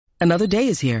Another day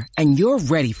is here, and you're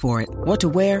ready for it. What to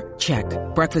wear? Check.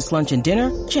 Breakfast, lunch, and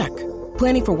dinner? Check.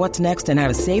 Planning for what's next and how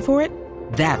to save for it?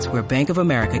 That's where Bank of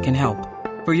America can help.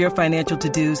 For your financial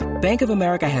to-dos, Bank of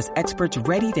America has experts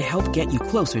ready to help get you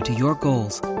closer to your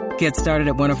goals. Get started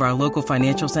at one of our local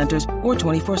financial centers or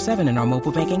 24/7 in our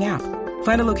mobile banking app.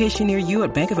 Find a location near you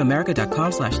at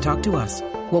bankofamerica.com/talktous.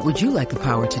 What would you like the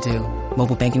power to do?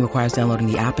 Mobile banking requires downloading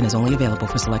the app and is only available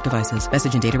for select devices.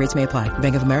 Message and data rates may apply.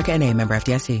 Bank of America N.A., member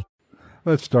FDIC.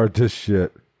 Let's start this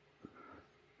shit.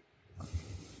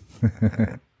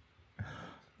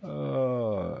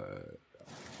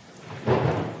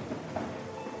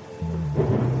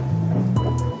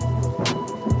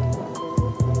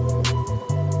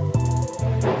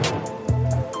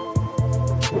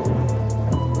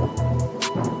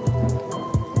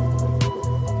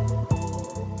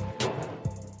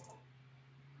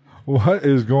 What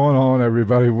is going on,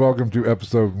 everybody? Welcome to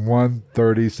episode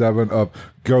 137 of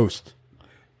Ghost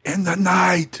in the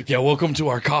Night. Yeah, welcome to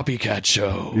our copycat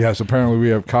show. Yes, apparently we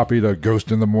have copied a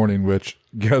Ghost in the Morning, which,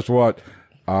 guess what?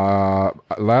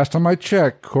 Last time I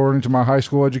checked, according to my high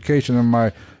school education and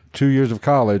my 2 years of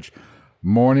college,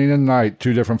 morning and night,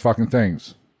 two different fucking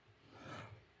things.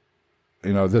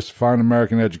 You know, this fine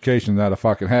American education that I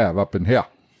fucking have up in here.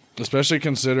 Especially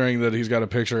considering that he's got a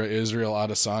picture of Israel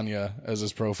Adesanya as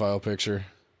his profile picture.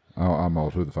 Oh, I'm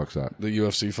old. Who the fuck's that? The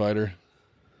UFC fighter.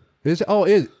 Is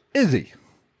he?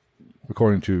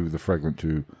 According to the fragment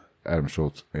to Adam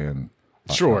Schultz and...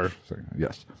 Sure.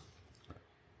 Yes.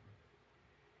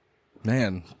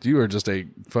 Man, you are just a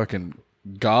fucking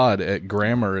god at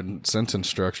grammar and sentence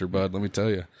structure, bud, let me tell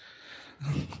you.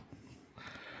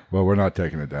 Well, we're not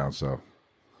taking it down, so...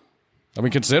 I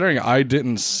mean, considering I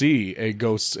didn't see a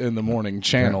Ghosts in the Morning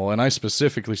channel, and I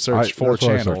specifically searched for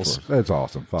channels. That's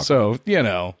awesome. Fuck. So, you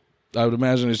know, I would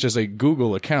imagine it's just a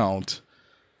Google account.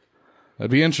 I'd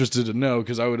be interested to know,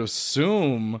 because I would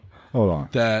assume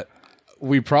that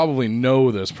we probably know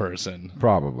this person.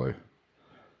 Probably.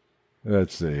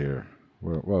 Let's see here.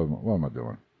 What am I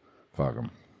doing? Fuck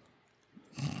him.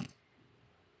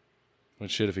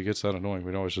 But shit, if he gets that annoying,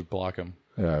 we'd always just block him.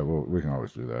 Yeah, well, we can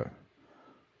always do that.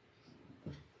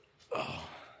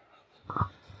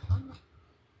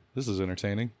 This is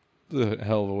entertaining. This is a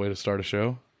hell of a way to start a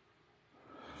show.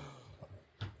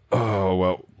 Oh,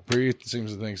 well. Bree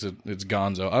seems to think that it's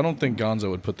Gonzo. I don't think Gonzo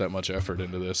would put that much effort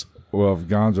into this. Well, if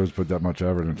Gonzo's put that much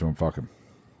effort into him, fuck him.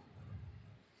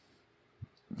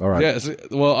 All right. Yeah,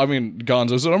 well, I mean,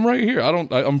 Gonzo said, I'm right here.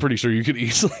 I'm pretty sure you could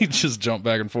easily just jump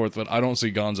back and forth, but I don't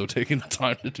see Gonzo taking the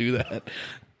time to do that.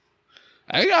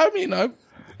 I mean, I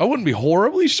wouldn't be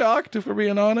horribly shocked if we're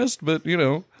being honest, but, you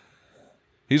know,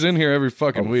 he's in here every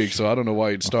fucking week, so I don't know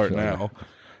why he'd start now.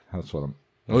 That's what I'm...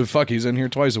 Well, fuck, he's in here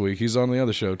twice a week. He's on the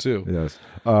other show, too. Yes.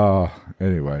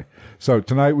 Anyway, so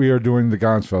tonight we are doing the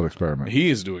Gonsfeld experiment. He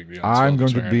is doing the Gonsfeld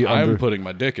experiment. I'm putting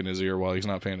my dick in his ear while he's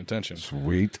not paying attention.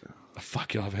 Sweet.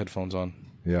 Fuck, you'll have headphones on.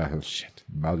 Yeah. Shit.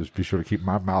 I'll just be sure to keep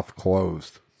my mouth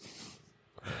closed.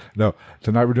 No,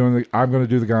 tonight I'm going to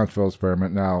do the Gonsfeld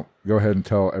experiment. Now, go ahead and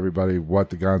tell everybody what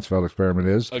the Gonsfeld experiment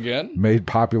is. Again? Made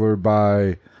popular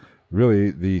by, really,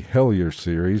 the Hellier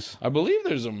series. I believe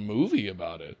there's a movie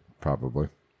about it. Probably.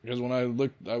 Because when I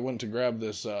went to grab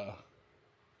this,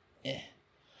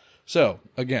 So,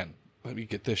 again, let me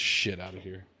get this shit out of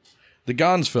here. The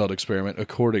Gonsfeld experiment,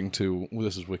 according to,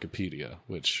 this is Wikipedia,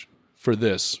 which, for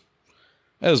this,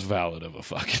 as valid of a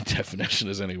fucking definition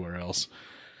as anywhere else,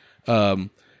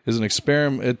 is an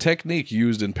experiment, a technique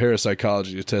used in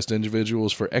parapsychology to test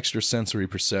individuals for extrasensory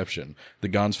perception. The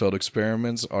Gonsfeld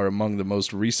experiments are among the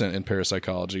most recent in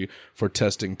parapsychology for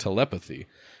testing telepathy.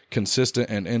 Consistent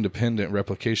and independent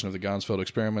replication of the Gonsfeld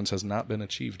experiments has not been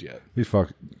achieved yet. He's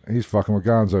fucking with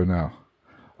Gonzo now.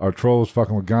 Our troll is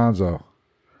fucking with Gonzo.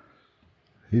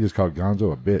 He just called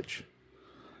Gonzo a bitch.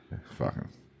 Fucking.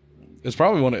 It's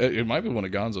probably it might be one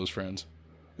of Gonzo's friends.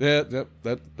 Yeah,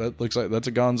 that looks like that's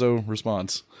a Gonzo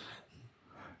response.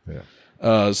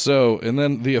 Yeah. So, and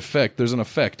then the effect, there's an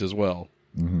effect as well.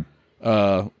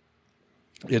 Mm-hmm.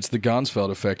 It's the Gonsfeld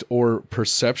effect, or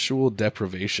perceptual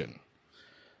deprivation.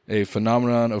 A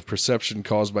phenomenon of perception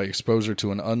caused by exposure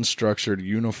to an unstructured,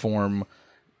 uniform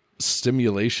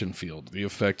stimulation field. The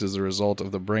effect is the result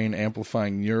of the brain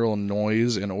amplifying neural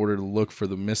noise in order to look for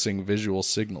the missing visual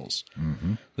signals.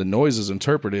 Mm-hmm. The noise is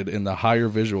interpreted in the higher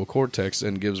visual cortex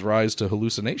and gives rise to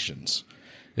hallucinations.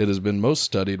 It has been most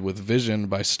studied with vision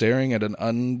by staring at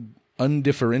an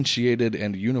undifferentiated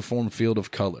and uniform field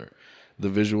of color. The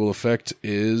visual effect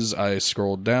is, I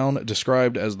scrolled down,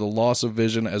 described as the loss of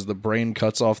vision as the brain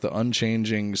cuts off the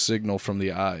unchanging signal from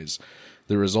the eyes.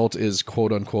 The result is,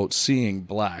 quote-unquote, seeing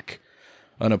black.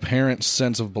 an apparent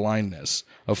sense of blindness.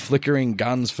 A flickering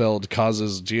Ganzfeld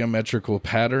causes geometrical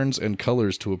patterns and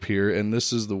colors to appear, and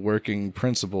this is the working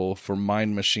principle for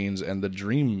mind machines and the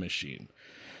dream machine.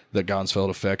 The Ganzfeld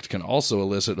effect can also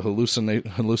elicit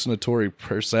hallucinatory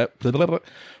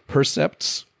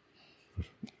percepts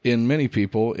in many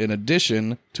people, in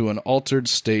addition to an altered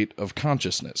state of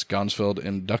consciousness. Ganzfeld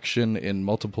induction in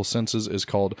multiple senses is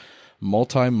called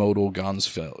multimodal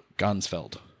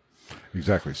Ganzfeld.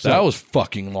 Exactly. So, That was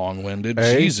fucking long-winded.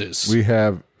 Jesus.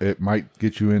 It might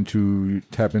get you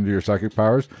tap into your psychic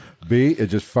powers. B, it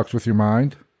just fucks with your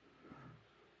mind.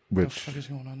 What the fuck is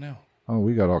going on now? Oh,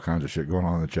 we got all kinds of shit going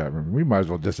on in the chat room. We might as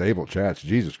well disable chats.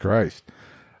 Jesus Christ.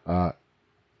 Fuck,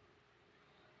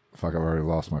 I've already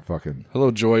lost my fucking...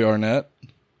 Hello, Joy Arnett.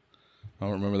 I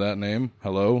don't remember that name.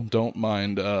 Hello. Don't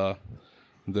mind the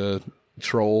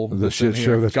troll. The shit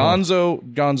show that's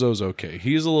Gonzo's okay.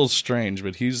 He's a little strange,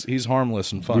 but he's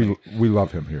harmless and funny. We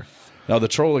love him here. Now, the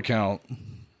troll account...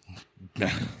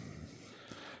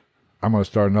 I'm going to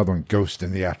start another one, Ghost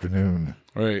in the Afternoon.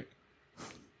 Right.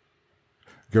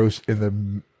 Ghost in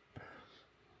the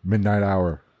midnight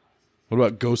hour. What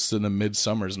about Ghosts in the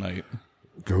Midsummer's Night?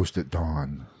 Ghost at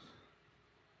dawn.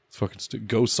 It's fucking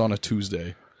Ghosts on a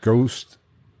Tuesday. Ghost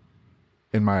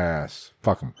in my ass.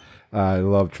 Fuck them. I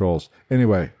love trolls.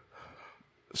 Anyway,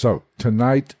 so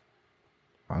tonight,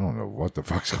 I don't know what the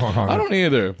fuck's going on. I don't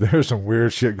either. There's some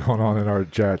weird shit going on in our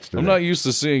chats today. I'm not used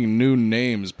to seeing new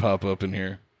names pop up in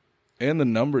here. And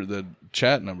the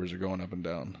chat numbers are going up and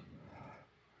down.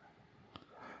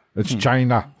 It's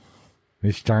China.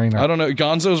 It's China. I don't know.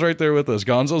 Gonzo's right there with us.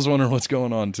 Gonzo's wondering what's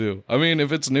going on, too. I mean,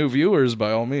 if it's new viewers,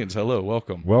 by all means, hello,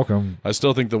 welcome. Welcome. I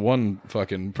still think the one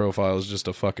fucking profile is just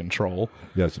a fucking troll.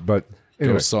 Yes, but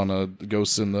anyway,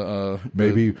 Ghosts in the...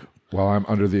 maybe while I'm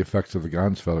under the effects of the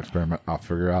Ganzfeld experiment, I'll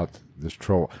figure out this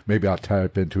troll. Maybe I'll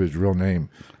type into his real name,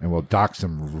 and we'll dox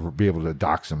him, be able to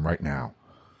dox him right now.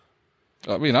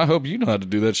 I mean, I hope you know how to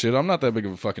do that shit. I'm not that big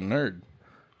of a fucking nerd.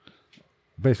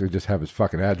 Basically, just have his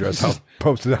fucking address. I'll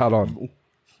post it out on...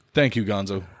 Thank you,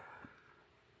 Gonzo.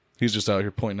 He's just out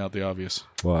here pointing out the obvious.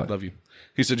 What? Love you.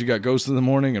 He said you got Ghosts in the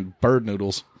Morning and bird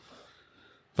noodles.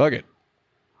 Fuck it.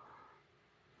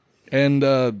 And,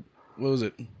 what was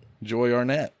it? Joy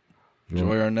Arnett.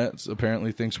 Joy Arnett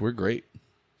apparently thinks we're great.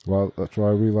 Well, that's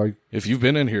why we like... If you've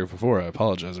been in here before, I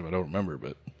apologize if I don't remember,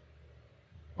 but...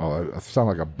 Oh, I sound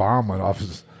like a bomb went off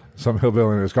some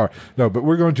hillbilly in his car. No, but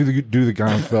we're going to do the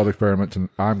Ganzfeld experiment, and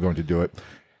I'm going to do it.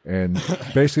 And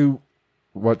basically,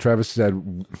 what Travis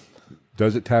said,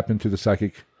 does it tap into the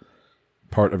psychic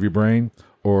part of your brain,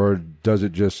 or does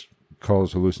it just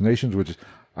cause hallucinations? Which is,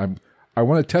 I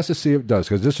want to test to see if it does,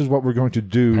 because this is what we're going to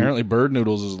do. Apparently, Bird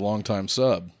Noodles is a long-time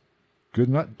sub. Good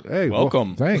night. Hey,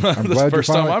 welcome. Well, thanks. I'm this glad is the first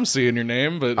finally... time I'm seeing your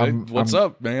name, but what's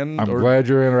up, man? I'm glad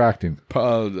you're interacting.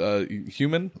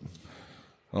 Human?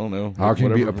 I don't know. How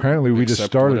can be? Apparently, we just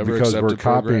started because we're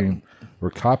copying.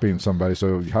 We're copying somebody,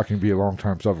 so how can you be a long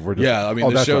time sub if we're just... Yeah, I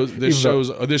mean, this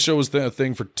show was a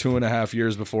thing for 2.5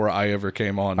 years before I ever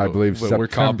came on. I believe we're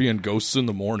copying Ghosts in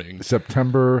the Morning.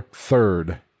 September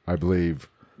 3rd, I believe.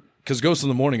 Because Ghosts in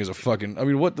the Morning is a fucking... I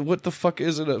mean, what the fuck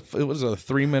is it? It was a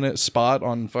 3-minute spot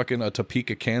on fucking a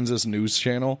Topeka, Kansas news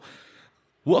channel.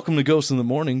 Welcome to Ghosts in the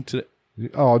Morning.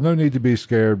 Oh, no need to be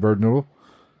scared, Bird Noodle.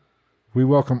 We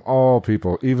welcome all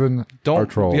people, even our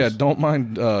trolls. Yeah, don't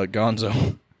mind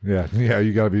Gonzo. Yeah,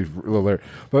 you got to be a little there.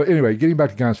 But anyway, getting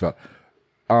back to Ganzfeld.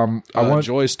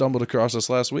 Joy stumbled across us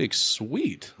last week.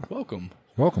 Sweet. Welcome.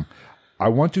 I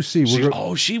want to see...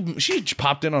 She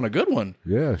popped in on a good one.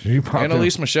 Yeah, she popped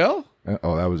Annalise Michelle?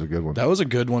 Oh, that was a good one. That was a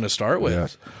good one to start with.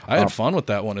 Yes. I had fun with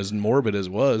that one, as morbid as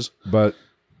was. But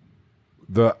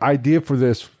the idea for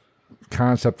this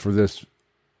concept for this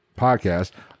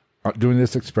podcast, doing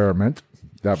this experiment,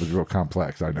 that was real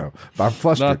complex, I know. But I'm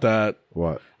flustered. Not that.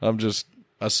 What?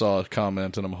 I saw a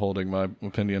comment and I'm holding my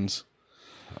opinions.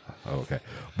 Okay.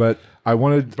 But I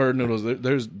wanted... Bird Noodles,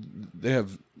 they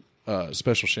have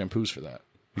special shampoos for that.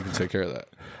 You can take care of that.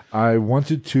 I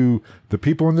wanted to... The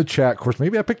people in the chat... Of course,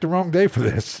 maybe I picked the wrong day for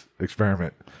this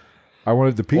experiment. I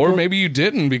wanted the people... Or maybe you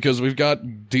didn't, because we've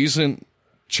got decent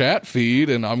chat feed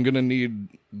and I'm going to need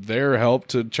their help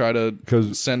to try to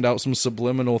send out some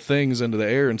subliminal things into the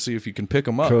air and see if you can pick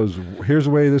them up. Because here's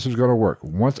the way this is going to work.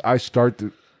 Once I start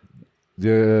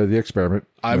the experiment...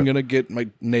 I'm going to get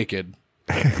naked.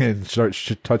 And start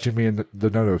touching me in the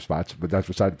no-no spots, but that's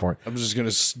beside the point. I'm just going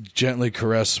to gently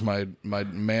caress my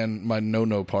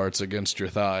no-no parts against your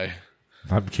thigh.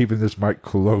 I'm keeping this mic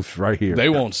close right here. They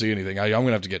won't see anything. I'm going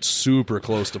to have to get super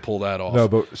close to pull that off. No,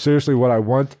 but seriously, what I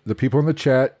want the people in the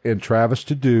chat and Travis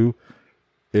to do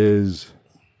is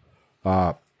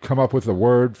come up with a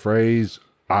word, phrase,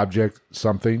 object,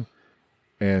 something,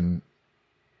 and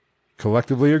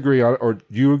collectively agree on it, or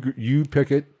you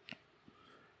pick it,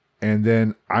 and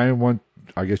then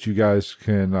I guess you guys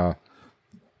can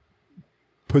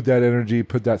put that energy,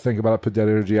 think about it, put that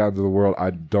energy out into the world.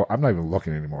 I'm not even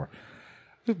looking anymore.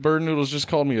 Bird Noodles just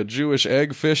called me a Jewish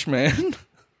egg fish man.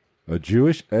 A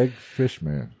Jewish egg fish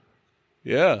man.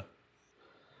 Yeah.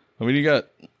 I mean, you got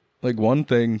like one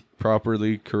thing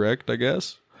properly correct, I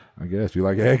guess. You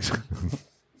like eggs?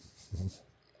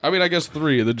 I mean, I guess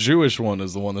 3. The Jewish one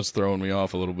is the one that's throwing me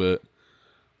off a little bit.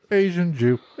 Asian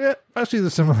Jew. Yeah, I see the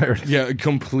similarities. Yeah,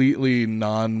 completely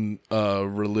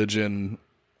non-religion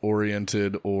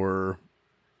oriented or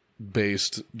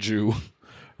based Jew.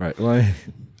 Right. Well,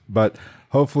 but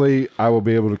hopefully I will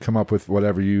be able to come up with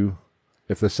whatever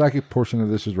if the psychic portion of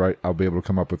this is right, I'll be able to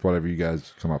come up with whatever you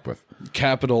guys come up with.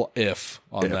 Capital if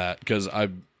on that, because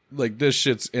this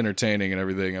shit's entertaining and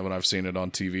everything when I've seen it on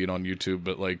TV and on YouTube,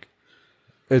 but like,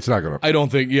 it's not gonna. I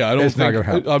don't think. Yeah, I don't it's think. Not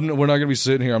gonna happen. We're not gonna be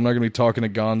sitting here. I'm not gonna be talking to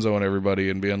Gonzo and everybody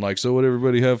and being like, "So what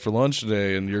everybody have for lunch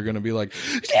today?" And you're gonna be like,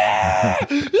 "Yeah."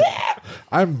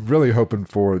 I'm really hoping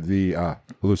for the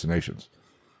hallucinations.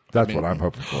 That's what I'm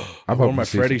hoping for. I wore my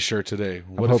Freddy shirt today.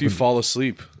 What if you fall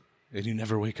asleep and you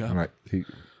never wake up? Right.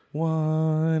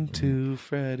 1, 2,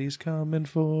 Freddy's coming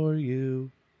for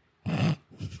you.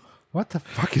 What the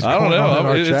fuck is I going don't know. on in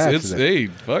our chat It's today? hey,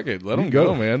 fuck it. Let them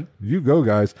go, man. You go,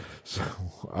 guys. So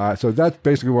that's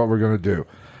basically what we're going to do.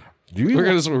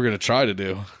 That's what we're going to try to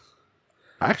do.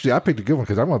 Actually, I picked a good one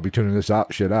because I'm going to be tuning this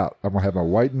shit out. I'm going to have my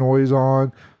white noise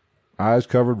on, eyes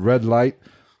covered, red light.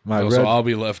 So I'll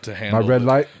be left to handle my red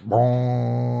light.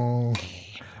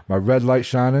 My red light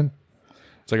shining.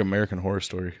 It's like American Horror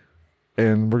Story.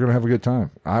 And we're going to have a good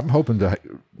time. I'm hoping to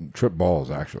trip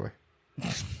balls, actually.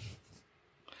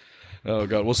 Oh,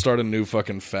 God. We'll start a new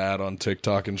fucking fad on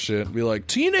TikTok and shit. Be like,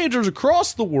 teenagers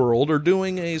across the world are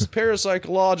doing a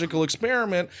parapsychological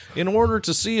experiment in order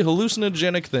to see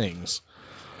hallucinogenic things.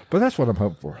 But that's what I'm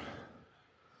hoping for.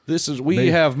 We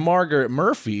have Margaret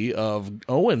Murphy of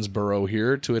Owensboro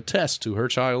here to attest to her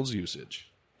child's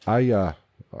usage. What?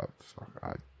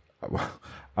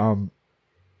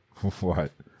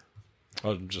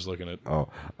 I'm just looking at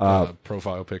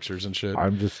profile pictures and shit.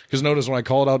 Because notice when I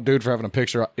called out dude for having a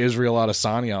picture of Israel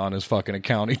Adesanya on his fucking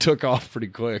account, he took off pretty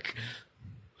quick.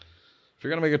 If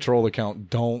you're going to make a troll account,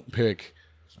 don't pick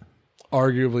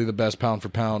arguably the best pound for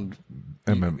pound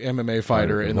MMA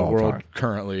fighter in the world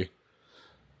currently.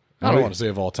 I don't want to say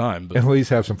of all time, but at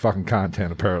least have some fucking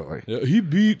content, apparently. Yeah, he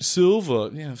beat Silva.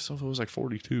 Yeah, Silva was like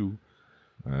 42.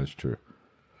 That's true.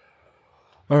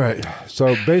 All right.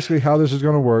 So basically how this is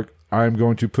going to work, I'm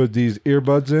going to put these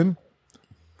earbuds in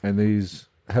and these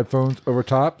headphones over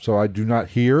top so I do not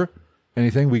hear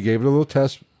anything. We gave it a little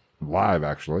test live,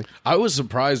 actually. I was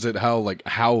surprised at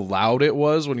how loud it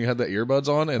was when you had the earbuds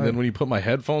on, and then when you put my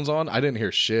headphones on, I didn't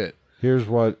hear shit. Here's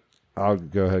what I'll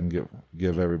go ahead and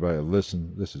give everybody a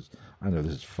listen. I know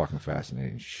this is fucking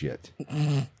fascinating shit.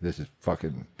 This is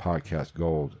fucking podcast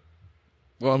gold.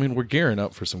 Well, I mean, we're gearing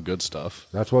up for some good stuff.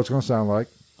 That's what it's going to sound like.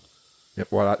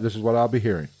 This is what I'll be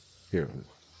hearing. Here.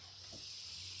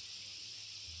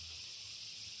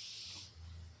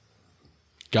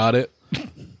 Got it.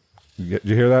 Did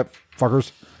you hear that,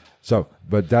 fuckers? So,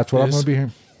 but that's what I'm going to be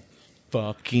hearing.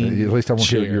 Fucking at least I want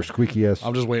to hear your squeaky ass.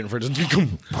 I'm just waiting for it to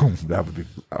boom. That would be.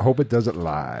 I hope it does it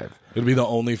live. It'll be the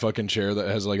only fucking chair that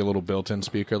has like a little built-in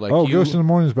speaker. Like, Ghost in the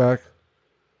Morning's back.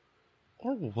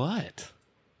 Or what?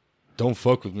 Don't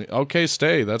fuck with me. Okay,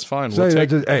 stay. That's fine.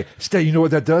 Hey, stay. You know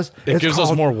what that does? It gives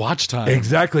us more watch time.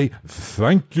 Exactly.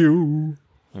 Thank you.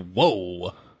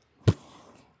 Whoa.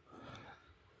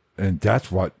 And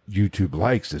that's what YouTube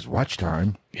likes is watch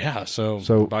time. Yeah,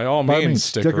 so by all means,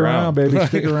 stick around, baby.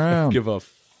 Stick around. Give a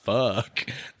fuck.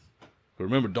 But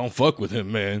remember, don't fuck with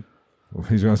him, man.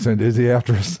 He's going to send Izzy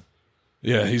after us.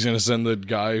 Yeah, he's going to send the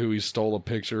guy who he stole a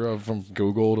picture of from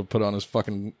Google to put on his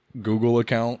fucking Google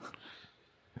account.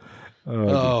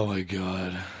 Oh, my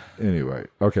God. Anyway,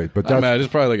 okay. But I'm mad.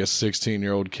 It's probably like a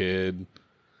 16-year-old kid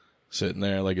sitting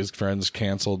there. Like his friends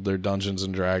canceled their Dungeons &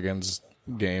 Dragons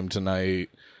game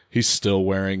tonight. He's still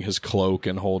wearing his cloak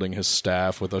and holding his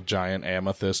staff with a giant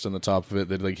amethyst in the top of it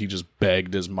that he just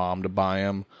begged his mom to buy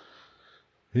him.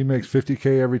 He makes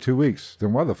 $50K every 2 weeks.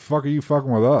 Then why the fuck are you fucking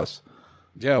with us?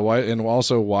 Yeah,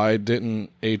 why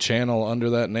didn't a channel under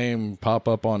that name pop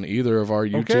up on either of our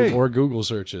YouTube or Google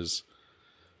searches?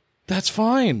 That's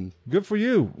fine. Good for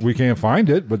you. We can't find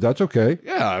it, but that's okay.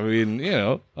 Yeah, I mean,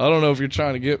 I don't know if you're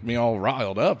trying to get me all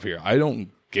riled up here. I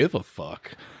don't give a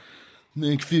fuck.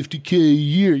 Make $50K a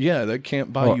year. Yeah, that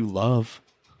can't buy you love.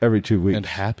 Every 2 weeks. And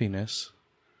happiness.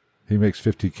 He makes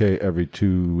 $50K every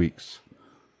 2 weeks.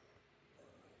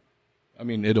 I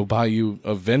mean, it'll buy you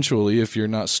eventually, if you're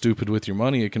not stupid with your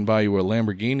money, it can buy you a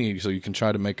Lamborghini so you can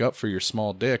try to make up for your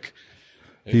small dick.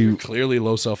 You're clearly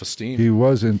low self-esteem. He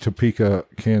was in Topeka,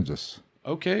 Kansas.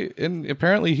 Okay, and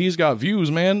apparently he's got views,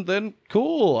 man. Then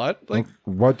cool.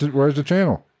 Where's the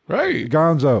channel? Right.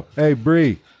 Gonzo. Hey,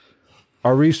 Bree,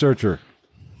 our researcher.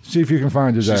 See if you can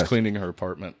find his ass. She's cleaning her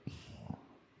apartment.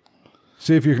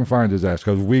 See if you can find his ass,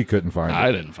 because we couldn't find him.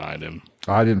 I didn't find him.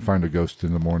 I didn't find a ghost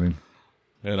in the morning.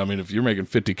 And I mean, if you're making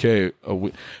 $50K a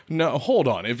week, no, hold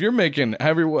on. If you're making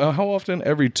how often?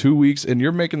 Every 2 weeks, and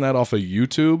you're making that off of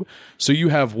YouTube, so you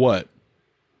have what,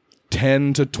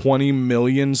 10 to 20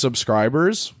 million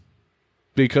subscribers,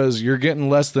 because you're getting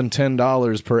less than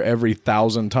 $10 per every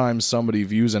 1,000 times somebody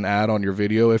views an ad on your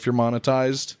video if you're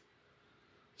monetized.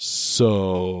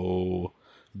 So,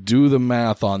 do the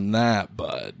math on that,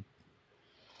 bud.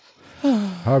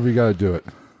 However you got to do it.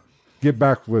 Get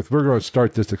back with, we're going to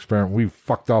start this experiment. We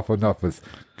fucked off enough with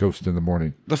Ghost in the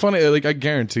Morning. The funny, like, I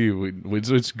guarantee you,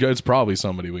 it's probably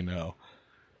somebody we know.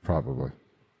 Probably.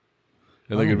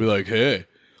 And they could be like, hey,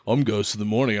 I'm Ghost in the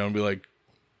Morning. I'm be like,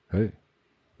 hey,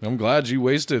 I'm glad you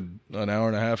wasted an hour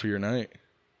and a half of your night.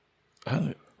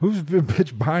 Who's been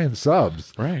bitch buying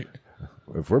subs? Right.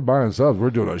 If we're buying subs,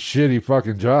 we're doing a shitty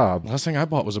fucking job. Last thing I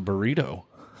bought was a burrito.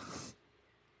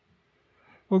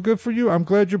 Well, good for you. I'm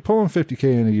glad you're pulling $50K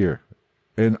in a year.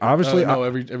 And obviously, no,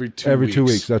 every 2 weeks. Every 2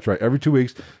 weeks, that's right. Every 2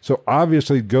 weeks. So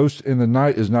obviously, Ghost in the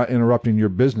Night is not interrupting your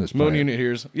business plan. Moon Unit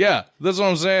hears. Yeah, that's what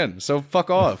I'm saying. So fuck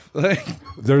off.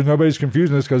 There's nobody's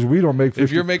confusing this because we don't make 50.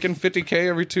 If you're making $50K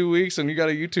every 2 weeks and you got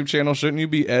a YouTube channel, shouldn't you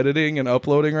be editing and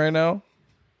uploading right now?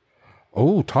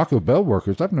 Oh, Taco Bell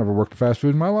workers. I've never worked fast food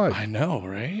in my life. I know,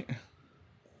 right?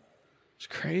 It's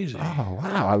crazy. Oh,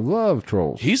 wow. I love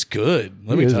trolls. He's good.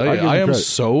 Let me tell you. I am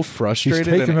so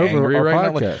frustrated and angry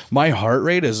right now. Like, my heart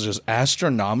rate is just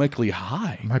astronomically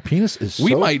high. My penis is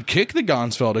We might kick the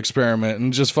Gonsfeld experiment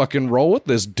and just fucking roll with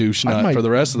this douche nut for the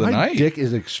rest of the night. My dick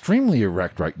is extremely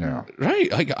erect right now.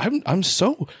 Right. Like, I'm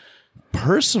so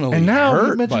personally and now hurt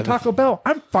you mentioned Taco Bell.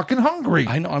 I'm fucking hungry.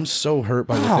 I know. I'm so hurt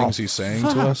by the things he's saying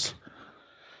to us.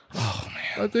 Oh,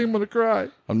 man. I think I'm going to cry.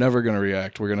 I'm never going to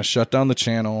react. We're going to shut down the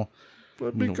channel.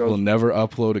 We'll never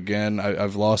upload again.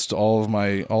 I've lost all of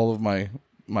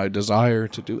my desire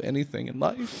to do anything in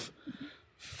life.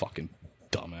 Fucking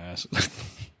dumbass.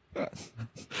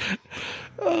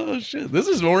 Oh shit! This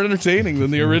is more entertaining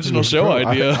than the original show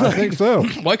idea. I think so.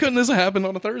 Why couldn't this happen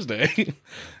on a Thursday?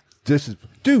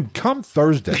 Dude, come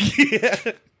Thursday.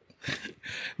 Yeah.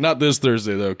 Not this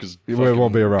Thursday though, because it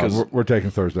won't be around. We're taking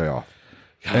Thursday off,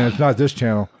 and it's not this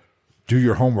channel. Do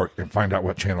your homework and find out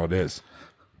what channel it is.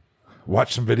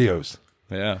 Watch some videos.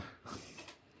 Yeah.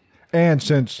 And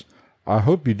since I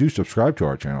hope you do subscribe to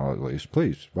our channel at least,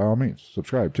 please, by all means,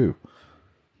 subscribe too.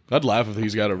 I'd laugh if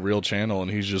he's got a real channel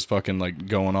and he's just fucking like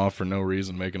going off for no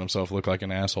reason, making himself look like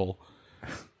an asshole.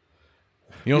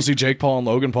 You don't see Jake Paul and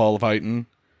Logan Paul fighting.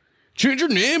 Change your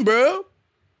name, bro.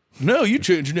 No, you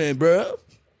change your name, bro.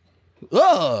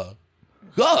 Oh,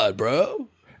 God, bro.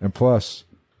 And plus...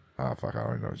 Oh, fuck, I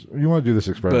don't know. You want to do this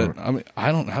experiment? But I mean,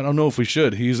 I don't know if we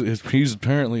should. He's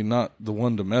apparently not the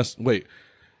one to mess. Wait,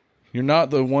 you're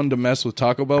not the one to mess with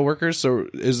Taco Bell workers. So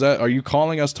are you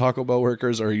calling us Taco Bell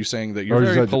workers, or are you saying that you're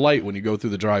very polite when you go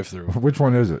through the drive-thru? Which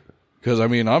one is it? Because I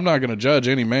mean, I'm not going to judge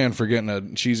any man for getting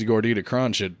a cheesy gordita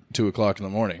crunch at 2:00 in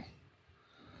the morning.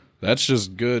 That's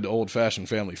just good old-fashioned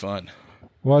family fun.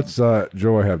 What's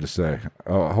Joy have to say?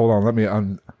 Oh, hold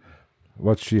on.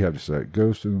 What's she have to say?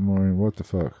 Ghost in the Morning. What the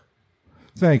fuck?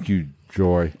 Thank you,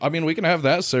 Joy. I mean, we can have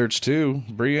that search too.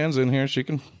 Brienne's in here. She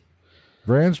can.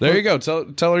 Brienne's there you go.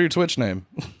 Tell her your Twitch name.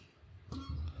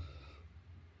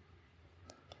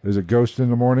 Is it Ghost in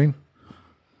the Morning?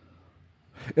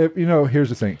 Here's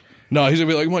the thing. No, he's gonna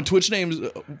be like, my Twitch name's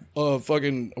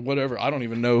fucking whatever. I don't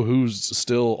even know who's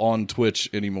still on Twitch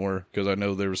anymore because I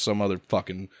know there was some other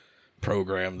fucking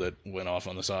program that went off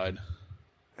on the side.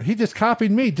 He just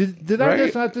copied me. Did I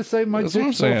just not just say my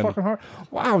dick's so fucking hard?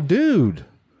 Wow, dude.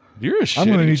 You're a shitty I'm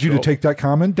going to need troll. you to take that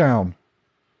comment down.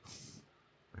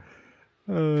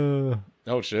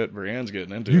 Oh, shit. Brienne's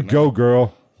getting into it. You go,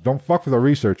 girl. Don't fuck with a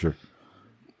researcher.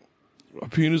 My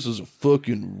penis is a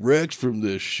fucking wrecked from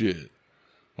this shit.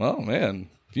 Well, man,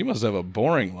 you must have a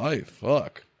boring life.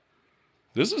 Fuck.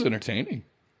 This is entertaining.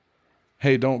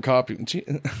 Hey, don't copy.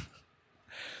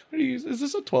 Is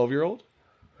this a 12-year-old?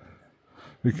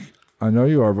 I know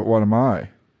you are, but what am I?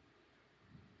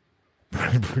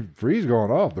 Bree's going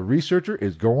off. The researcher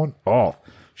is going off.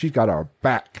 She's got our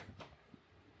back.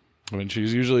 I mean,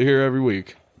 she's usually here every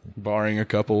week, barring a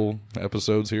couple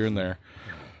episodes here and there.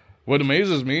 What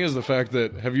amazes me is the fact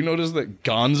that, have you noticed that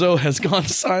Gonzo has gone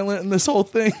silent in this whole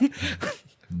thing?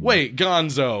 Wait,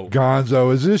 Gonzo.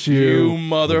 Gonzo, is this you? You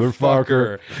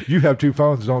motherfucker. You have two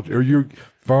phones, don't you? Or your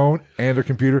phone and a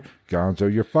computer?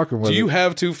 Gonzo, you're fucking with Do you it.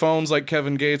 have two phones like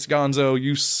Kevin Gates, Gonzo?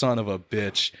 You son of a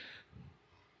bitch.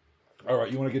 All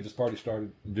right, you want to get this party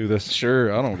started and do this?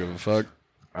 Sure, I don't give a fuck.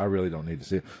 I really don't need to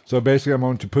see it. So basically, I'm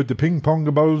going to put the ping pong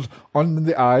balls on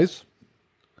the eyes.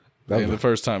 And the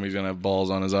first time he's going to have balls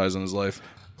on his eyes in his life.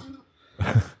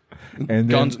 And then,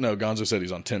 Gonzo said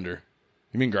he's on Tinder.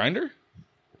 You mean Grindr?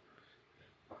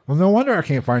 well, no wonder I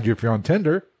can't find you if you're on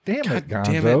Tinder. Damn it, Gonzo.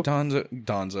 Damn it,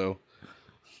 Donzo.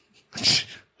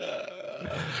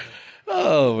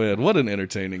 Oh, man, what an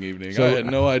entertaining evening. So- I had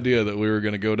no idea that we were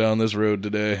going to go down this road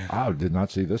today. I did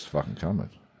not see this fucking coming.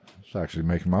 It's actually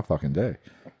making my fucking day.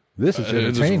 This is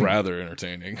It's entertaining. rather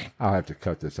entertaining. I'll have to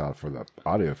cut this out for the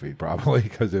audio feed probably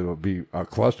because it'll be a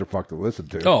clusterfuck to listen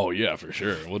to. Oh, yeah, for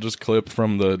sure. We'll just clip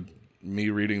from me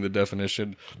reading the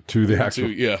definition To the actual.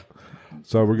 yeah.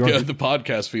 So we're going Yeah, to. the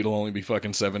podcast feed will only be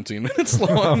fucking 17 minutes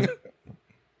long.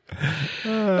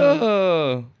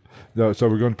 No, so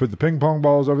we're going to put the ping pong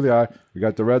balls over the eye. We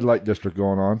got the red light district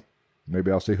going on.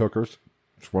 Maybe I'll see hookers.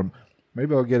 Just one.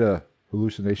 Maybe I'll get a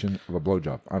hallucination of a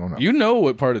blowjob. I don't know. You know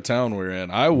what part of town we're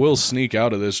in. I will sneak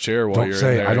out of this chair while Don't you're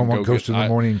say in there. I don't and want go Ghost get- in the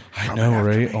morning. I know,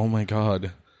 right? Oh, my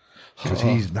God. Because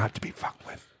he's not to be fucked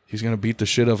with. He's going to beat the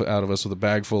shit out of us with a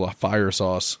bag full of fire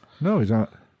sauce. No, he's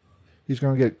not. He's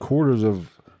going to get quarters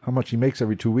of how much he makes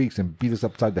every 2 weeks and beat us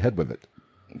upside the head with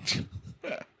it.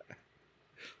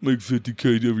 Make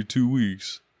 50K every 2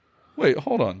 weeks. Wait,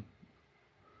 hold on.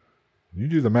 You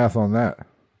do the math on that.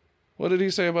 What did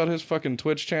he say about his fucking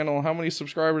Twitch channel? How many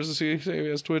subscribers does he say he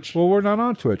has Twitch? Well, we're not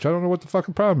on Twitch. I don't know what the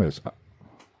fucking problem is.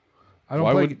 I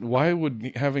don't play. Why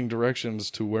would having directions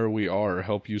to where we are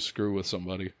help you screw with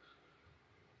somebody?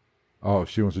 Oh,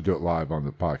 she wants to do it live on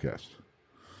the podcast.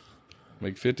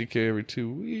 Make 50K every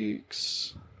 2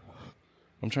 weeks.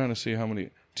 I'm trying to see how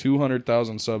many.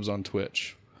 200,000 subs on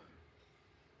Twitch.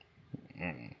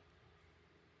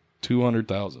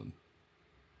 200,000.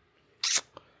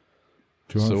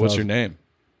 So what's your name?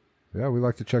 Yeah, we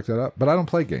like to check that out. But I don't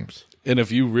play games. And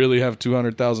if you really have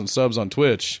 200,000 subs on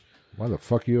Twitch, Why the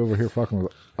fuck are you over here fucking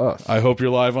with us? I hope you're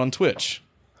live on Twitch.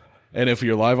 And if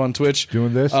you're live on Twitch,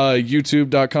 Doing this?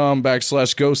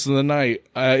 youtube.com/ghost of the night,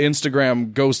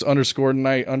 Instagram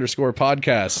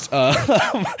ghost_night_podcast.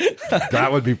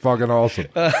 That would be fucking awesome.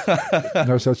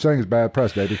 No such thing as bad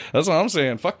press, baby. That's what I'm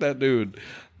saying. Fuck that dude.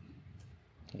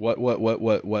 What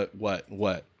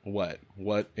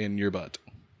in your butt?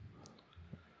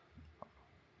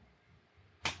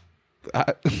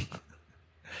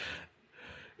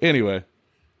 Anyway,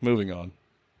 moving on.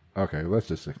 Okay, let's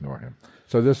just ignore him.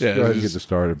 So this, Yeah, go ahead and just- get this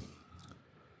started.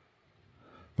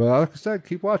 But like I said,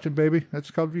 keep watching, baby. That's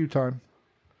called view time.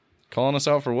 Calling us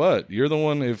out for what? You're the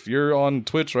one, if you're on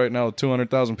Twitch right now with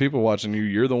 200,000 people watching you,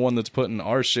 you're the one that's putting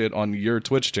our shit on your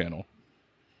Twitch channel.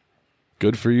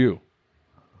 Good for you.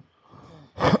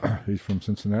 He's from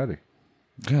Cincinnati.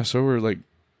 Yeah, so we're like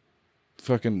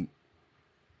fucking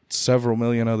several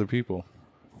million other people.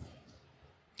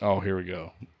 Oh, here we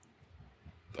go.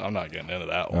 I'm not getting into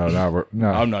that one. No.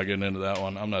 I'm not getting into that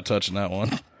one. I'm not touching that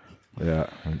one. Yeah.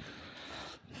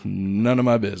 None of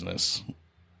my business.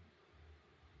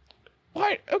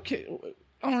 Why? Okay,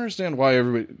 I don't understand why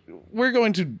everybody. We're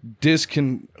going to Please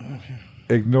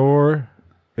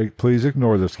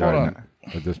ignore this Hold guy on.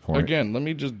 at this point. Again, let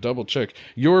me just double check.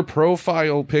 Your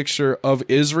profile picture of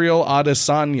Israel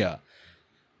Adesanya,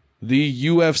 the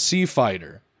UFC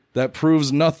fighter that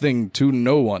proves nothing to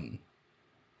no one.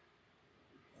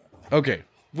 Okay,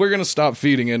 we're going to stop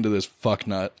feeding into this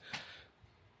fucknut.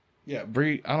 Yeah,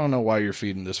 Bree, I don't know why you're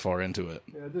feeding this far into it.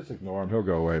 Yeah, just ignore him. He'll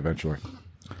go away eventually.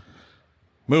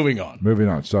 Moving on. Moving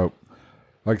on. So,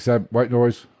 like I said, white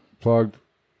noise, plugged,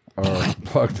 or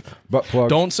butt plug.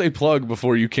 Don't say plug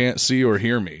before you can't see or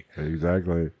hear me.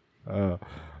 Exactly.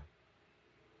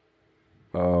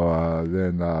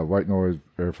 Then white noise,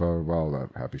 airflow, all that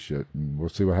happy shit, and we'll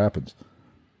see what happens.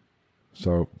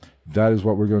 So that is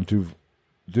what we're going to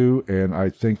do, and I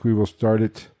think we will start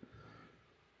it,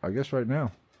 I guess, right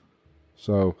now.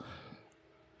 So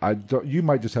you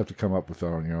might just have to come up with that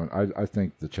on your own. I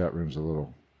think the chat room's a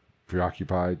little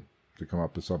preoccupied to come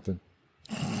up with something.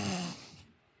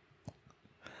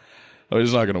 Oh,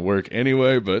 it's not going to work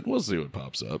anyway, but we'll see what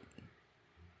pops up.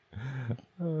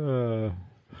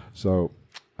 So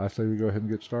I say we go ahead and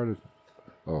get started.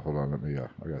 Oh, hold on. Let me. I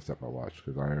gotta set my watch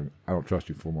because I don't trust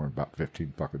you for more than about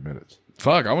 15 fucking minutes.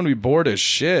 Fuck, I'm going to be bored as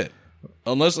shit.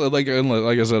 Unless like I said,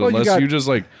 Well, unless you just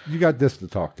like you got this to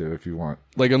talk to if you want.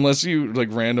 like unless you like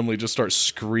randomly just start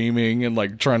screaming and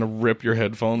like trying to rip your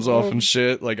headphones off and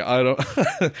shit. Like I don't,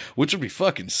 which would be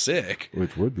fucking sick.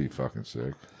 Which would be fucking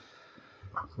sick.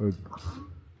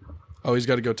 Oh, he's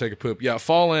got to go take a poop. Yeah,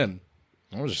 fall in.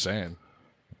 I was just saying.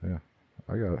 Yeah,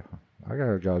 I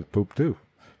got to poop too.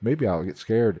 Maybe I'll get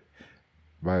scared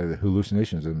by the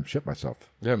hallucinations and shit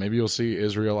myself. Yeah, maybe you'll see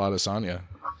Israel Adesanya.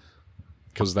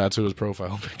 Because that's who his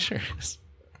profile picture is.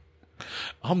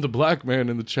 I'm the black man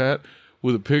in the chat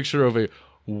with a picture of a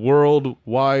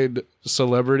worldwide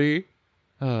celebrity.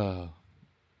 I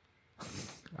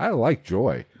like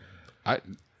Joy.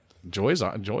 Joy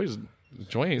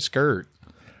ain't scared.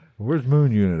 Where's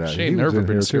Moon Unit at? She ain't never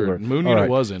been scared. Moon Unit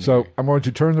was in So here. I'm going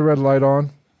to turn the red light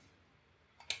on.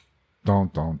 Dun,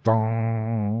 dun,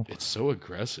 dun. It's so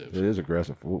aggressive. It is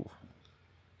aggressive. Ooh.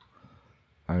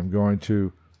 I'm going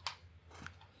to...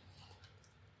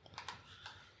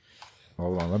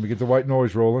 Hold on. Let me get the white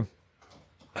noise rolling.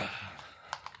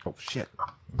 Oh, shit.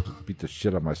 Beat the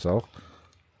shit out of myself.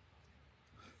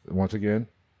 Once again,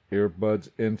 earbuds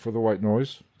in for the white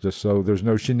noise, just so there's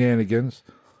no shenanigans.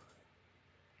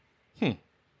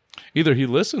 Either he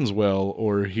listens well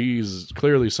or he's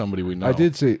clearly somebody we know. I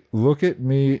did say, look at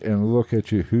me and look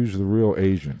at you. Who's the real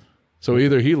Asian? So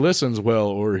either he listens well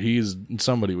or he's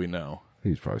somebody we know.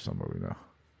 He's probably somebody we know.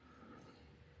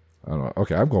 I don't know.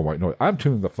 Okay, I'm going white noise. I'm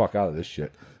tuning the fuck out of this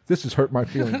shit. This has hurt my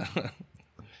feelings.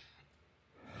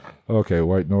 Okay,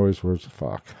 white noise. Where's the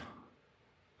fuck?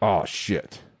 Oh,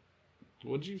 shit.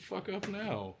 What'd you fuck up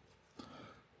now?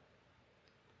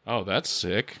 Oh, that's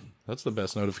sick. That's the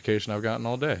best notification I've gotten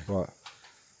all day. What?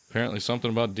 Apparently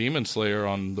something about Demon Slayer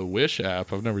on the Wish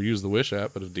app. I've never used the Wish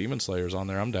app, but if Demon Slayer's on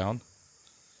there, I'm down.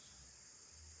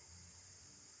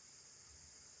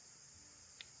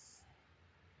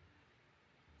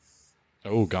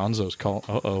 Oh, Gonzo's calling.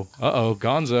 Uh-oh. Uh-oh,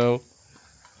 Gonzo.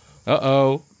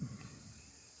 Uh-oh.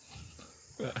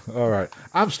 All right.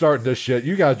 I'm starting this shit.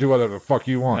 You got to do whatever the fuck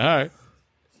you want. All right.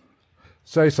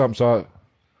 Say something, so...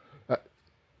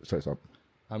 say something.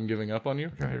 I'm giving up on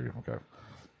you? Okay, here you go.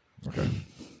 Okay.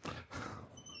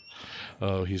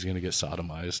 Oh, he's going to get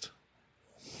sodomized.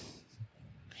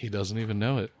 He doesn't even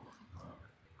know it.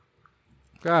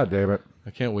 God damn it.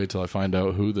 I can't wait till I find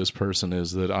out who this person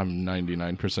is that I'm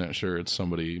 99% sure it's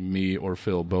somebody me or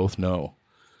Phil both know.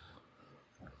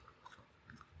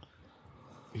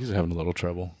 He's having a little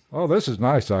trouble. Oh, this is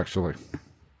nice, actually.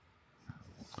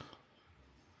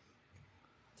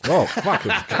 Oh, fuck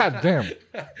it. God damn.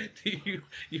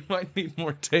 You might need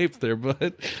more tape there,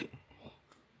 bud.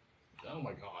 Oh,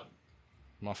 my God.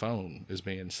 My phone is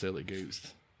being silly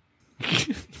goose.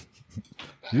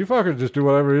 You fucking just do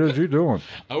whatever it is you're doing.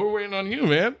 Oh, we're waiting on you,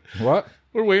 man. What?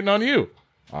 We're waiting on you.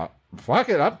 Fuck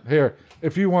it. I'm here.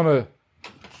 If you want to...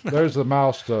 There's the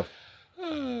mouse to...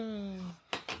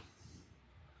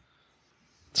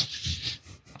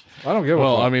 I don't give a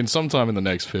fuck. Well, I mean, sometime in the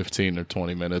next 15 or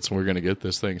 20 minutes, we're going to get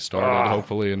this thing started,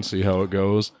 hopefully, and see how it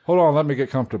goes. Hold on. Let me get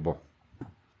comfortable.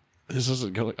 This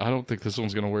isn't going. I don't think this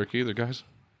one's going to work either, guys.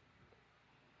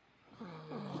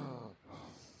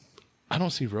 I don't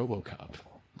see RoboCop.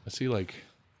 I see like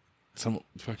some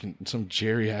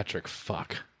geriatric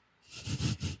fuck.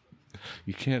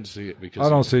 You can't see it because I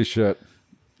don't see shit.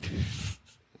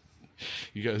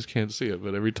 You guys can't see it,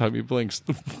 but every time he blinks,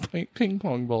 the ping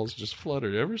pong balls just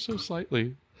flutter ever so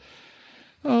slightly.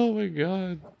 Oh my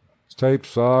God! This tape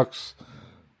sucks.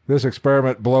 This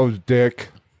experiment blows dick.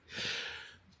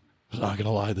 I'm not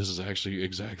gonna lie, this is actually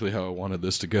exactly how I wanted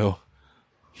this to go.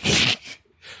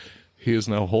 He is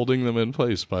now holding them in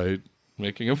place by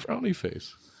making a frowny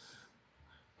face.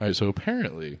 All right, so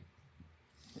apparently...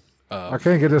 I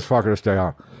can't get this fucker to stay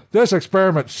on. This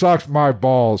experiment sucks my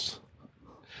balls.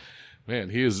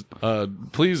 Man, he is...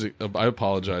 please, I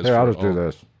apologize. Here, I'll just do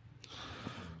this.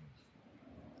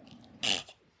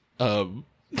 Oh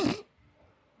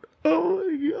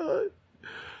my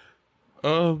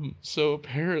God. So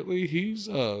apparently he's,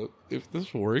 if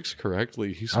this works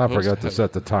correctly, he's I supposed forgot to to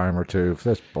set the timer, too.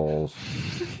 This balls.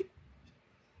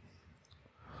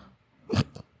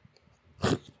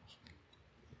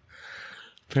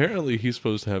 Apparently he's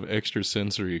supposed to have extra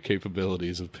sensory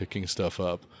capabilities of picking stuff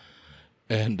up.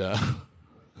 And,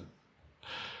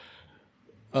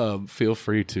 feel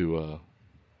free to,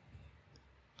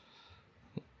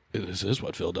 this is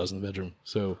what Phil does in the bedroom.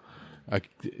 So, if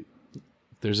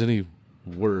there's any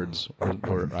words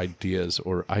or ideas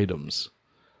or items,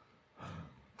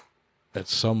 at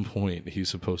some point he's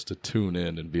supposed to tune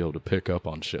in and be able to pick up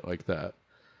on shit like that.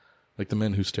 Like The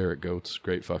Men Who Stare at Goats,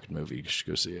 great fucking movie. You should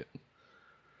go see it.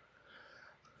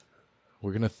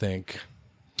 We're going to think.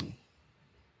 I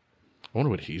wonder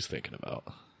what he's thinking about.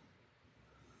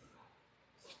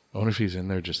 I wonder if he's in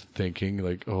there just thinking,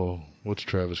 like, oh, what's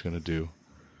Travis going to do?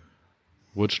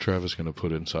 What's Travis going to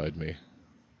put inside me?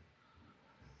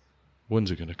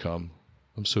 When's it going to come?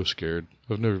 I'm so scared.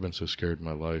 I've never been so scared in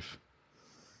my life.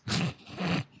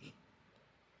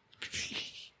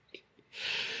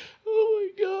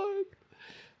 Oh, my God.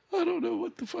 I don't know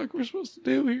what the fuck we're supposed to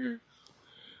do here.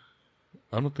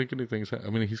 I don't think anything's... I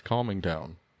mean, he's calming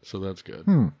down, so that's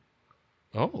good.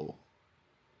 Oh.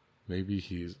 Maybe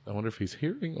he's... I wonder if he's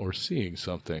hearing or seeing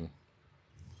something.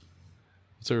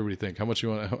 What's everybody think? How much you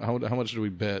want? How much do we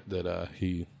bet that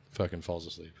he fucking falls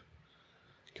asleep?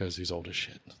 Because he's old as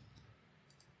shit.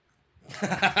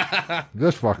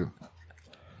 This fucking...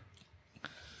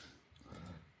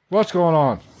 What's going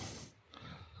on?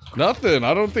 Nothing.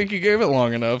 I don't think you gave it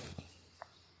long enough.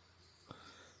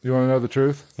 You want to know the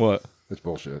truth? What? It's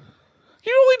bullshit.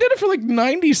 You only did it for like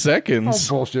 90 Oh, seconds.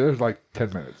 bullshit. It was like 10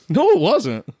 minutes. No, it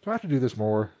wasn't. Do I have to do this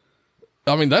more?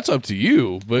 I mean, that's up to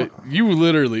you, but you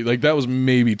literally, like, that was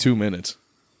maybe 2 minutes.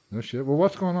 No shit. Well,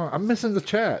 what's going on? I'm missing the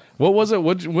chat. What was it?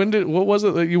 What was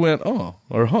it that you went, oh,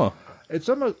 or huh? It's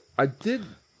almost...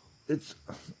 It's...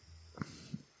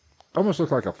 almost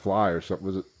looked like a fly or something.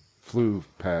 Was it flew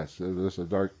past? It was a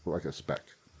dark, like a speck.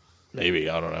 Maybe,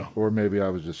 I don't know. Or maybe I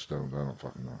was just stoned. I don't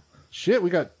fucking know. Shit, we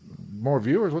got more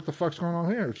viewers. What the fuck's going on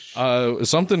here?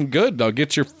 Something good. I'll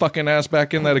get your fucking ass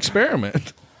back in that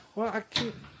experiment. Well, I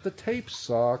can't... The tape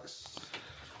sucks.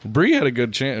 Bree had a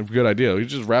good idea. You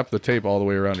just wrap the tape all the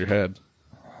way around your head.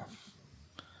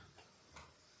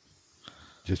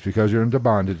 Just because you're into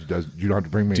bondage, you don't have to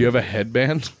bring me. Do you have a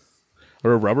headband?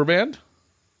 Or a rubber band?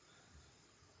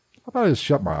 How about I just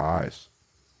shut my eyes?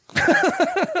 I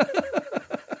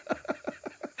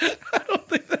don't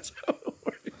think that's how it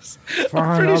works.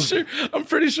 Fine, I'm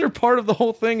pretty sure part of the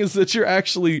whole thing is that you're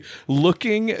actually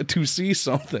looking to see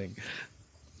something.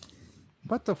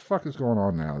 What the fuck is going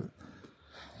on now?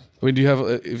 I mean,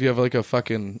 if you have like a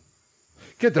fucking...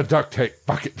 Get the duct tape.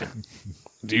 Fuck it.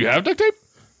 Do you have duct tape?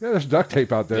 Yeah, there's duct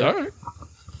tape out there. All right.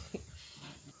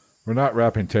 We're not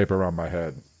wrapping tape around my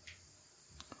head.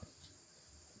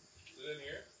 Is it in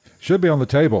here? Should be on the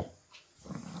table.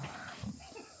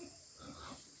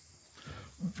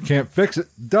 If you can't fix it,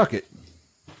 duck it.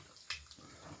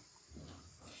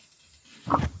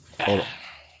 Hold on.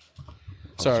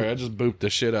 Sorry, I just booped the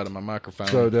shit out of my microphone.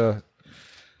 So,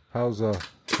 how's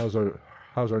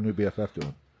our new BFF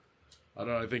doing? I don't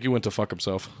know. I think he went to fuck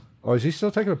himself. Oh, is he still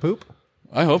taking a poop?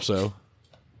 I hope so.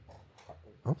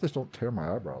 I hope this don't tear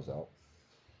my eyebrows out.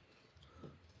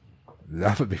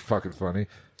 That would be fucking funny.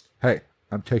 Hey,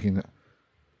 I'm taking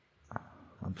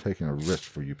a risk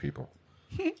for you people.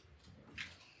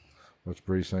 What's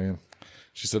Bree saying?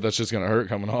 She said that's just gonna hurt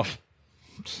coming off.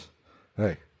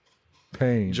 Hey,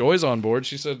 pain. Joy's on board.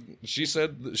 She said she's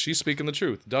speaking the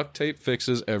truth. Duct tape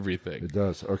fixes everything. It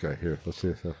does. Okay, here, let's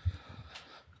see.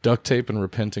 Duct tape and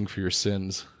repenting for your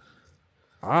sins.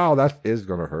 Oh, that is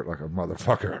gonna hurt like a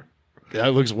motherfucker. Yeah,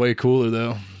 it looks way cooler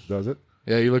though. Does it?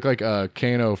 Yeah, you look like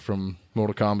Kano from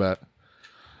Mortal Kombat.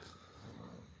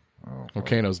 Oh, Or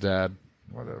Kano's dad.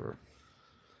 Whatever.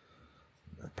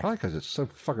 Probably because it's so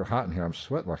fucking hot in here. I'm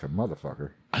sweating like a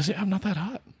motherfucker. I'm not that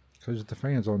hot. Because the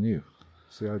fan's on you.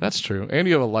 See, That's true. And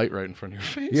you have a light right in front of your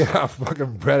face. yeah,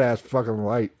 fucking red ass fucking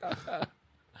light.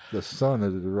 The sun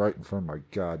is right in front of my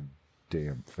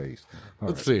goddamn face. All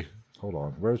Let's right. see. Hold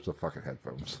on. Where's the fucking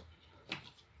headphones?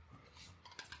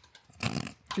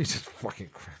 Jesus fucking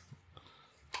Christ.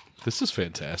 This is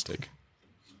fantastic.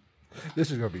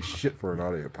 This is going to be shit for an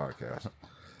audio podcast.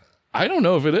 I don't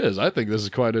know if it is. I think this is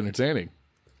quite entertaining.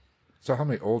 So how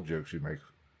many old jokes you make?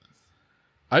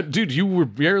 Dude, you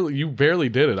barely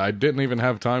did it. I didn't even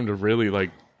have time to really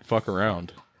like fuck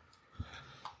around.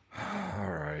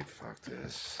 All right, fuck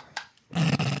this.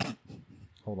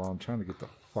 Hold on, I'm trying to get the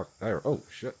fuck there. Oh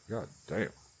shit, god damn.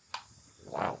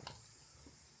 Wow.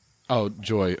 Oh,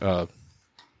 Joy, All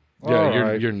you're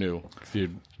right. you're new.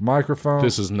 Dude, Microphone.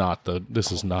 this is not the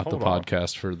Hold on.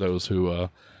 podcast for those who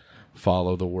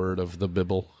follow the word of the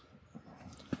Bible.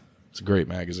 It's a great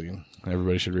magazine.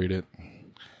 Everybody should read it.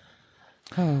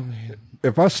 Oh man.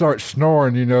 If I start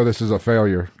snoring, you know this is a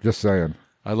failure. Just saying.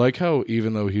 I like how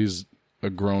even though he's a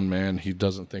grown man, he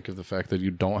doesn't think of the fact that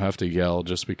you don't have to yell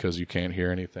just because you can't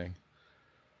hear anything.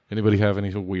 Anybody have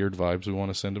any weird vibes we want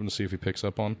to send him to see if he picks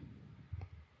up on?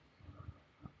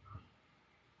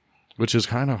 Which is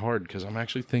kind of hard because I'm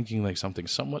actually thinking like something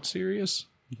somewhat serious,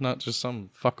 not just some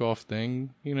fuck off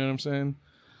thing. You know what I'm saying?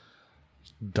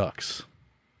 Ducks.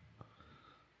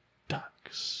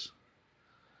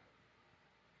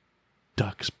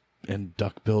 Ducks and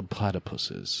duck-billed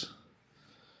platypuses,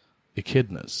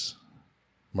 echidnas,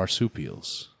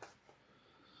 marsupials.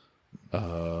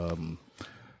 Do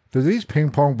these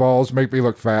ping pong balls make me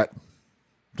look fat?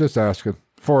 Just asking.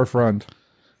 For a friend.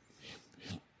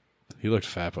 He looked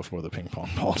fat before the ping pong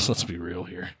balls. Let's be real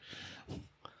here.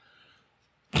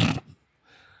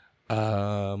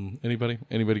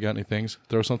 Anybody got any things?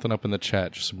 Throw something up in the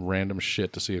chat, just some random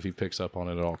shit to see if he picks up on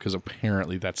it at all. Because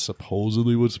apparently that's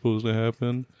supposedly what's supposed to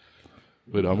happen.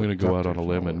 But I'm going to go out on a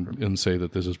limb and say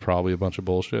that this is probably a bunch of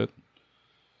bullshit.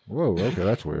 Whoa, okay,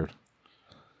 that's weird.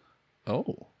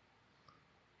 Oh.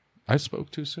 I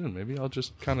spoke too soon. Maybe I'll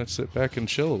just kind of sit back and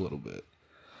chill a little bit.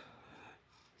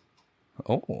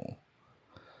 Oh.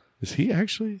 Is he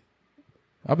actually?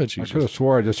 I bet you. I could have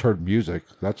swore I just heard music.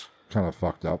 That's kind of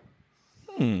fucked up.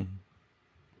 I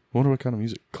wonder what kind of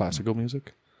music. Classical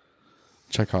music?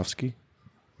 Tchaikovsky?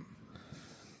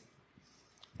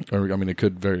 Or, I mean, it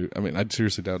could very... I mean, I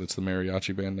seriously doubt it's the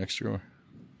mariachi band next door.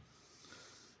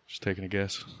 Just taking a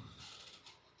guess.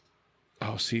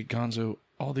 Oh, see, Gonzo,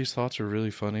 all these thoughts are really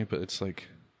funny, but it's like...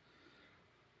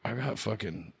 I got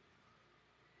fucking...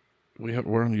 We're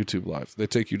on YouTube Live. They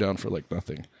take you down for, like,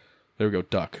 nothing. There we go,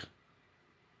 duck.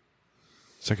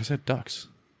 It's like I said, ducks.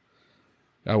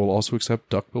 I will also accept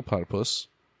duck-billed platypus.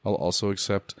 I'll also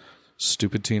accept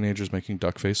stupid teenagers making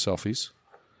duck-face selfies.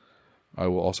 I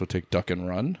will also take duck and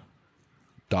run.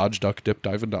 Dodge, duck, dip,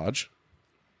 dive, and dodge.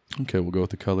 Okay, we'll go with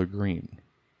the color green.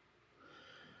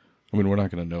 I mean, we're not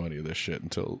going to know any of this shit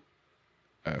until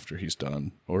after he's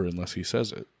done, or unless he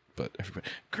says it. But everybody,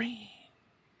 green.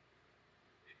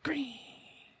 Green.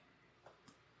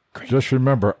 Green. Just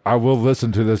remember, I will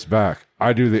listen to this back.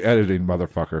 I do the editing,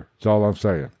 motherfucker. That's all I'm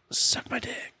saying. Suck my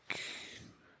dick.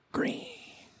 Green.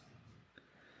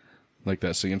 Like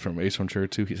that scene from Ace Ventura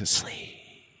 2. He says, sleep.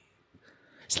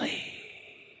 Sleep.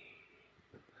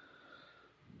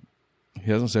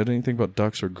 He hasn't said anything about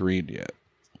ducks or green yet.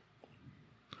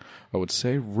 I would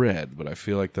say red, but I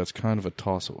feel like that's kind of a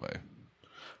toss away.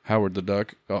 Howard the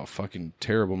Duck. Oh, fucking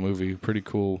terrible movie. Pretty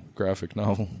cool graphic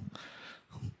novel.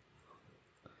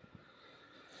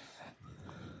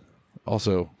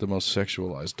 Also, the most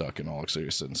sexualized duck in all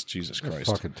existence. Jesus Christ.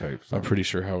 Fucking tapes. I'm pretty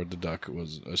sure Howard the Duck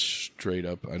was a straight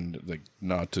up, and like,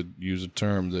 not to use a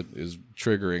term that is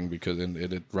triggering, because and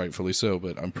it rightfully so,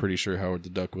 but I'm pretty sure Howard the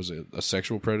Duck was a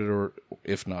sexual predator,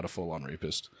 if not a full-on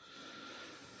rapist.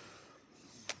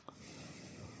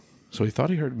 So he thought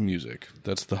he heard music.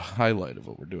 That's the highlight of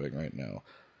what we're doing right now.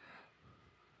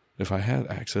 If I had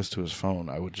access to his phone,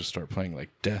 I would just start playing like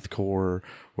deathcore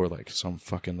or like some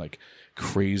fucking like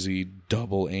crazy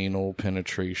double anal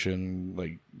penetration,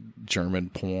 like German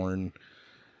porn,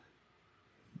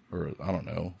 or I don't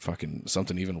know, fucking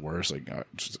something even worse, like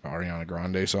just Ariana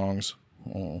Grande songs.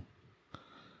 Oh.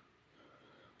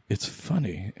 It's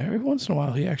funny. Every once in a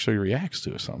while, he actually reacts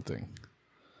to something.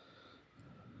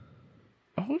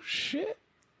 Oh shit!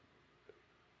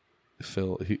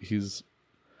 Phil, he's.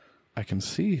 I can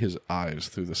see his eyes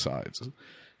through the sides.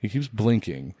 He keeps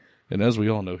blinking, and as we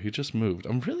all know, he just moved.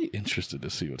 I'm really interested to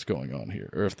see what's going on here,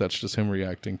 or if that's just him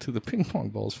reacting to the ping pong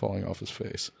balls falling off his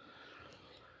face.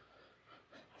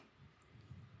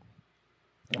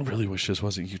 I really wish this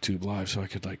wasn't YouTube Live so I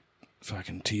could, like,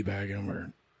 fucking teabag him,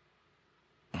 or...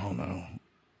 I don't know.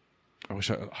 I wish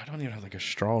I don't even have, like, a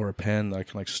straw or a pen that I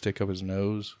can, like, stick up his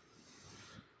nose.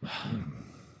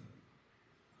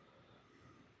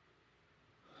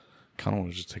 Kind of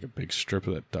want to just take a big strip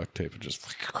of that duct tape and just...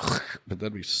 But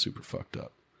that'd be super fucked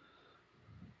up.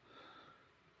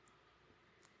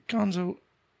 Gonzo,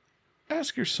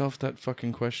 ask yourself that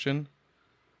fucking question.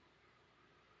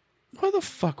 Why the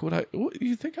fuck would I... What,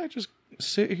 you think I just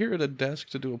sit here at a desk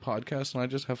to do a podcast and I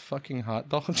just have fucking hot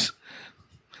dogs?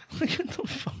 Like, what the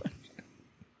fuck?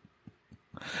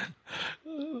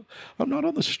 I'm not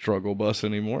on the struggle bus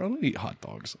anymore. I don't eat hot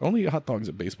dogs. I only eat hot dogs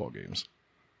at baseball games.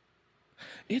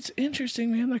 It's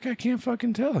interesting, man. Like, I can't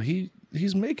fucking tell.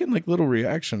 He's making, like, little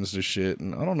reactions to shit,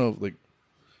 and I don't know, like,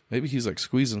 maybe he's, like,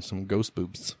 squeezing some ghost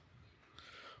boobs.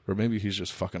 Or maybe he's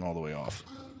just fucking all the way off.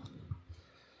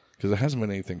 Because there hasn't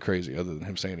been anything crazy other than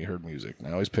him saying he heard music.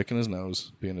 Now he's picking his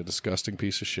nose, being a disgusting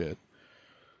piece of shit.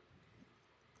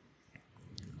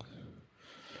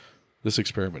 This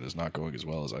experiment is not going as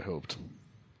well as I hoped.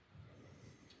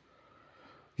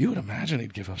 You would imagine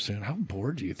he'd give up soon. How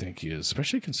bored do you think he is?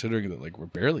 Especially considering that, like, we're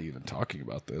barely even talking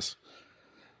about this.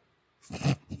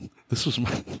 This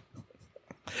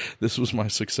was my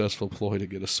successful ploy to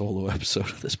get a solo episode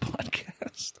of this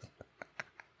podcast.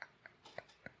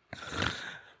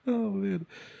 Oh, man.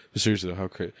 But seriously, how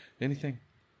crazy. Anything?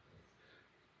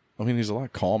 I mean, he's a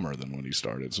lot calmer than when he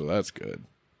started, so that's good.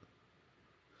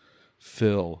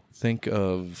 Phil, think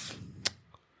of...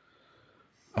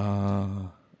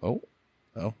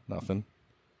 nothing.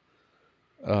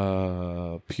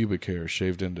 Pubic hair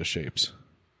shaved into shapes.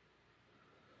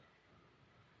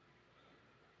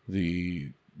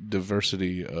 The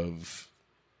diversity of,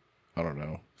 I don't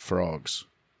know, frogs.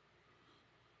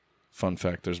 Fun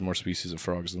fact, there's more species of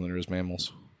frogs than there is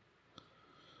mammals.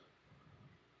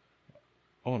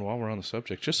 Oh, and while we're on the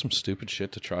subject, just some stupid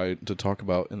shit to try to talk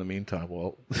about in the meantime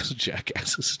while this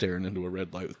jackass is staring into a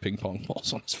red light with ping pong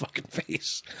balls on his fucking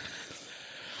face.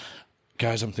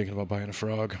 Guys, I'm thinking about buying a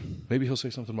frog. Maybe he'll say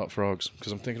something about frogs,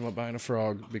 because I'm thinking about buying a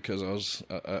frog because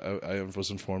I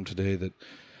was informed today that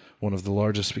one of the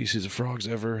largest species of frogs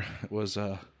ever was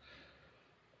they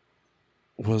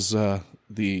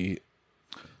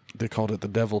called it the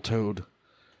devil toad.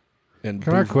 And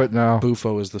Can I quit now?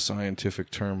 Bufo is the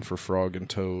scientific term for frog and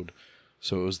toad.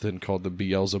 So it was then called the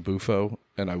Beelzebufo.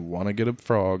 And I want to get a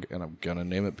frog, and I'm going to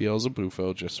name it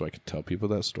Beelzebufo just so I can tell people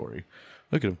that story.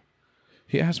 Look at him.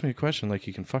 He asked me a question like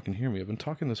he can fucking hear me. I've been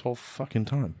talking this whole fucking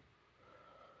time.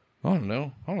 I don't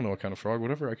know what kind of frog.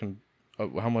 Whatever I can...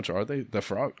 how much are they? The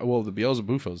frog... Well, the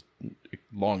Beelzebufo's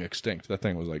long extinct. That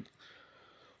thing was like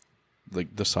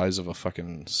the size of a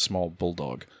fucking small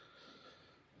bulldog.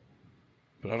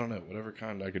 But I don't know. Whatever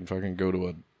kind I can fucking go to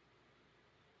a...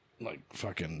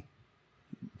 fucking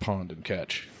pond and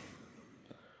catch.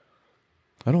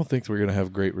 I don't think we're going to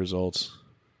have great results.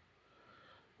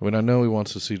 I mean, I know he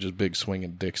wants to see just big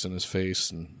swinging dicks in his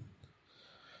face and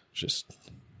just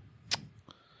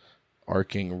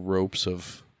arcing ropes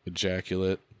of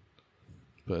ejaculate,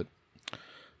 but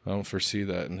I don't foresee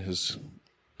that in his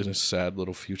sad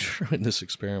little future in this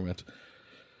experiment.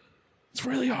 It's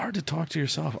really hard to talk to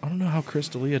yourself. I don't know how Chris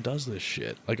D'Elia does this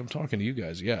shit. Like, I'm talking to you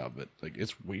guys, yeah, but like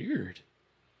it's weird.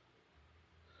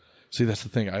 See, that's the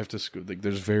thing. I have to,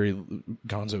 there's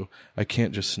Gonzo, I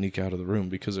can't just sneak out of the room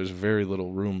because there's very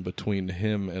little room between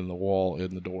him and the wall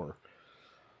and the door.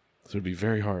 So it'd be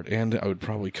very hard. And I would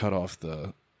probably cut off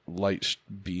the light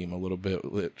beam a little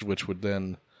bit, which would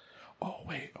then... Oh,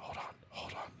 wait, hold on.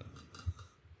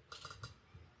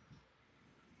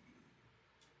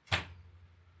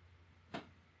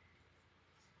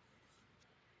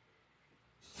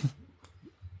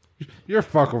 You're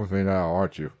fucking with me now,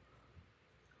 aren't you?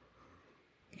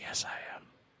 Yes, I am.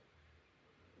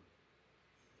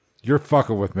 You're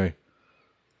fucking with me.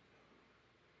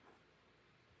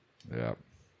 Yeah.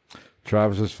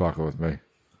 Travis is fucking with me.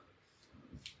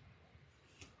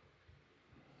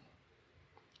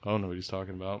 I don't know what he's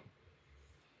talking about.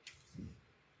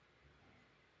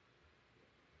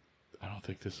 I don't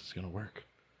think this is going to work.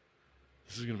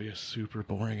 This is going to be a super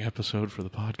boring episode for the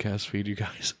podcast feed, you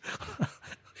guys.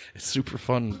 It's super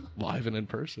fun live and in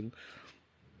person.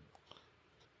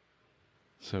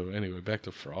 So anyway, back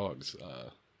to frogs.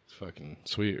 It's fucking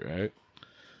sweet, right?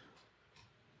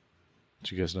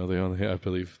 Did you guys know I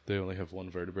believe they only have one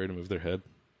vertebrae to move their head?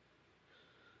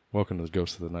 Welcome to the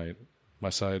Ghost of the Night.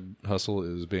 My side hustle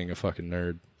is being a fucking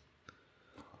nerd.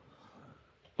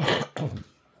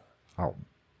 Oh.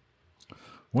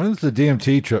 When does the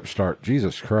DMT trip start?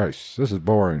 Jesus Christ. This is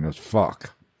boring as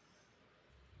fuck.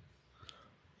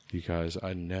 You guys,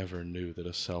 I never knew that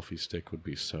a selfie stick would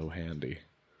be so handy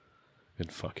in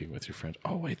fucking with your friends.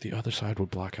 Oh, wait, the other side would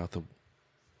block out the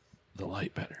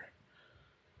light better.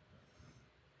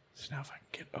 So now if I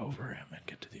can get over him and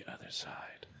get to the other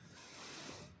side.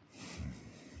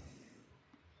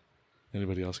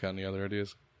 Anybody else got any other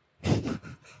ideas?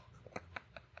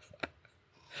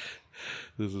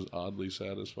 This is oddly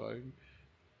satisfying.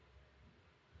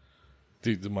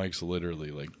 Dude, the mic's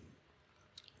literally like,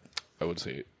 I would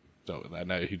say, no,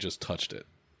 now he just touched it.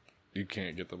 You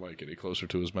can't get the mic any closer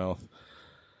to his mouth.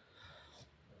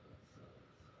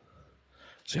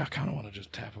 See, I kind of want to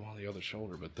just tap him on the other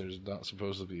shoulder, but there's not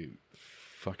supposed to be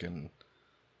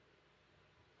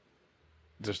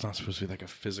there's not supposed to be like a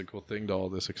physical thing to all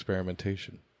this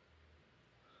experimentation.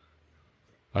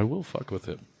 I will fuck with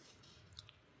him.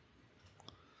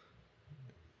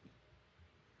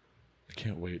 I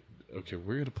can't wait. Okay,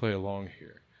 we're going to play along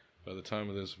here. By the time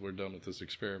of this, we're done with this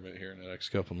experiment here in the next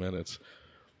couple minutes.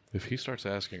 If he starts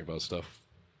asking about stuff,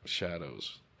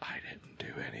 shadows, I didn't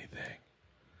do anything.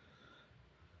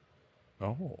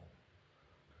 Oh.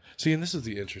 See, and this is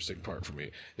the interesting part for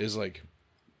me, is like,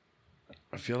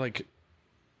 I feel like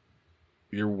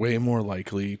you're way more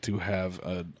likely to have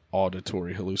an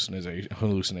auditory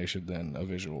hallucination than a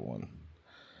visual one.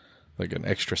 Like an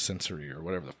extrasensory or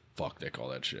whatever the fuck they call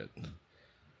that shit.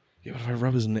 Yeah, but if I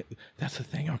rub his neck, that's the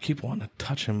thing. I'll keep wanting to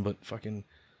touch him, but fucking,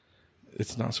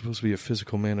 it's not supposed to be a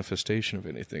physical manifestation of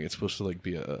anything. It's supposed to like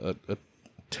be a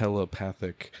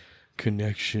telepathic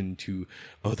connection to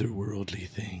otherworldly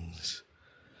things.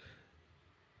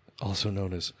 Also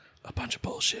known as a bunch of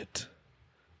bullshit.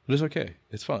 But it's okay.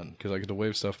 It's fun because I get to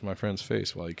wave stuff in my friend's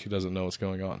face while he doesn't know what's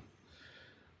going on.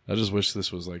 I just wish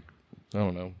this was like, I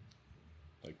don't know,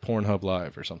 like Pornhub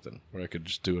Live or something where I could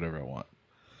just do whatever I want.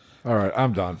 All right,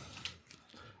 I'm done.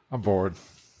 I'm bored.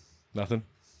 Nothing?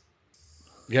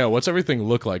 Yeah, what's everything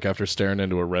look like after staring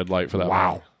into a red light for that long?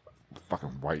 Wow. Fucking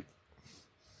white.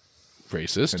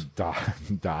 Racist.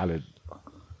 And dotted.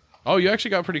 Oh, you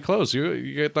actually got pretty close.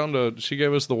 You get down to, she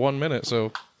gave us the 1 minute,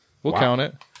 so we'll count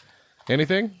it.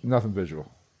 Anything? Nothing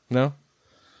visual. No?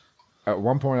 At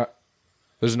one point,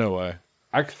 There's no way.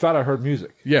 I thought I heard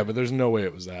music. Yeah, but there's no way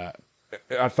it was that.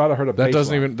 I thought I heard a That bass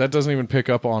doesn't line. even that doesn't even pick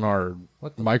up on our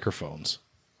microphones.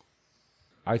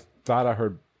 I thought I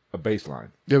heard a bass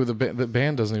line. Yeah, but the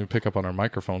band doesn't even pick up on our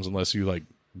microphones unless you like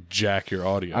jack your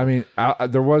audio. I mean,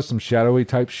 there was some shadowy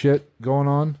type shit going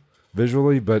on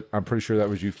visually, but I'm pretty sure that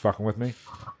was you fucking with me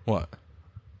What?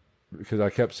 because I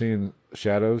kept seeing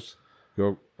shadows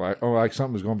go like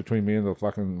something was going between me and the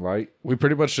fucking light. We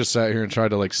pretty much just sat here and tried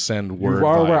to like send word You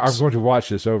are aware I'm vibes. going to watch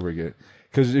this over again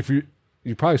because if you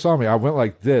probably saw me, I went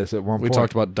like this at one We point.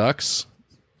 talked about ducks.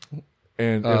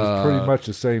 and it was pretty much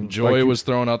the same. Joy like was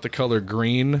throwing out the color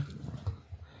green.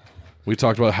 We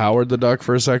talked about Howard the Duck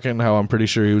for a second, how I'm pretty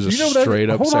sure he was a You know what that- straight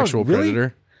up hold on, sexual really?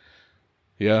 predator.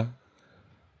 Yeah.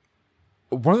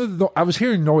 one of the. I was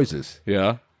hearing noises.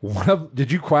 Yeah.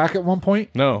 Did you quack at one point?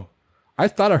 No. I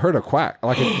thought I heard a quack.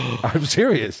 I'm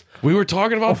serious. We were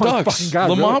talking about Oh my ducks. fucking God,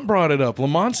 Lamont really? brought it up.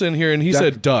 Lamont's in here and he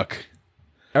said duck.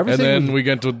 Everything And then was, we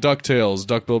get to DuckTales,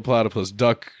 Duck-billed platypus,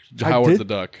 Duck, Howard did- the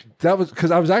Duck. that was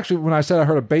because I was actually when I said I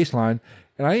heard a bass line,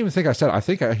 and I didn't even think I said. I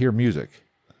think I hear music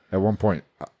at one point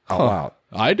out loud.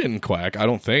 I didn't quack, I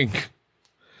don't think.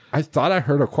 I thought I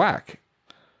heard a quack.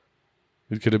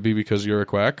 Could it be because you're a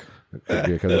quack? Could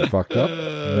be because it fucked up.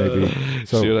 Maybe.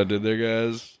 So See what I did there,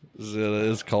 guys?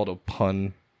 It's called a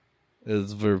pun.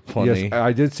 It's very punny. yes,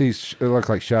 I did see. It looked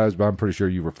like shadows, but I'm pretty sure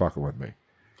you were fucking with me.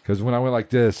 Because when I went like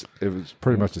this, it was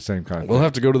pretty much the same kind of We'll thing.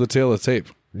 have to go to the tail of the tape.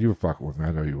 You were fucking with me.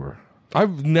 I know you were.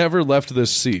 I've never left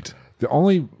this seat. The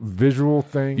only visual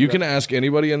thing You can ask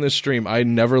anybody in this stream. I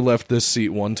never left this seat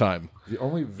one time. the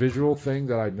only visual thing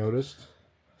that I noticed.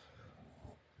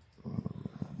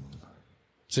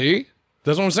 See?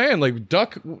 That's what I'm saying. Like,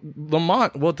 Duck,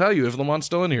 Lamont will tell you if Lamont's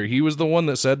still in here. He was the one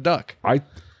that said duck. I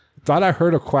thought I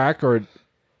heard a quack or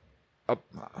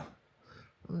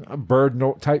a bird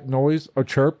type noise, a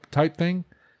chirp type thing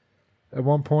at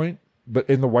one point, but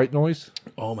in the white noise.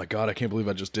 Oh my God, I can't believe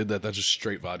I just did that. That's just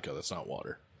straight vodka. That's not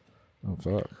water. Oh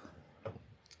fuck.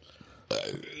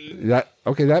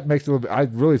 That makes it a little bit. I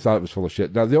really thought it was full of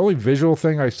shit. Now the only visual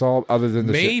thing I saw other than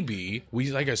the shit, Maybe,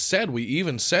 like I said, we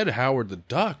even said Howard the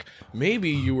Duck. Maybe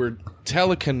you were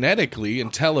telekinetically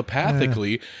and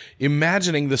telepathically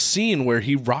imagining the scene where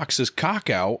he rocks his cock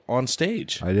out on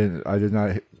stage. I did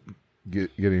not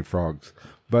get any frogs,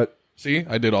 but See,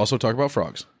 I did also talk about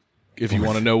frogs. If you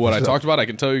want to know what I talked about, I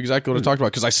can tell you exactly what I talked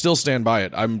about because I still stand by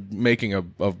it. I'm making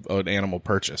an animal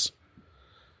purchase.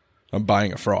 I'm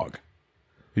buying a frog.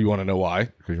 You want to know why?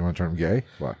 because you want to turn them gay.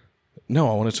 Why? No,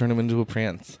 I want to turn him into a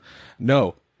prince.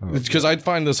 No, it's because I'd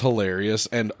find this hilarious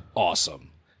and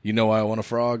awesome. You know why I want a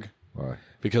frog? Why?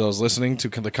 Because I was listening to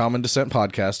the Common Descent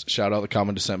podcast. Shout out the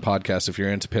Common Descent podcast. If you're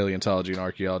into paleontology and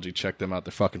archaeology, check them out.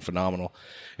 They're fucking phenomenal.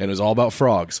 And it was all about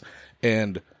frogs.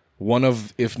 And one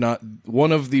of, if not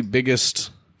one of the biggest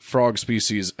frog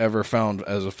species ever found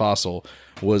as a fossil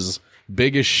was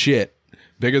big as shit.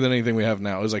 Bigger than anything we have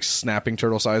now. It was like snapping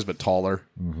turtle size, but taller.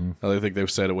 Mm-hmm. I think they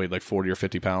said it weighed like 40 or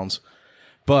 50 pounds.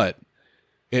 But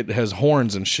it has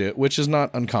horns and shit, which is not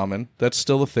uncommon. That's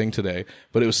still a thing today.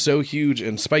 But it was so huge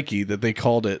and spiky that they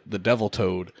called it the devil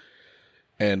toad.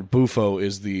 And bufo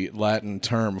is the Latin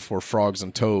term for frogs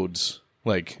and toads,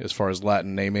 like as far as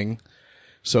Latin naming.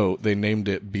 So they named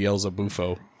it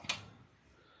Beelzebufo.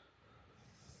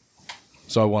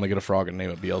 So I want to get a frog and name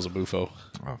it Beelzebufo.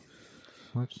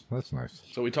 Oh, that's nice.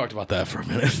 So we talked about that for a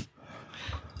minute.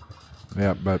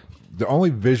 Yeah, but the only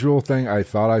visual thing I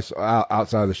thought I saw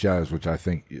outside of the shadows, which I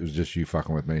think it was just you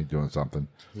fucking with me doing something.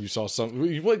 You saw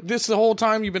something. This the whole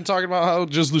time you've been talking about how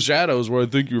just the shadows where I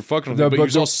think you were fucking with me, but you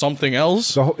saw something else.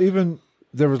 So even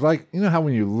there was like, you know how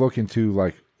when you look into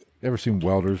like, ever seen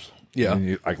welders? Yeah. And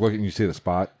you like look and you see the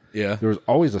spot. Yeah. There was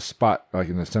always a spot like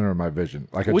in the center of my vision,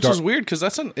 like a Which dark, is weird because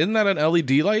isn't that an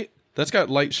LED light? That's got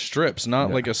light strips,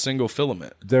 not like a single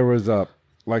filament. There was a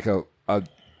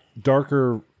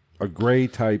darker, a gray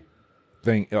type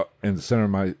thing in the center of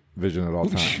my vision at all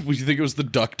times. Would you think it was the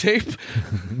duct tape?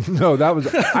 No, that was.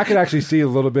 I could actually see a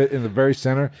little bit in the very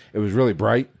center. It was really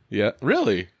bright. Yeah,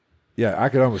 really? Yeah, I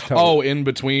could almost tell. Oh, in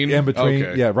between? In between.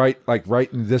 Okay. Yeah, right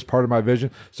in this part of my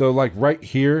vision. So like right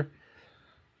here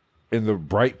in the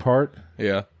bright part,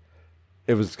 Yeah.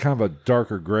 it was kind of a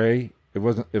darker gray. It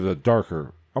was a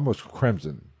darker, almost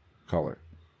crimson color.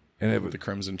 And it The would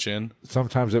crimson chin.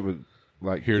 sometimes it would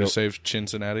like Here go, to save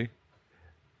Cincinnati.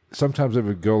 sometimes it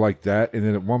would go like that, and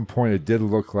then at one point it did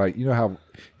look like, you know how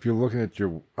if you're looking at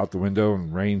your out the window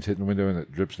and rain's hitting the window and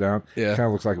it drips down, Yeah. it kind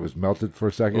of looks like it was melted for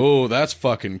a second. Oh, that's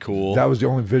fucking cool. That was the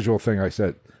only visual thing I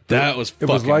said. That was It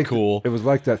was fucking like cool. It was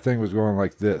like that thing was going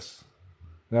like this.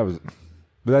 But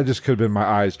that just could have been my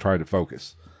eyes trying to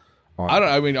focus.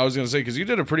 I was going to say, because you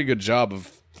did a pretty good job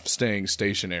of staying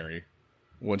stationary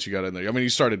once you got in there. I mean, you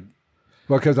started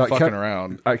Because I fucking kept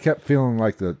around. I kept feeling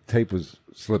like the tape was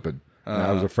slipping. And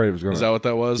I was afraid it was going to. Is that what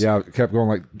that was? Yeah, I kept going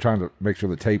like trying to make sure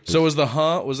the tape. Was, So was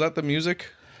that the music?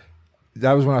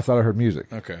 that was when I thought I heard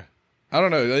music. Okay. I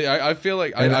don't know. I feel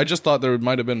like I just thought there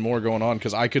might have been more going on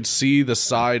because I could see the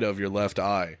side of your left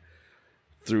eye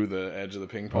through the edge of the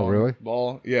ping pong really?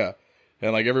 ball. Yeah.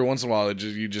 And like every once in a while,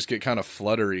 you just get kind of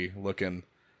fluttery looking,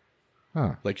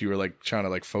 Huh. like you were like trying to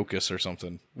like focus or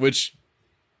something. Which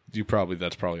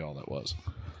that's probably all that was.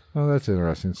 Oh, that's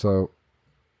interesting. So,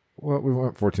 well, we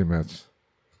went 14 minutes.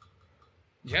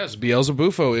 Yes,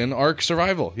 Beelzebufo in Ark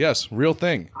Survival. Yes, real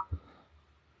thing.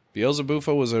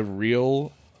 Beelzebufo was a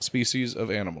real species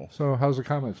of animal. So, how's the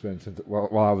comments been since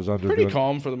while I was under? Pretty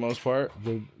calm for the most part.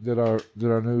 Did our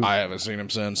new I haven't seen him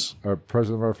since. our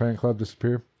president of our fan club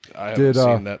disappear? I haven't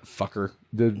seen that fucker.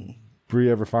 Did Bree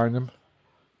ever find him?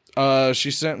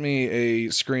 She sent me a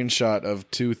screenshot of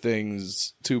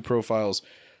two profiles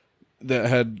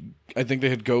that I think they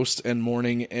had Ghost and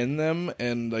Morning in them,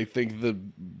 and I think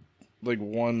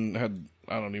one had,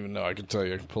 I don't even know, I can tell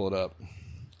you, I can pull it up.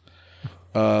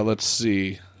 Let's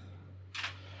see.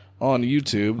 On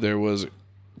YouTube, there was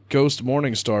Ghost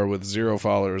Morningstar with 0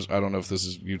 followers. I don't know if this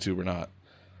is YouTube or not.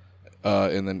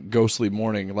 And then Ghostly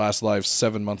Morning, last live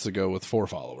 7 months ago with 4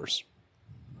 followers.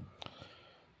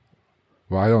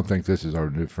 Well, I don't think this is our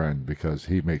new friend because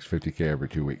he makes 50K every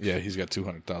 2 weeks. Yeah, he's got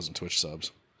 200,000 Twitch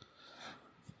subs.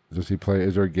 Does he play?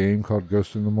 Is there a game called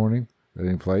Ghost in the Morning that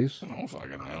he plays? I don't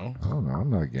fucking know. I don't know. I'm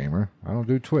not a gamer. I don't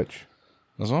do Twitch.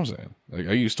 That's what I'm saying. Like,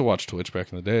 I used to watch Twitch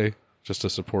back in the day just to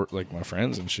support like my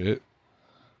friends and shit.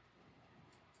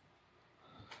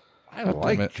 I God damn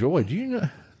like it. Joy. Do you know?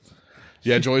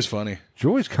 Yeah, Joy's funny.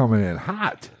 Joy's coming in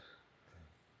hot.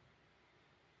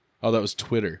 Oh, that was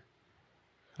Twitter.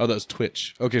 Oh, that was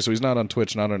Twitch. Okay, so he's not on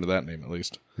Twitch, not under that name at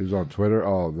least. He was on Twitter.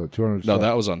 Oh, the 200. No,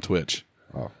 that was on Twitch.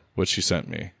 Oh, What she sent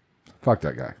me. fuck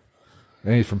that guy.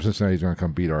 And he's from Cincinnati. He's going to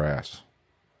come beat our ass.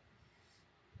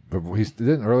 But he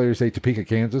didn't earlier say Topeka,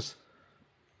 Kansas,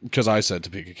 Because I said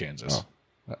Topeka, Kansas.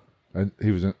 and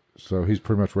he was in. So he's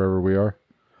pretty much wherever we are.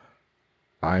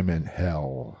 I'm in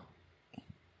hell.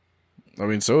 I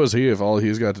mean, so is he if all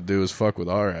he's got to do is fuck with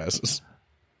our asses.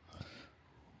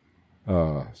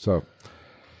 So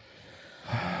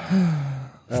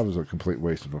that was a complete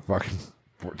waste of a fucking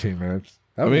 14 minutes.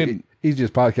 That was mean- the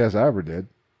easiest podcast I ever did.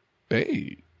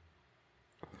 Hey.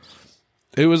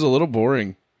 It was a little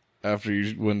boring after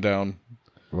you went down.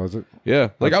 Was it? Yeah.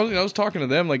 Like, I was talking to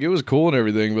them, like, it was cool and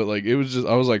everything, but, like, it was just,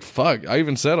 I was like, fuck. I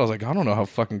even said, I was like, I don't know how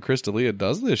fucking Crystalia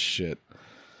does this shit.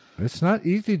 It's not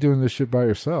easy doing this shit by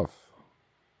yourself.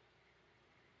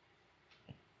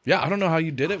 Yeah, I don't know how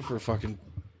you did it for fucking,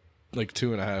 like,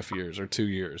 2.5 years or 2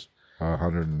 years.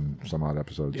 100 and some odd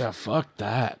episodes. Yeah, fuck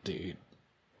that, dude.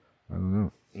 I don't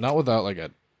know. Not without, like,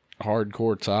 a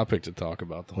hardcore topic to talk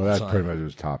about the whole Well, that time. pretty much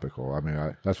was topical. I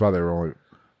mean, that's why they were only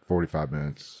 45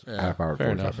 minutes, half hour, fair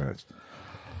 45 enough. minutes.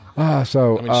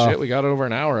 So, I mean, shit, we got over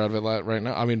an hour out of it right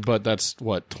now. I mean, but that's,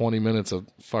 20 minutes of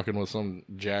fucking with some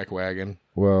jackwagon.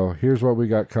 well, here's what we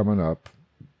got coming up.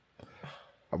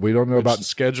 We don't know Which about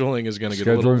scheduling is going to get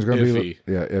a little scheduling's going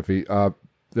to iffy. be iffy.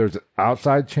 There's an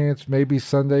outside chance maybe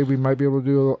Sunday we might be able to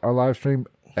do our live stream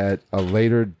at a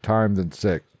later time than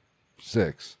 6.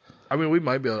 I mean, we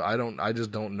might be able, I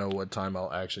just don't know what time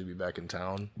I'll actually be back in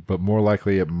town. But more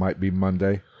likely it might be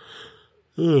Monday.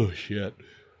 Oh, shit.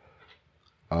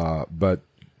 But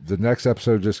the next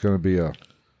episode is just going to be a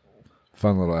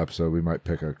fun little episode. We might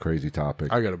pick a crazy topic.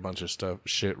 I got a bunch of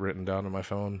shit written down on my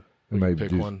phone. We Maybe can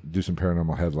pick one. do some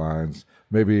paranormal headlines.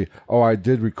 Maybe. Oh, I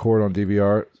did record on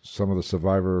DVR some of the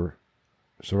Survivor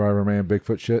Man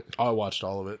Bigfoot shit. I watched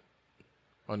all of it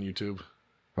on YouTube.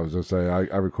 I was gonna say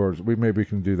I recorded. Maybe we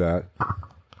can do that.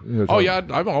 Oh yeah,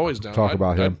 I'm always down. Talk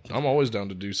about him. I'm always down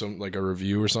to do something like a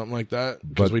review or something like that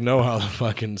because we know how the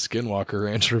fucking Skinwalker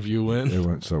Ranch review went. It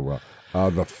went so well.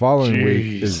 The following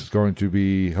week is going to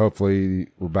be, hopefully,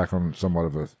 we're back on somewhat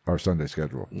of our Sunday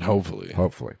schedule. Hopefully.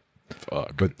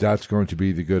 Fuck. But that's going to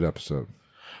be the good episode.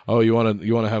 Oh, you want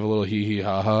to have a little hee hee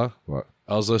ha ha? What?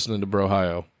 I was listening to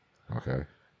Brohio. Okay.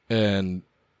 And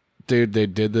dude, they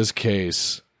did this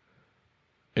case.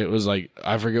 It was like,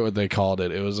 I forget what they called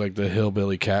it. It was like the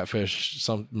hillbilly catfish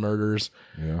some murders.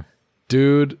 Yeah.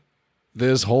 Dude,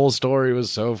 this whole story was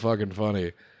so fucking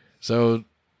funny. So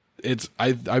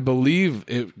I believe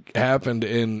it happened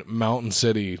in Mountain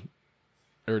City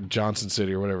or Johnson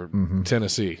City or whatever,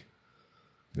 Tennessee.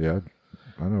 Yeah.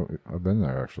 I know. I've been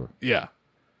there actually. Yeah.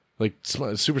 Like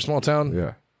super small town.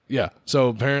 Yeah. Yeah. So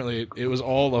apparently it was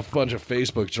all a bunch of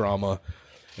Facebook drama.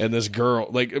 And this girl,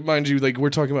 like, mind you, like, we're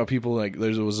talking about people like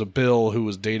there was a Bill who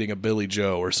was dating a Billy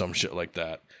Joe or some shit like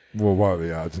that. Well, what are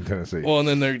the odds in Tennessee? Well,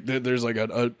 and then there's like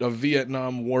a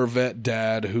Vietnam War vet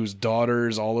dad whose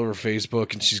daughter's all over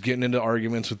Facebook, and she's getting into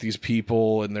arguments with these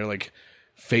people, and they're like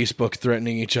Facebook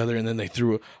threatening each other, and then they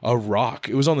threw a rock.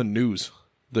 It was on the news.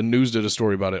 The news did a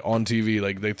story about it on TV.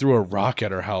 Like, they threw a rock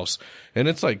at her house, and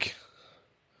it's like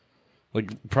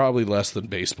probably less than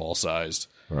baseball sized.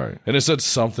 Right. And it said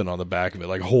something on the back of it,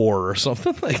 like whore or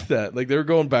something like that. Like, they were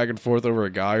going back and forth over a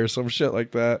guy or some shit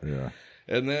like that. Yeah.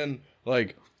 And then,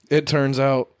 like, it turns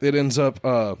out, it ends up,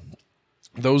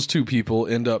 those two people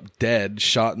end up dead,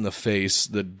 shot in the face.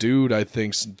 The dude, I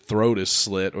think's throat is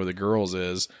slit, or the girl's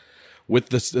is. With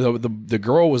the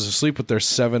girl was asleep with their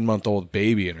 7-month-old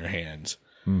baby in her hands.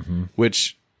 Mm-hmm.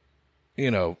 Which,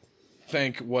 you know,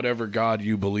 thank whatever God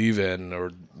you believe in,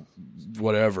 or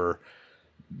whatever,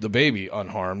 the baby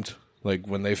unharmed. Like,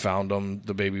 when they found him,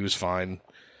 the baby was fine.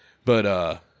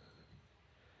 But,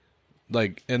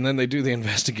 like, and then they do the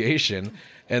investigation,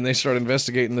 and they start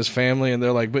investigating this family, and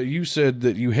they're like, but you said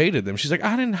that you hated them. She's like,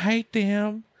 I didn't hate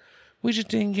them. We just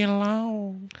didn't get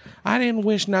along. I didn't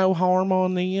wish no harm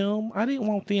on them. I didn't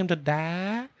want them to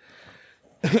die.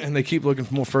 And they keep looking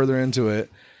more further into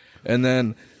it. And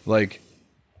then, like,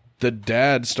 the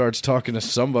dad starts talking to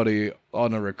somebody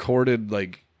on a recorded,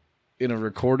 like, in a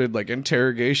recorded, like,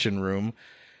 interrogation room,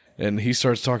 and he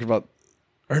starts talking about,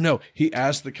 or no, he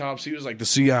asked the cops, he was like, the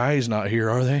CIA's not here,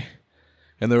 are they?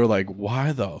 And they were like,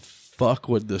 why the fuck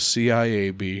would the CIA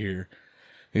be here?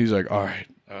 He's like, all right,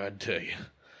 I'd tell you.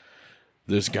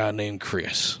 This guy named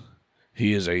Chris,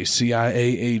 he is a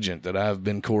CIA agent that I've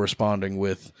been corresponding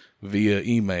with via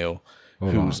email.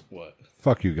 What?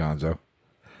 Fuck you, Gonzo.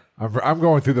 I'm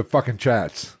going through the fucking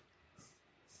chats.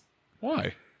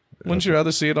 Why? Wouldn't you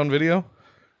rather see it on video?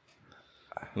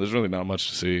 There's really not much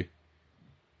to see.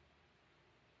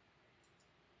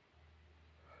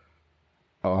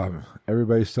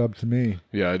 Everybody subbed to me.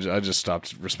 Yeah, I just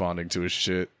stopped responding to his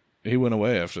shit. He went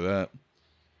away after that.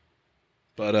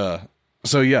 But,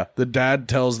 so yeah, the dad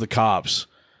tells the cops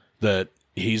that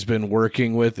he's been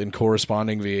working with and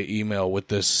corresponding via email with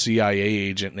this CIA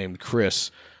agent named Chris,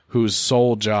 whose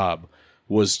sole job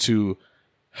was to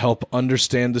help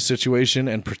understand the situation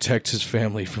and protect his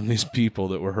family from these people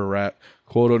that were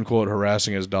quote unquote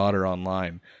harassing his daughter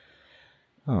online.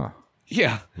 Huh.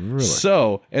 Yeah. Really?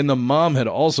 So, and the mom had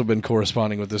also been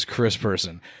corresponding with this Chris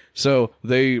person. So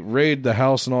they raid the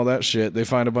house and all that shit. They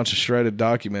find a bunch of shredded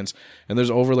documents, and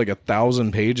there's over like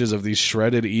 1,000 pages of these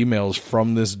shredded emails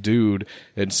from this dude,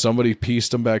 and somebody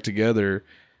pieced them back together.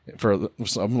 For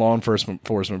some law enforcement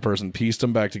person pieced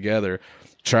them back together,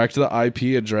 tracked the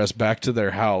IP address back to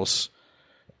their house,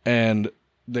 and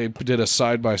they did a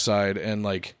side-by-side, and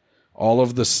like all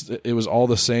of this, it was all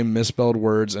the same misspelled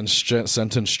words and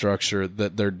sentence structure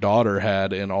that their daughter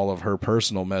had in all of her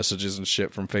personal messages and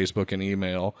shit from Facebook and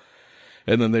email.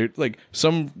 And then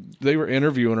they were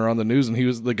interviewing her on the news, and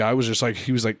the guy was just like,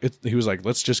 he was like,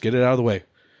 let's just get it out of the way.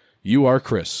 You are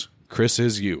Chris. Chris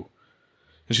is you.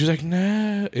 And she was like,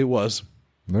 nah, it was.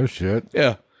 No shit.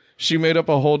 Yeah. She made up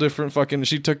a whole different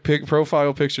she took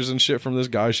profile pictures and shit from this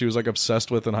guy she was like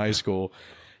obsessed with in high school,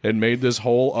 and made this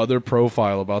whole other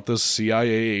profile about this CIA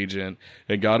agent,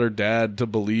 and got her dad to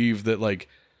believe that like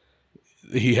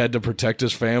he had to protect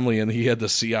his family and he had the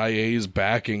CIA's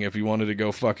backing if he wanted to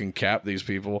go fucking cap these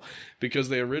people, because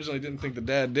they originally didn't think the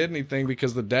dad did anything,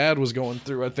 because the dad was going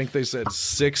through, I think they said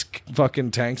 6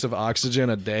 fucking tanks of oxygen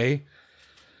a day.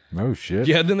 No shit.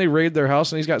 Yeah, then they raid their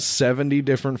house, and he's got 70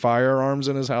 different firearms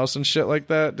in his house and shit like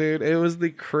that, dude. It was the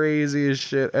craziest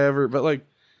shit ever. But, like,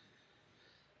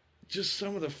 just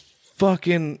some of the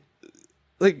fucking,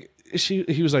 like,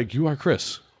 he was like, you are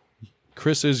Chris.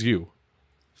 Chris is you.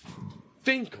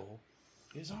 Finkel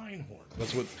is Einhorn.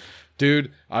 That's what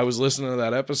Dude, I was listening to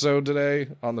that episode today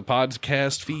on the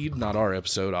podcast feed, not our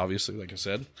episode, obviously, like I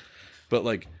said. But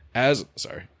like as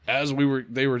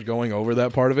they were going over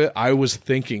that part of it, I was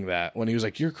thinking that when he was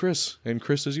like, "You're Chris and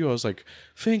Chris is you," I was like,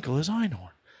 "Finkel is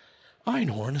Einhorn.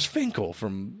 Einhorn is Finkel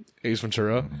from Ace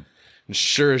Ventura." And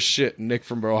sure as shit, Nick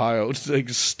from Ohio like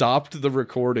stopped the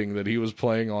recording that he was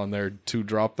playing on there to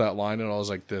drop that line, and I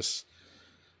was like, "This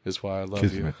is why I love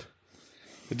Kismet.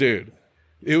 you, dude."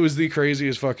 It was the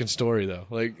craziest fucking story, though.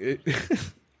 Like,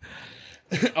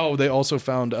 oh, they also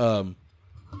found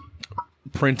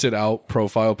printed out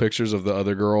profile pictures of the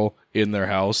other girl in their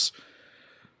house.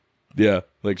 Yeah,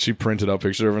 like she printed out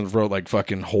pictures of her and wrote like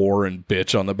fucking whore and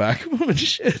bitch on the back of them and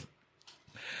shit.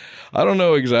 I don't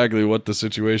know exactly what the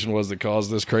situation was that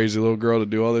caused this crazy little girl to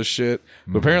do all this shit,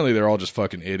 but apparently they're all just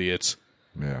fucking idiots.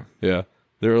 Yeah. Yeah.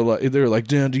 They were like,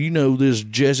 "Dan, do you know this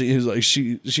Jesse?" He's like,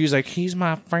 she's like, "He's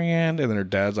my friend," and then her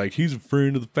dad's like, "He's a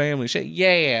friend of the family." She's like,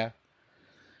 "Yeah."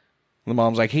 The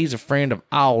mom's like, "He's a friend of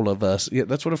all of us." Yeah,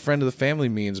 that's what a friend of the family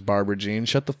means, Barbara Jean.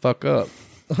 Shut the fuck up.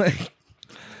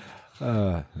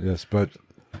 Yes, but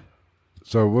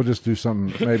so we'll just do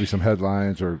maybe some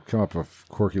headlines or come up with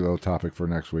a quirky little topic for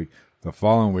next week. The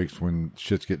following week's when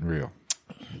shit's getting real.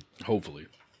 Hopefully.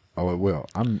 Oh, it will.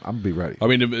 I'm be ready. I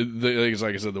mean,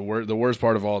 like I said, the worst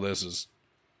part of all this is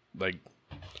like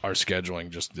our scheduling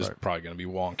just is probably going to be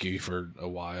wonky for a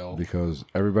while. Because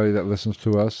everybody that listens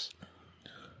to us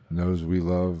knows we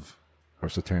love our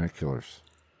satanic killers.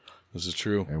 This is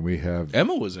true. And we have...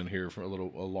 Emma was in here for a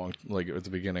long, like at the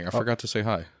beginning. I forgot to say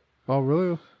hi. Oh,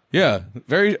 really? Yeah.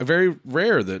 Very, very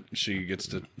rare that she gets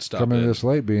to stop Coming in. this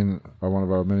late being one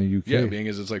of our many UK. Yeah, being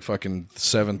as it's like fucking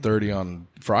 7:30 on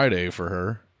Friday for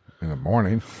her. In the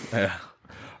morning. Yeah.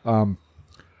 But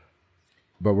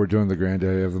we're doing the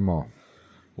granddaddy of them all.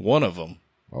 One of them.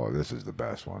 Oh, this is the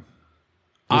best one.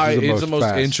 It's the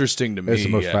most interesting to me. It's the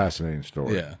most fascinating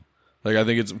story. Yeah. Like, I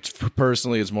think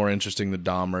it's more interesting than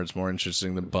Dahmer. It's more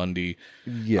interesting than Bundy.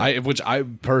 Yeah.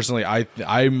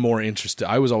 I'm more interested.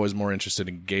 I was always more interested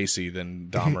in Gacy than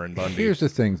Dahmer and Bundy. Here's the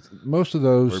thing. Most of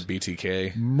those... Or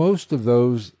BTK. Most of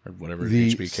those... Or whatever,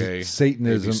 the HBK.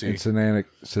 Satanism ABC. and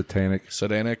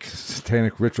satanic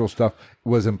Satanic? ritual stuff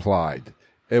was implied.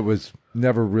 It was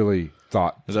never really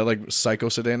thought. Is that like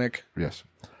psycho-satanic? Yes.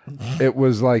 It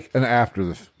was like an after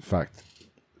the fact.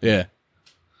 Yeah.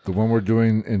 The one we're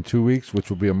doing in 2 weeks, which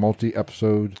will be a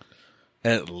multi-episode.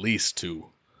 At least 2.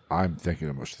 I'm thinking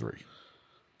almost 3.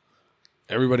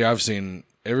 Everybody I've seen,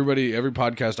 every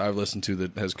podcast I've listened to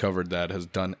that has covered that has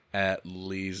done at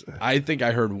least. I think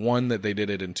I heard one that they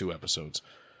did it in 2 episodes,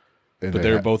 And but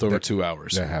they were both over 2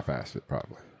 hours. They half-assed it,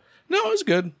 probably. No, it was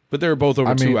good, but they were both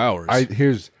over 2 hours.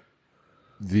 Here's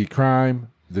the crime,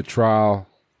 the trial,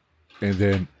 and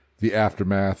then the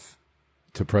aftermath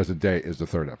to present day is the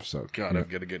 3rd episode. God, I've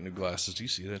got to get new glasses. Do you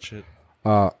see that shit?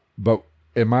 But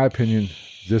in my opinion,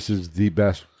 this is the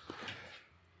best.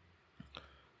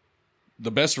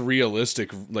 The best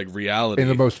realistic, like, reality.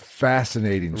 And the most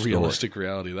fascinating story. Realistic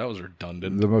reality. That was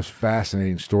redundant. The most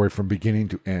fascinating story from beginning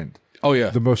to end. Oh, yeah.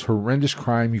 The most horrendous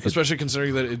crime you could... Especially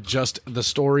considering that the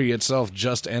story itself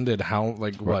just ended a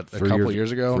couple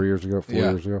years ago? 3 years ago, 4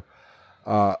 years ago.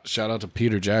 Shout out to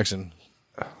Peter Jackson.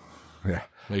 Yeah.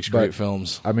 Makes great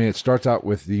films. I mean, it starts out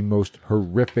with the most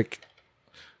horrific...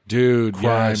 Dude,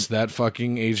 crime. yes, that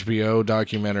fucking HBO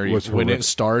documentary. Was when horrific. it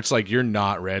starts, like, you're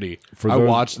not ready.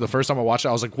 The first time I watched it,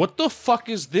 I was like, what the fuck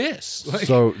is this? Like,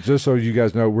 So, just so you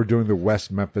guys know, we're doing the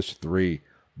West Memphis 3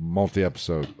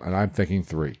 multi-episode, and I'm thinking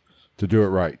 3 to do it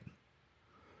right.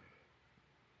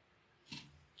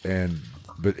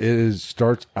 But it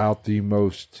starts out the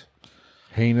most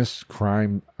heinous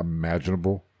crime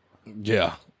imaginable,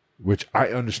 yeah. which I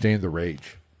understand the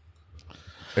rage.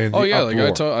 And Oh the yeah,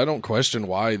 uproar. I don't question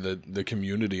why the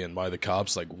community and why the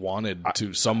cops like wanted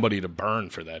somebody to burn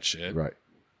for that shit. Right.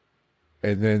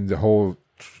 And then the whole,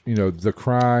 the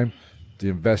crime, the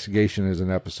investigation is an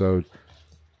episode.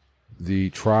 The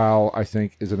trial, I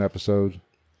think, is an episode.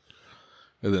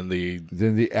 And then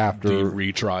the after the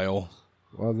retrial.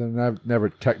 Well, then I've never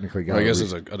technically got. I guess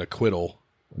it's an acquittal.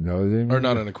 No, they didn't. Or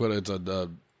not an acquittal. It's It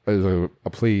was a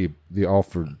plea. The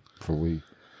offered plea.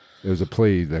 It was a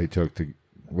plea they took to.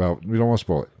 Well, we don't want to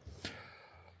spoil it.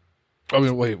 I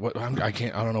mean, wait. What? I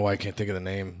can't. I don't know why I can't think of the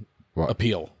name. What?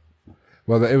 Appeal.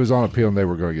 Well, it was on appeal, and they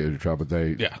were going to get into trouble,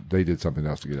 but Yeah. they did something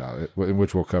else to get out of it, in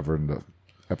which we'll cover in the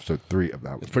episode 3 of that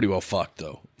one. It's pretty well fucked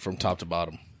though, from top to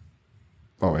bottom.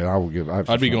 Oh, and I will give.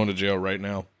 I'd be going to jail right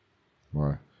now.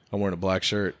 Why? I'm wearing a black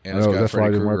shirt and I it's know, got that's why I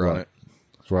Freddy didn't wear Krueger on black. it.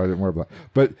 That's why I didn't wear black.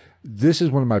 But this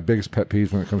is one of my biggest pet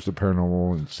peeves when it comes to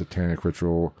paranormal and satanic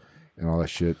ritual and all that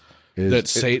shit. that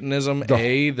Satanism,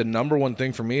 the number one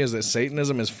thing for me is that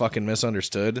Satanism is fucking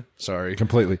misunderstood. Sorry.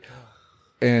 Completely.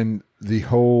 And the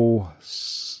whole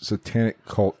satanic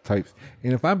cult type.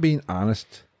 And if I'm being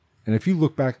honest, and if you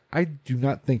look back, I do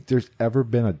not think there's ever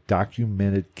been a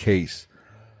documented case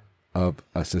of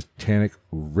a satanic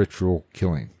ritual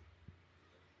killing.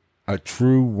 A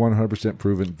true 100%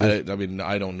 proven. I mean,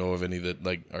 I don't know of any that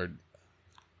like are.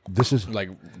 This is like,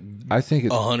 I think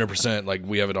it's 100%. Like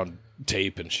we have it on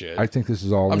tape and shit. I think this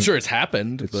is all. I'm sure it's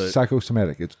happened. It's but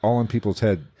psychosomatic. It's all in people's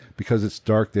head because it's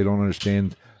dark. They don't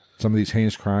understand some of these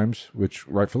heinous crimes, which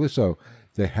rightfully so.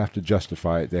 They have to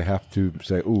justify it. They have to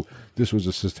say, "Ooh, this was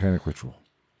a satanic ritual."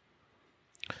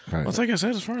 Well, it's like I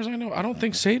said, as far as I know, I don't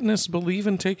think Satanists believe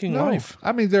in taking life.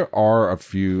 I mean, there are a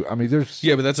few. I mean, there's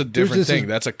but that's a different thing.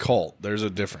 That's a cult. There's a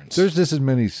difference. There's just as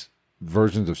many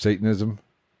versions of Satanism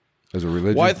as a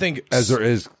religion. Well, I think as there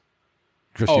is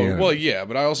Christianity. Oh well, yeah,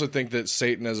 but I also think that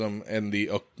Satanism and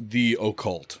the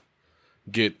occult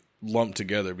get lumped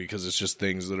together because it's just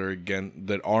things that are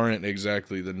that aren't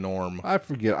exactly the norm. I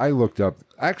forget. I looked up.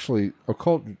 Actually,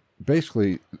 occult.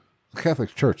 Basically, the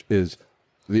Catholic Church is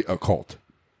the occult.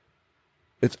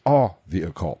 It's all the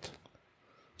occult.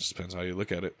 Just depends how you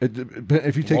look at it.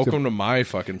 If you take welcome to my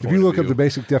fucking point if you look of up the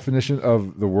basic definition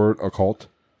of the word occult,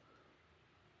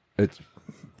 it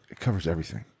covers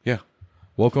everything. Yeah.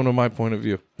 Welcome to my point of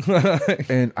view.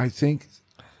 And I think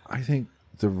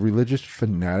the religious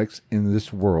fanatics in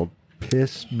this world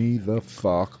piss me the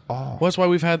fuck off. Well, that's why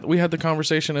we had the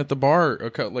conversation at the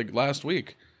bar like last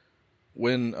week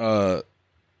when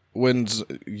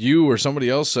you or somebody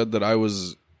else said that I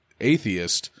was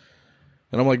atheist,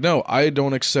 and I'm like, no, I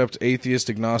don't accept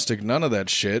atheist, agnostic, none of that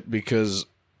shit, because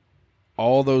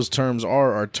all those terms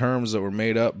are terms that were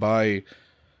made up by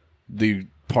the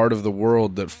part of the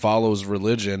world that follows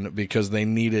religion because they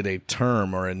needed a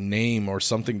term or a name or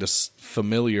something to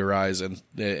familiarize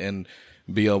and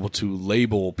be able to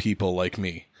label people like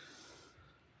me.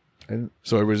 And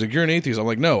so everybody's like, you're an atheist. I'm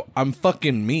like, no, I'm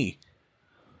fucking me.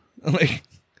 Like,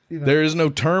 there is no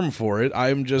term for it.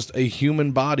 I'm just a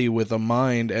human body with a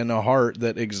mind and a heart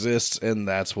that exists, and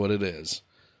that's what it is.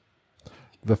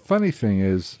 The funny thing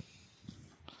is,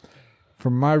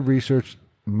 from my research,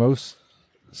 most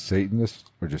Satanists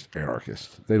are just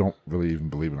anarchists. They don't really even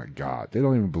believe in a God. They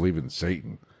don't even believe in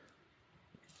Satan.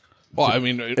 Well, I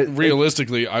mean,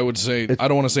 realistically, I would say, I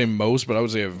don't want to say most, but I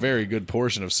would say a very good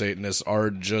portion of Satanists are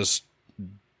just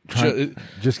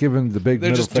giving the big middle finger.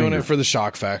 They're just doing it for the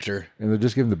shock factor. And they're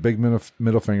just giving the big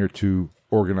middle finger to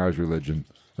organized religion.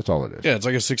 That's all it is. Yeah, it's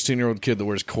like a 16-year-old kid that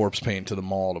wears corpse paint to the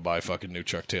mall to buy fucking new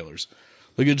Chuck Taylors.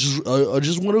 Like, I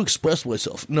just want to express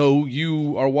myself. No, you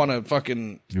want to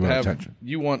fucking want attention.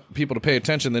 You want people to pay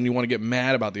attention, then you want to get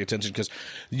mad about the attention because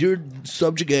you're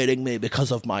subjugating me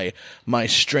because of my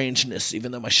strangeness,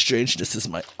 even though my strangeness is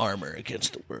my armor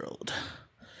against the world.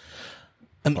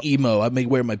 I'm emo. I may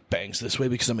wear my bangs this way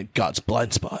because I'm in God's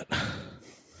blind spot.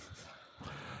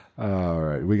 All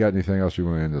right. We got anything else you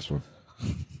want to end this one?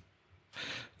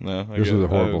 No. This was a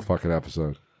horrible fucking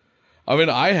episode. I mean,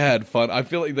 I had fun. I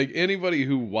feel like anybody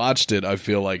who watched it, I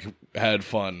feel like had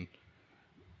fun.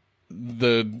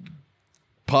 The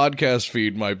podcast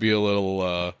feed might be a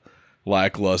little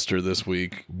lackluster this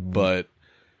week, but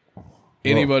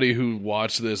anybody who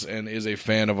watched this and is a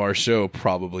fan of our show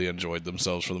probably enjoyed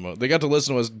themselves for the most. They got to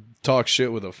listen to us talk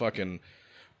shit with a fucking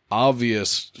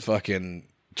obvious fucking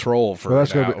troll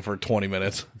for 20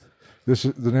 minutes.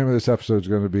 The name of this episode is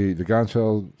going to be the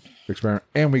Gonsfeld Experiment,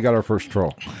 and we got our first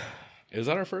troll. Is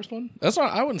that our first one? That's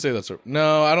not. I wouldn't say that's.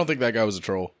 No, I don't think that guy was a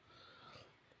troll.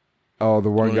 Oh, the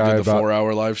one guy did the about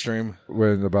 4-hour live stream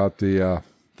about the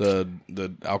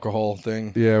alcohol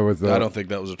thing. Yeah, with I don't think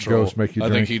that was a troll. Ghost make you I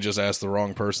drink. think he just asked the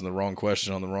wrong person the wrong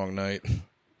question on the wrong night.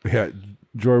 Yeah,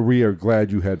 Joy, we are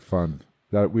glad you had fun.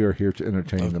 That we are here to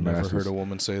entertain the masses. I've never heard a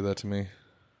woman say that to me.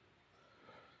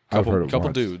 I've heard it couple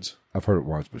once. Dudes. I've heard it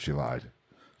once, but she lied.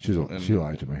 She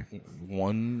lied to me.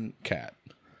 One cat.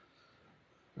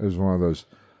 It was one of those.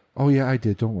 Oh yeah, I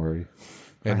did. Don't worry.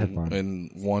 I had fun.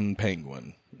 And one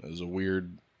penguin. It was a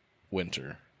weird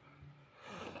winter.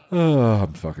 Oh,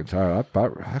 I'm fucking tired.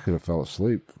 I could have fell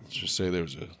asleep. Let's just say there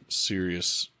was a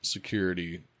serious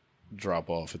security drop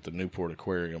off at the Newport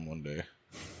Aquarium one day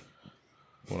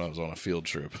when I was on a field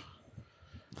trip.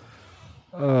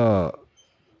 So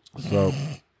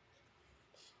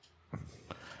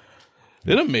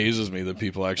it amazes me that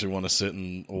people actually want to sit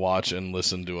and watch and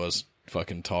listen to us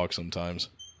fucking talk sometimes.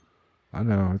 I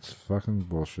know, it's fucking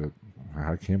bullshit.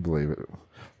 I can't believe it.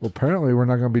 Well, apparently we're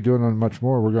not going to be doing much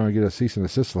more. We're going to get a cease and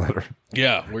desist letter.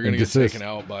 Yeah, we're going to get taken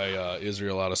out by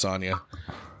Israel Adesanya.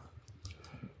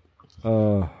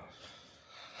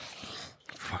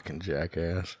 Fucking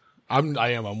jackass.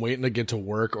 I'm waiting to get to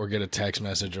work or get a text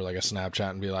message or like a Snapchat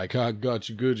and be like, I got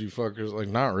you good, you fuckers. Like,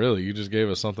 not really. You just gave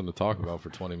us something to talk about for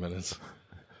 20 minutes.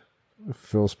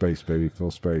 Fill space, baby.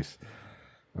 Fill space.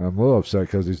 I'm a little upset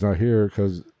because he's not here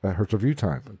because that hurts our view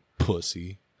time.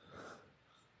 Pussy.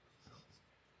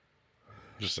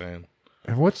 Just saying.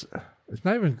 And it's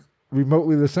not even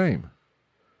remotely the same.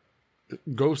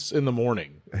 Ghosts in the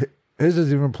morning. His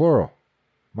is even plural.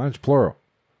 Mine's plural.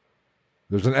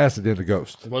 There's an S at the end of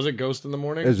ghost. Was it Ghost in the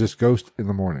morning? It's just ghost in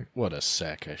the morning. What a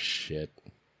sack of shit.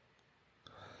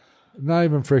 Not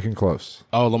even freaking close.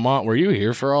 Oh, Lamont, were you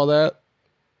here for all that?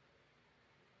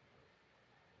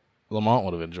 Lamont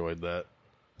would have enjoyed that.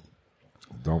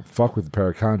 Don't fuck with the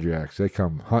paracondiacs. They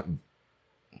come hunting.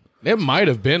 It might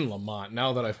have been Lamont,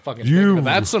 now that I fucking think of it.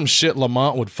 That's some shit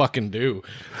Lamont would fucking do.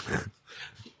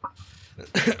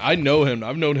 I know him.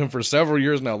 I've known him for several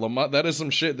years now. Lamont, that is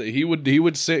some shit that he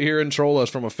would sit here and troll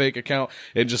us from a fake account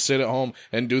and just sit at home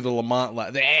and do the Lamont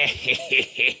laugh. That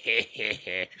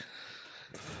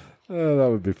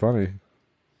would be funny.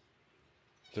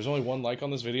 There's only one like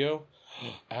on this video?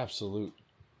 Absolute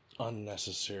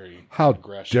unnecessary How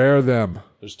aggression. dare them?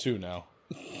 There's two now.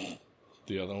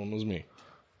 The other one was me.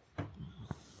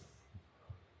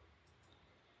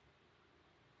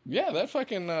 Yeah, that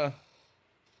fucking...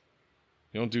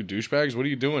 You don't do douchebags? What are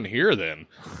you doing here, then?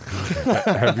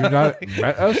 Have you not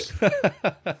met us?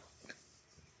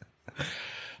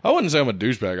 I wouldn't say I'm a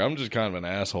douchebag. I'm just kind of an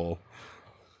asshole.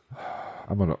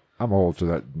 I'm old, so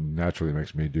that naturally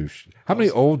makes me douche. How many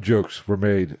old jokes were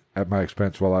made at my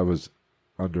expense while I was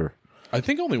under? I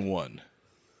think only one.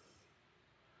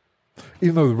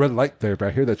 Even though the red light therapy,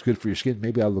 I hear that's good for your skin.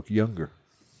 Maybe I'll look younger.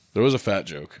 There was a fat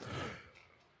joke.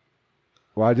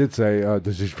 Well, I did say,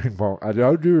 does these ping pong... I do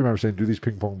remember saying, do these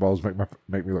ping pong balls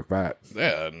make me look fat?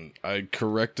 Yeah, and I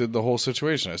corrected the whole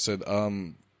situation. I said,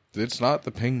 it's not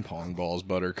the ping pong balls,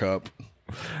 Buttercup.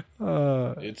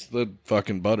 It's the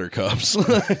fucking Buttercups.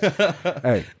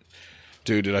 Hey.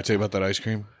 Dude, did I tell you about that ice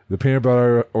cream? The peanut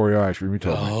butter Oreo ice cream you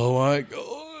told me. Oh, my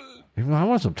God. Even though I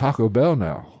want some Taco Bell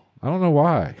now. I don't know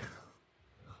why.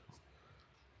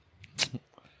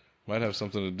 Might have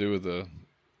something to do with the...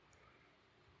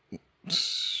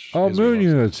 Oh, Moon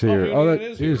Unit's here. Moon Oh, Unit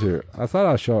that is is here. I thought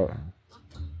I saw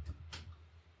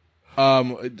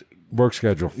work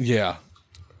schedule. Yeah.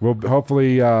 We'll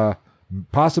hopefully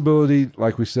possibility,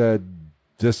 like we said,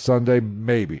 this Sunday,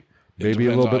 maybe a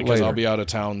little bit later. I'll be out of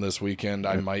town this weekend.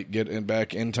 I might get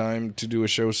back in time to do a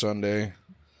show Sunday.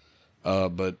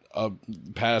 But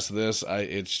past this,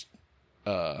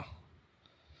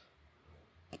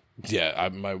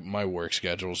 my work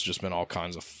schedule's just been all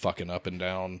kinds of fucking up and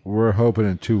down. We're hoping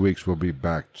in 2 weeks we'll be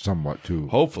back somewhat to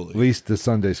hopefully at least the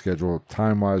Sunday schedule.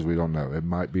 Time wise, we don't know. It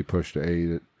might be pushed to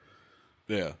 8.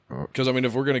 Yeah, because I mean,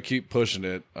 if we're gonna keep pushing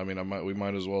it, I mean, we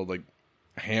might as well like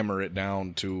hammer it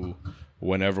down to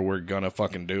whenever we're gonna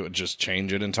fucking do it. Just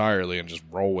change it entirely and just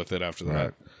roll with it after that.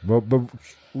 Right. Well, but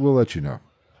we'll let you know.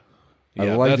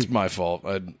 Yeah, that's my fault.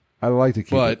 I like to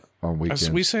keep it on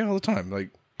weekends. We say all the time, like,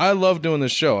 I love doing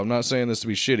this show. I'm not saying this to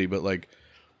be shitty, but like,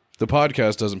 the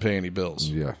podcast doesn't pay any bills.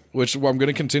 Yeah. Which I'm going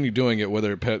to continue doing it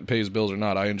whether it pays bills or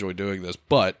not. I enjoy doing this,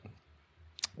 but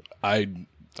I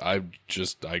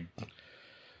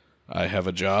have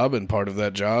a job, and part of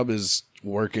that job is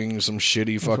working some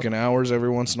shitty fucking hours every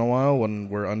once in a while when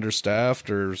we're understaffed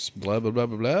or blah, blah, blah,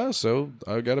 blah, blah. So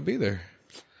I got to be there.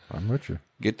 I'm with you.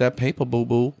 Get that paper,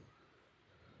 boo-boo.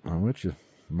 I'm with you.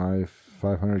 My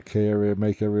 500K I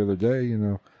make every other day,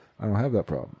 I don't have that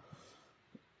problem.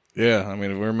 Yeah, I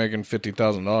mean, if we're making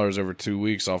 $50,000 over 2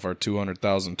 weeks off our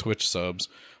 200,000 Twitch subs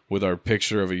with our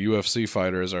picture of a UFC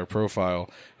fighter as our profile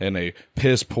and a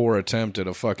piss poor attempt at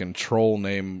a fucking troll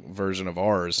name version of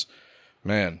ours,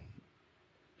 man,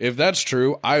 if that's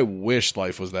true, I wish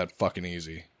life was that fucking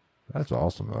easy. That's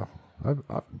awesome,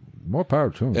 though. More power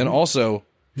to him. And also,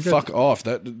 fuck off.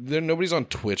 Nobody's on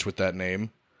Twitch with that name.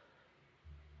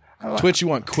 Twitch, you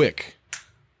want quick.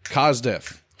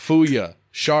 Kazdef, Fuya,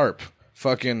 Sharp,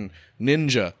 fucking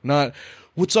Ninja. Not,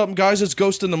 what's up, guys? It's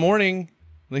Ghost in the Morning.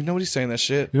 Like, nobody's saying that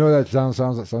shit. You know what that sounds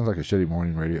like a shitty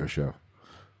morning radio show.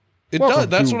 It does.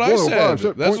 That's what I said.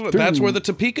 That's where the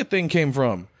Topeka thing came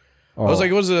from. I was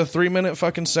like, was it a 3-minute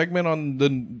fucking segment on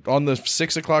the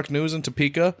 6 o'clock news in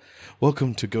Topeka?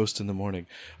 Welcome to Ghost in the Morning.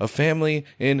 A family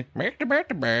in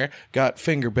got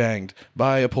finger banged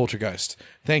by a poltergeist.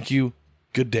 Thank you.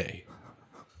 Good day.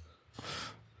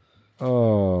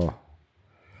 Oh.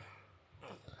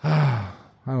 I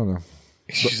don't know.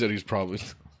 She said he's probably...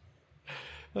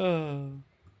 Joey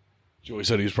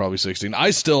said he's probably 16. I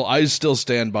still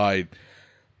stand by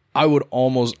I would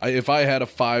almost, if I had a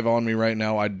 5 on me right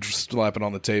now, I'd slap it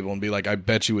on the table and be like, I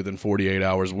bet you within 48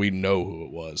 hours we know who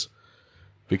it was.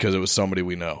 Because it was somebody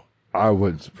we know. I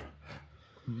would.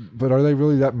 But are they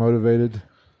really that motivated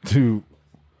to...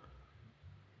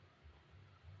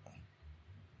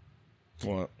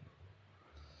 What?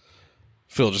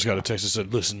 Phil just got a text that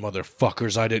said, listen,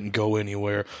 motherfuckers, I didn't go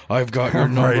anywhere. I've got your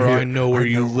number. Right, I know where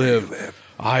you live.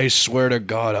 I swear to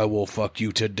God, I will fuck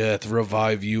you to death,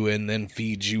 revive you, and then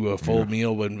feed you a full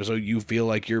meal so you feel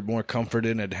like you're more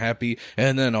comforted and happy,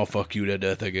 and then I'll fuck you to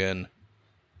death again.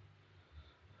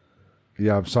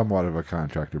 Yeah, I'm somewhat of a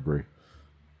contractor, Bree.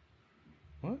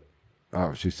 What?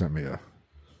 Oh, she sent me a...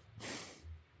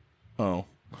 Oh.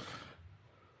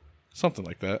 Something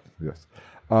like that. Yes.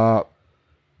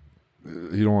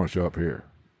 You don't want to show up here.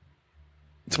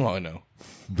 That's all I know.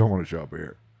 Don't want to show up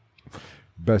here.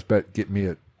 Best bet, get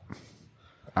me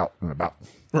out and about.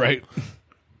 Right.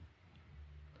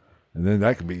 And then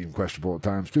that can be even questionable at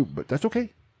times too, but that's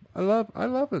okay. I love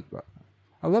it.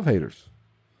 I love haters.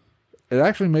 It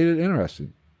actually made it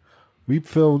interesting. We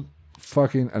filled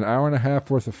fucking an hour and a half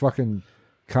worth of fucking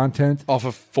content. Off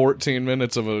of 14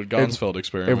 minutes of a Gonsfeld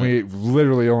experiment. And we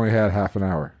literally only had half an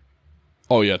hour.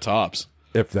 Oh, yeah, tops.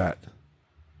 If that.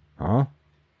 Huh?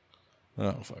 I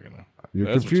don't fucking know. You're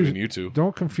That's confused. between you two.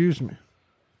 Don't confuse me.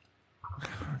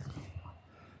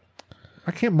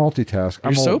 I can't multitask. You're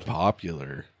I'm so old.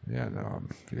 popular. Yeah, no,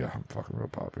 I'm fucking real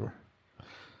popular.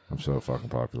 I'm so fucking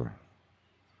popular.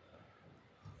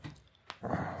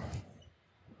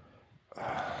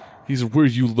 He's where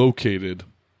you located.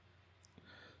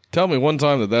 Tell me one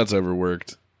time that's ever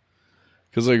worked.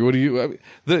 Because, like, what do you...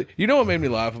 you know what made me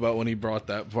laugh about when he brought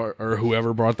that part, or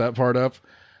whoever brought that part up?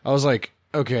 I was like,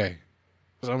 okay,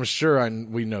 so I'm sure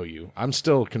we know you. I'm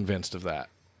still convinced of that.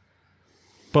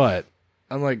 But,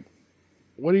 I'm like,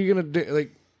 what are you going to do?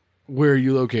 Like, where are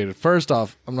you located? First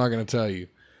off, I'm not going to tell you.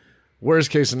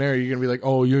 Worst case scenario, you're going to be like,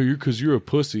 oh, yeah, because you're a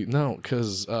pussy. No,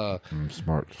 because I'm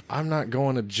smart. I'm not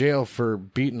going to jail for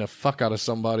beating the fuck out of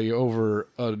somebody over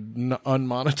an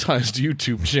unmonetized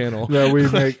YouTube channel. Yeah, we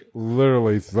make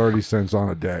literally 30 cents on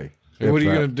a day. What are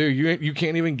you going to do? You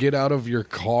can't even get out of your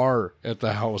car at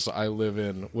the house I live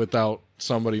in without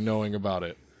somebody knowing about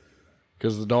it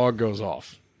because the dog goes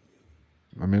off.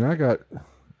 I mean, I got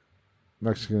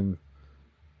Mexican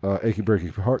achy breaky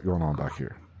heart going on back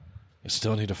here. I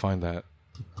still need to find that.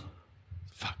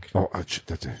 Fuck. Oh,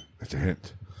 that's a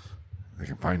hint. They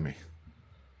can find me.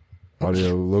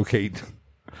 Audio locate.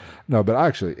 No, but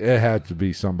actually, it had to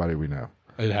be somebody we know.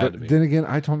 It had to be. Then again,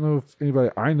 I don't know if anybody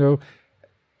I know.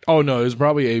 Oh, no, it was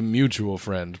probably a mutual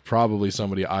friend. Probably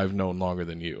somebody I've known longer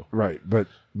than you. Right, but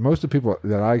most of the people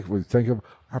that I would think of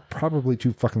are probably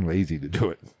too fucking lazy to do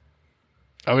it.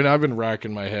 I mean, I've been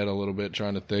racking my head a little bit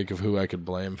trying to think of who I could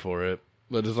blame for it.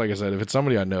 But just like I said, if it's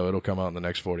somebody I know, it'll come out in the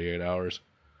next 48 hours.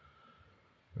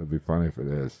 It'd be funny if it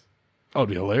is. Oh, it'd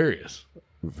be hilarious.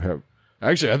 Have,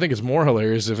 Actually, I think it's more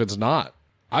hilarious if it's not.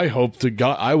 I hope to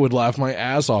God I would laugh my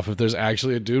ass off if there's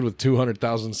actually a dude with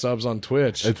 200,000 subs on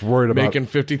Twitch. It's worried about making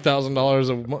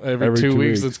 $50,000 every 2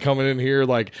 weeks. That's coming in here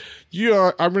like,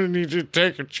 yeah, I'm gonna need you to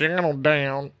take your channel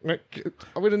down. I'm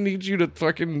gonna need you to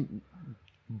fucking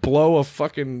blow a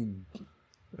fucking.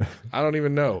 I don't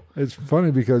even know. It's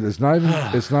funny because it's not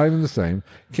even the same.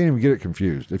 You can't even get it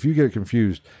confused. If you get it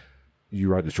confused, you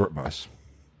ride the short bus.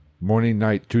 Morning,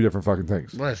 night, two different fucking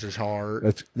things. This is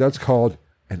hard. That's called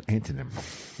an antonym.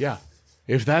 Yeah.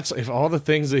 If all the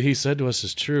things that he said to us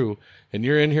is true, and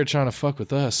you're in here trying to fuck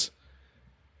with us.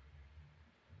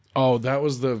 Oh, that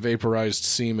was the vaporized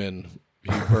semen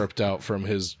he burped out from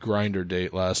his grinder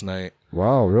date last night.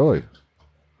 Wow, really?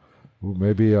 Well,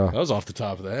 maybe that was off the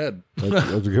top of the head.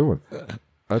 That's a good one.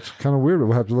 That's kind of weird.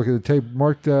 We'll have to look at the tape.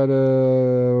 Mark that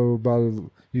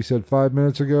you said 5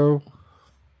 minutes ago.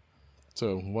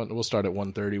 So we'll start at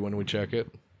 1:30 when we check it.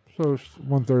 So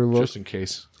 1:30 look. Just in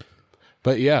case.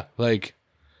 But yeah, like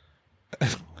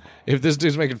if this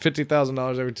dude's making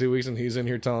 $50,000 every 2 weeks and he's in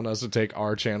here telling us to take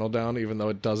our channel down, even though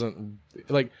it doesn't,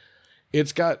 like,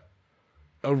 it's got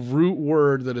a root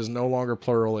word that is no longer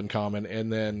plural in common,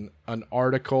 and then an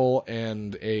article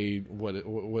and a what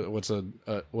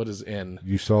is in.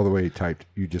 You saw the way he typed.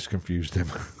 You just confused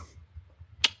him.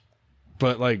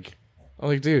 But like, I'm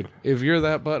like, dude, if you're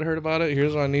that butthurt about it,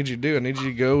 here's what I need you to do. I need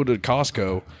you to go to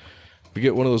Costco,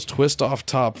 get one of those twist off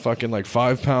top fucking like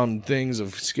 5-pound things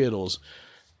of Skittles,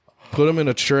 put them in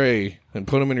a tray and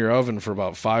put them in your oven for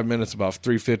about 5 minutes, about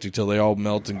 350 till they all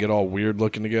melt and get all weird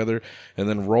looking together, and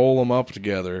then roll them up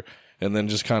together and then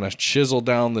just kind of chisel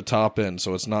down the top end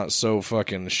so it's not so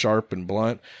fucking sharp and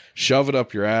blunt. Shove it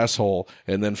up your asshole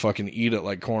and then fucking eat it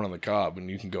like corn on the cob, and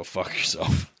you can go fuck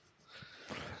yourself.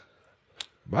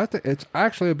 But I think it's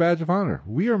actually a badge of honor.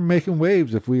 We are making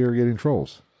waves if we are getting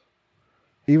trolls,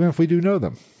 even if we do know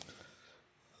them.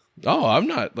 Oh, I'm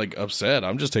not like upset.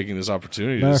 I'm just taking this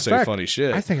opportunity Matter to of say fact, funny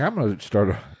shit. I think I'm going to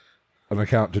start an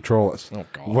account to troll us. Oh,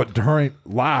 God. What during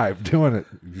live doing it?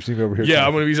 You see me over here? Yeah,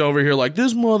 I'm gonna be over here like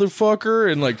this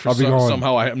motherfucker, and like for I'll be going-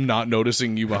 somehow I am not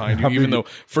noticing you behind you, even though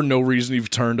for no reason you've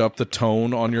turned up the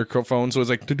tone on your phone, so it's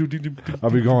like. I'll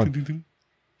be going.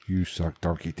 You suck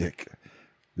donkey dick.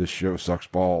 This show sucks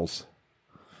balls.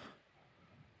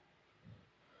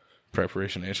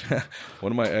 Preparation age.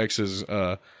 One of my ex's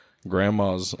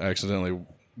grandmas accidentally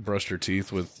brushed her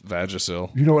teeth with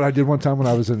Vagisil. You know what I did one time when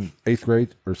I was in 8th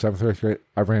grade or 7th or 8th grade?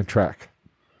 I ran track.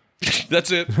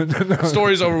 That's it.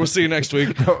 Story's over. We'll see you next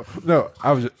week. No,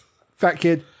 I was a fat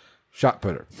kid, shot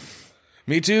putter.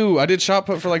 Me too. I did shot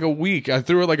put for like a week. I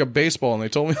threw it like a baseball, and they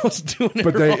told me I was doing it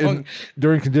But wrong.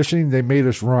 during conditioning, they made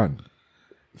us run.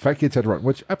 Fat kids had to run,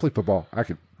 which I play football. I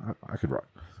could run.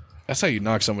 That's how you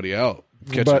knock somebody out.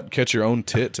 Catch your own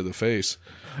tit to the face.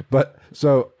 But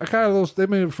so I kind of they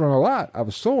made us run a lot. I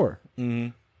was sore. Mm-hmm.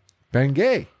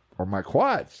 Bengay or my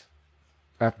quads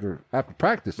after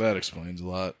practice. That explains a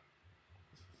lot.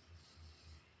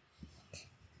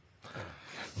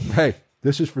 Hey,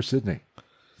 this is for Sydney.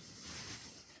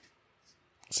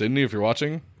 Sydney, if you're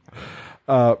watching,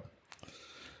 But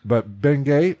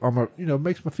Bengay on my,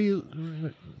 makes me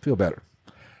feel better.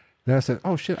 Then I said,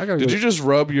 "Oh shit, I gotta." did you just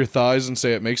rub your thighs and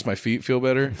say it makes my feet feel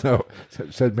better? No,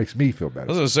 said makes me feel I better.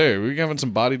 was gonna say, are we having some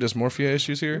body dysmorphia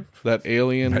issues here? That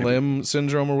alien limb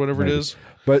syndrome or whatever it is.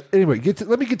 But anyway,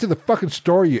 let me get to the fucking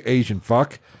story, you Asian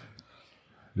fuck.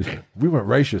 We went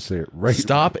racist here.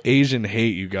 Stop Asian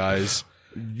hate, you guys.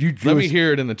 You Jewish, Let me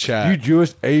hear it in the chat. You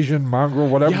Jewish, Asian, mongrel,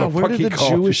 whatever Yeah, the where fuck did he the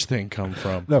called Jewish you. thing come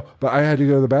from? No, but I had to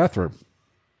go to the bathroom.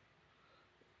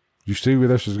 You see where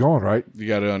this is going, right? You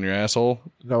got it on your asshole?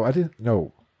 No, I didn't.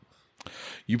 No.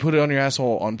 You put it on your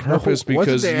asshole on purpose No, it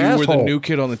wasn't because the you were the asshole. new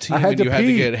kid on the team I had and to you had to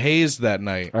pee. get hazed that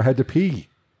night. I had to pee.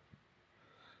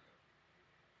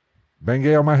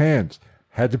 Bengay on my hands.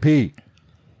 Had to pee.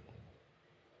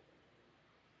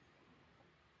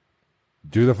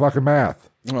 Do the fucking math.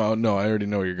 Oh, no, I already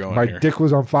know where you're going My here. dick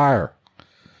was on fire.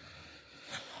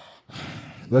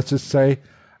 Let's just say,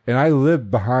 and I lived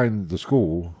behind the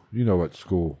school. You know what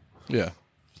school, Yeah.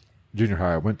 junior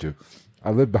high I went to.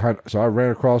 I lived behind, so I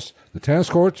ran across the tennis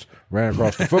courts, ran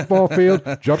across the football field,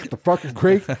 jumped the fucking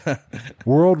creek.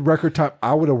 World record time.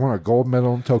 I would have won a gold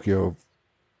medal in Tokyo.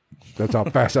 That's how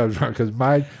fast I was running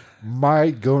because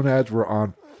my gonads were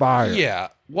on fire. Yeah.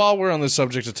 While we're on the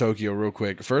subject of Tokyo, real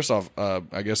quick, first off,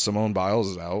 I guess Simone Biles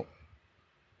is out.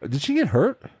 Did she get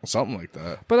hurt? Something like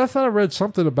that. But I thought I read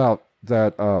something about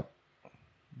that.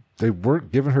 They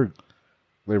weren't giving her.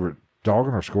 They were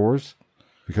dogging her scores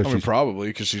because I mean, she's probably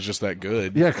because she's just that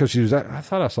good. yeah, because she was. I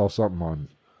thought I saw something on.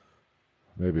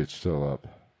 Maybe it's still up.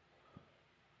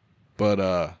 But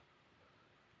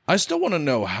I still want to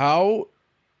know how.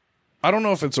 I don't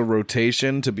know if it's a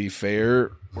rotation to be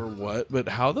fair or what, but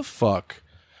how the fuck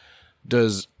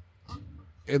does.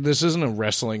 And this isn't a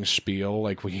wrestling spiel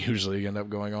like we usually end up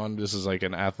going on. This is like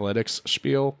an athletics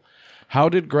spiel. How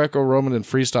did Greco-Roman and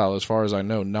freestyle, as far as I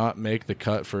know, not make the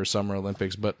cut for Summer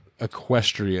Olympics, but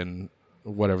equestrian,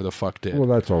 whatever the fuck did? Well,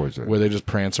 that's always it. Where they just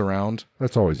prance around?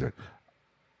 That's always it.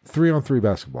 3-on-3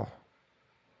 basketball.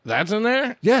 That's in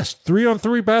there? Yes,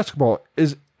 3-on-3 basketball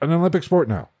is an Olympic sport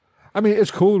now. I mean,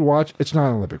 it's cool to watch. It's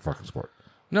not an Olympic fucking sport.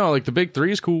 No, like the Big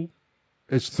Three is cool.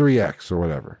 It's 3X or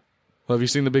whatever. Well, have you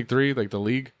seen the Big Three, like the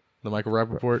league, the Michael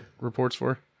Rappaport reports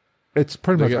for? It's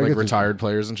pretty They much get I like guess retired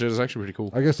players and shit. It's actually pretty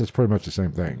cool. I guess it's pretty much the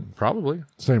same thing. Probably.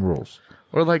 Same rules.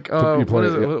 Or like you what play-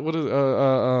 is it?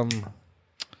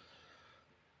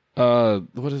 yeah.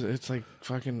 What is it? It's like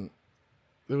fucking.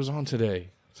 It was on today.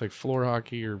 It's like floor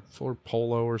hockey or floor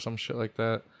polo or some shit like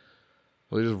that.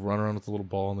 Well, they just run around with the little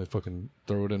ball and they fucking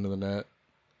throw it into the net.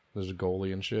 There's a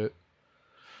goalie and shit.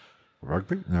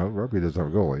 Rugby? No, rugby doesn't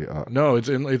have a goalie. No,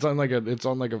 it's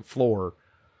on like a floor,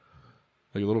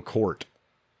 like a little court.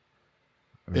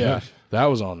 Yeah, that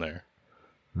was on there.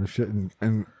 No shit.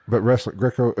 But wrestling,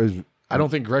 Greco is I don't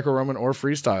think Greco-Roman or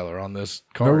freestyle are on this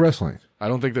no card. wrestling. I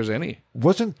don't think there's any.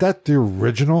 Wasn't that the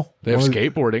original? They have One of the-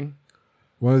 skateboarding,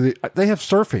 they have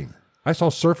surfing. I saw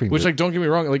surfing. which, like, don't get me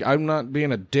wrong. Like, I'm not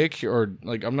being a dick or,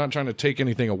 like, I'm not trying to take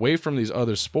anything away from these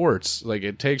other sports. Like,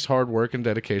 it takes hard work and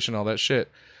dedication, all that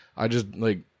shit. I just,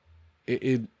 like,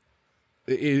 is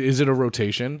it a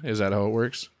rotation? Is that how it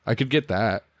works? I could get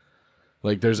that.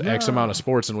 Like, there's X amount of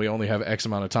sports and we only have X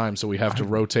amount of time, so we have to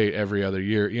rotate every other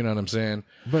year. You know what I'm saying?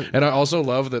 But- and I also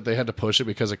love that they had to push it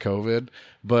because of COVID,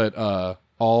 but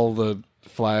all the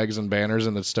flags and banners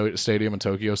in the stadium in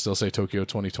Tokyo still say Tokyo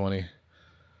 2020.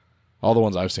 All the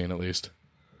ones I've seen, at least.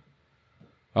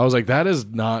 I was like, that is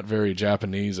not very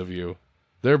Japanese of you.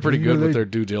 They're pretty good with their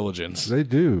due diligence. They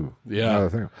do. Yeah.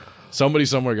 Somebody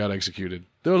somewhere got executed.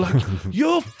 They're like,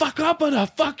 you fuck up at a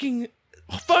fucking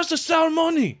first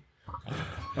ceremony.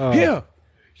 Here,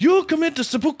 you commit the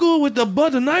seppuku with the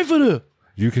butter knife.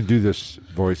 You can do this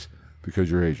voice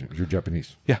because you're Asian. You're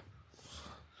Japanese. Yeah.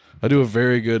 I do a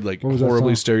very good, like,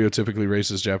 horribly song? stereotypically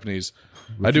racist Japanese.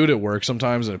 I do it at work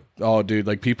sometimes, and dude,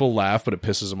 like, people laugh, but it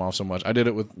pisses them off so much. I did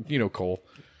it with, Cole.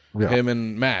 Yeah. Him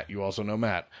and Matt. You also know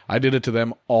Matt. I did it to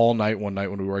them all night one night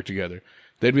when we worked together.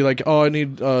 They'd be like, oh, I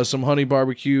need some honey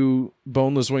barbecue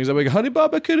boneless wings. I'd be like, honey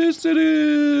barbecue.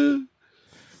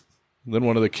 Then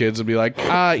one of the kids would be like,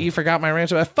 you forgot my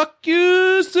ranch. Like, fuck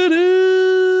you.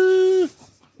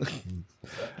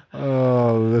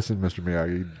 Oh, listen, Mr.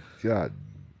 Miyagi. God.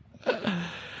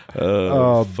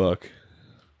 Fuck.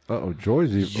 Uh-oh,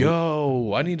 Joy's even...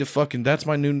 Yo, I need to fucking... That's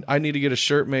my new... I need to get a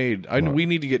shirt made. We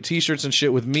need to get t-shirts and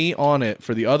shit with me on it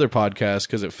for the other podcast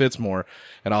because it fits more.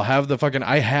 And I'll have the fucking...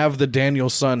 I have the Daniel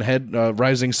Sun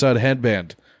Rising Sun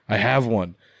headband. I have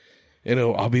one. And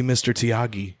I'll be Mr.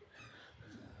 Tiagi.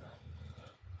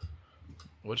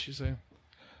 What'd she say?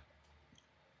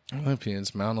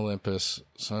 Olympians, Mount Olympus,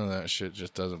 some of that shit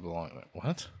just doesn't belong.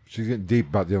 What? She's getting deep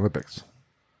about the Olympics.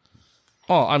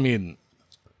 Oh, I mean...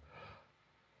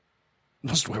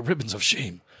 Must wear ribbons of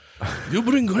shame. You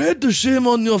bring great shame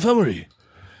on your family.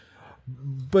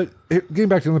 But getting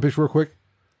back to the Olympics real quick,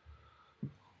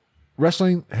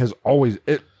 wrestling has always...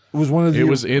 It was one of the... It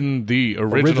was in the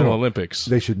original Olympics.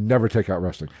 They should never take out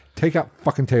wrestling. Take out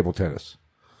fucking table tennis.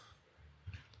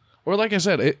 Or like I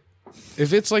said,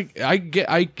 if it's like... I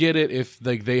get it if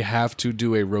like they have to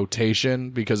do a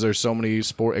rotation because there's so many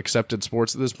accepted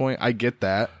sports at this point. I get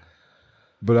that.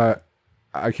 But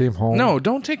I came home... No,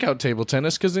 don't take out table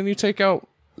tennis because then you take out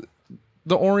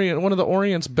one of the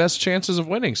Orient's best chances of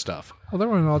winning stuff. Oh, they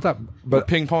weren't all that. But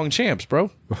ping pong champs,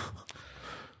 bro.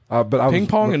 but ping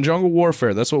pong and jungle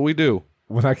warfare. That's what we do.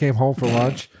 When I came home for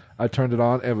lunch, I turned it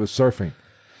on and it was surfing.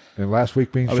 And last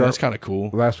week being that's kind of cool.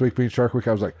 Last week being Shark Week,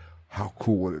 I was like, how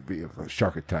cool would it be if a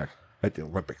shark attack at the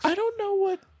Olympics? I don't know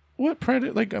what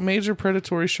like major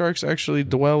predatory sharks actually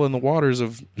dwell in the waters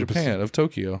of Japan, of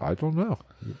Tokyo. I don't know.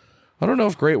 I don't know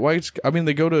if great whites. I mean,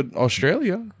 they go to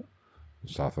Australia,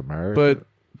 South America,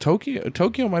 but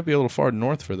Tokyo might be a little far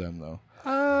north for them though.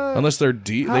 Unless they're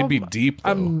deep, they'd be deep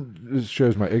though. This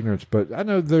shows my ignorance, but I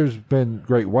know there's been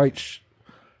great whites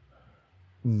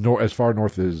as far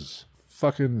north as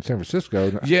fucking San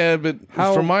Francisco. Yeah, but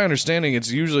from my understanding,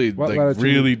 it's usually like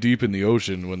really deep in the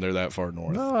ocean when they're that far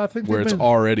north. No, I think where it's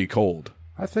already cold.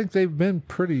 I think they've been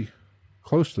pretty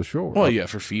close to shore. Well, yeah,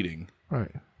 for feeding,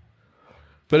 right?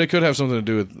 But it could have something to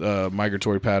do with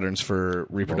migratory patterns for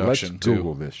reproduction let's too.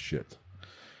 Google this shit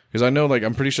because I know, like,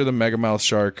 I'm pretty sure the megamouth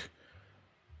shark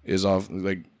is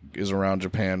around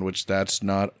Japan, which that's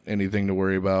not anything to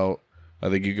worry about. I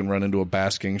think you can run into a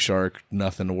basking shark,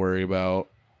 nothing to worry about.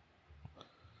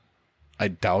 I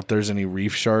doubt there's any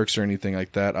reef sharks or anything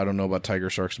like that. I don't know about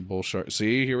tiger sharks and bull sharks.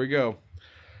 See, here we go.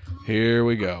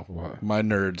 What? My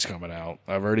nerd's coming out.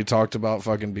 I've already talked about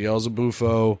fucking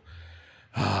Beelzebufo.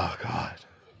 Oh, God.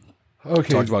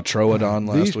 Okay. Talked about Troodon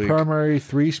last week. These primary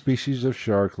 3 species of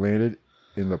shark landed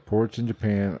in the ports in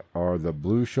Japan are the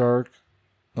blue shark.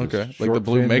 Okay. Like the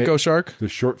blue mako shark? The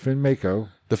short fin mako.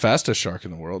 The fastest shark in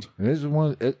the world. And isn't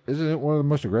it one of the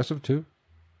most aggressive too?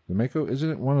 The mako, isn't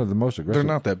it one of the most aggressive?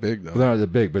 They're not that big though. They're not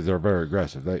that big, but they're very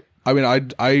aggressive.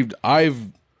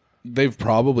 They've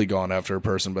probably gone after a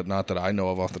person, but not that I know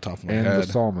of off the top of my head. And the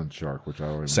salmon shark, which I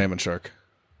already salmon shark.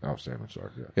 Oh, salmon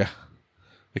shark, yeah. Yeah.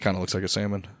 It kind of looks like a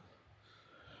salmon.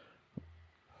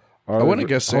 I wouldn't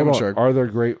guess salmon shark. Are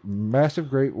there massive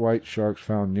great white sharks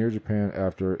found near Japan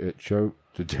after it choked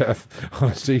to death on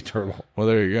a sea turtle? Well,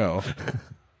 there you go.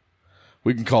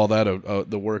 We can call that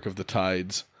the work of the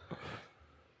tides.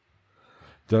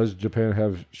 Does Japan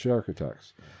have shark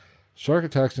attacks? Shark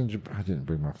attacks in Japan. I didn't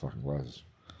bring my fucking glasses.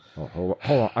 Oh, hold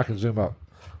on. I can zoom up.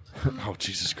 Oh,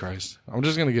 Jesus Christ. I'm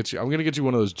gonna get you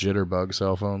one of those jitterbug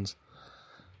cell phones.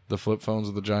 The flip phones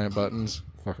with the giant buttons.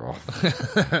 Fuck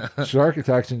off. Shark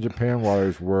attacks in Japan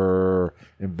waters were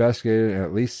investigated, and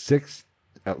at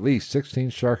least 16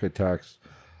 shark attacks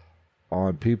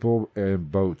on people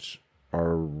and boats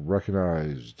are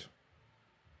recognized.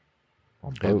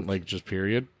 On boats. And, like, just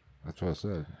period? That's what I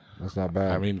said. That's not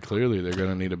bad. I mean, clearly they're going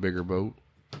to need a bigger boat.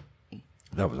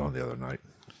 That was on the other night.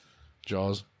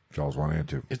 Jaws 1 and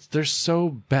 2. They're so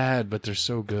bad, but they're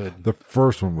so good. The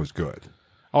first one was good.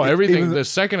 Oh, everything. The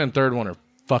second and third one are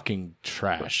fucking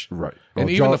trash. Right. And Well,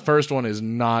 even the first one is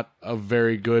not a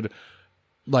very good,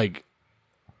 like,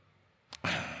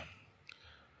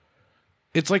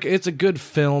 it's a good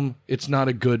film. It's not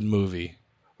a good movie.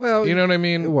 Well, You know what I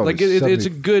mean? well, Like it's it's a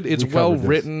 70 good, it's we covered well this.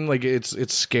 written. Like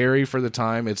it's scary for the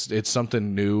time. It's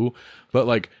something new, but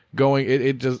like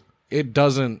it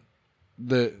doesn't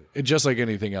just like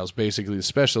anything else. Basically, the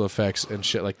special effects and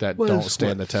shit like that don't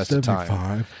stand the test of time.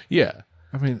 75? Yeah,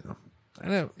 I mean,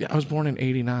 yeah. I was born in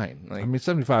 '89. Like,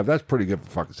 75. That's pretty good for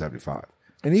fucking 75.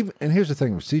 And here's the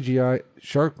thing with CGI,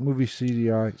 shark movie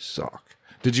CGI suck.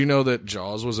 did you know that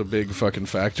Jaws was a big fucking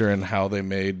factor in how they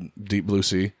made Deep Blue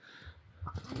Sea?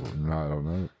 No, I don't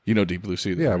know. You know Deep Blue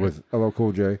Sea? Yeah, right? with LL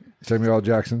Cool J, Samuel L.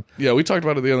 Jackson. Yeah, we talked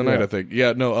about it the other night, Yeah. I think.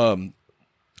 Yeah, no,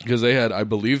 because they had, I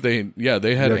believe they had Yeah, 'cause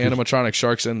animatronic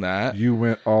sharks in that. You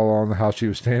went all on the house she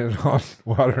was standing on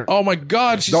water. Oh my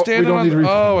god, she's Don't- we standing don't on. need to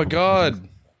Oh my god.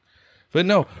 But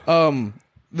no,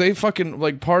 they fucking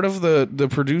like part of the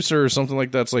producer or something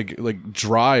like that's like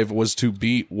drive was to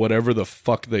beat whatever the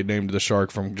fuck they named the shark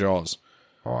from Jaws,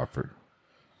 Oh, I forgot.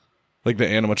 like the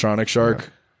animatronic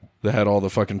shark. That had all the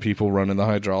fucking people running the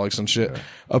hydraulics and shit. Yeah.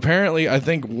 Apparently, I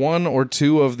think 1 or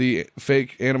 2 of the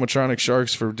fake animatronic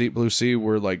sharks for Deep Blue Sea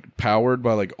were like powered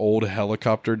by like old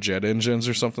helicopter jet engines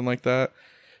or something like that.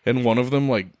 And one of them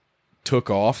like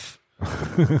took off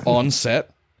on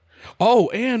set. Oh,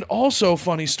 and also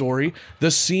funny story, the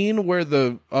scene where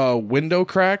the window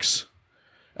cracks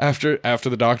after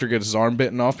the doctor gets his arm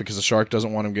bitten off because the shark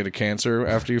doesn't want him to get a cancer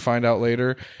after you find out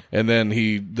later, and then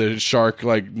the shark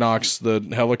like knocks the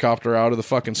helicopter out of the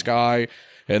fucking sky,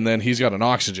 and then he's got an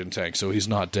oxygen tank, so he's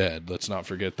not dead. Let's not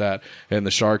forget that. And the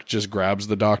shark just grabs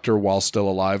the doctor while still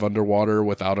alive underwater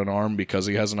without an arm because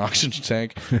he has an oxygen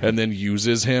tank, and then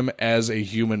uses him as a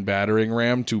human battering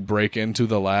ram to break into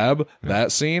the lab.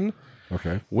 That scene,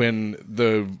 Okay. when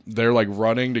they're like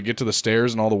running to get to the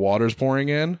stairs and all the water's pouring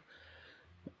in.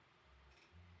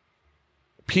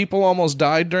 People almost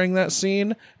died during that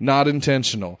scene. Not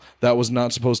intentional. That was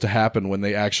not supposed to happen when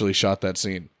they actually shot that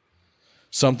scene.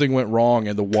 Something went wrong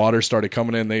and the water started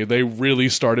coming in. They really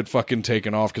started fucking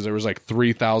taking off because there was like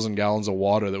 3,000 gallons of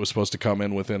water that was supposed to come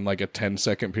in within like a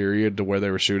 10-second period to where they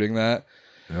were shooting that.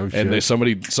 Oh, shit. And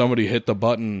somebody hit the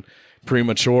button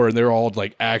premature and they're all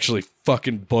like actually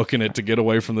fucking booking it to get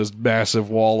away from this massive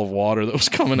wall of water that was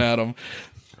coming at them.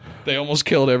 They almost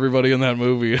killed everybody in that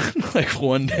movie like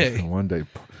one day. One day,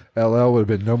 LL would have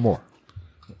been no more.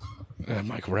 And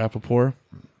Mike Rappaport.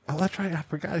 Oh, that's right. I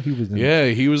forgot he was in Yeah,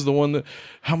 he was the one that.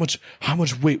 How much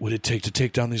weight would it take to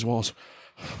take down these walls?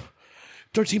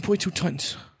 13.2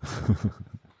 tons.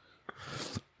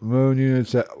 Moon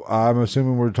units. I'm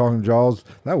assuming we're talking Jaws.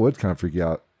 That would kind of freak you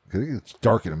out because it's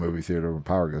dark in a movie theater when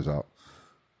power goes out.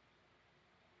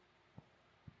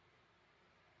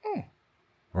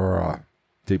 Or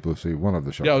Deep Blue Sea, one of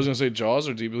the shows. Yeah, I was gonna say Jaws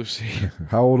or Deep Blue Sea.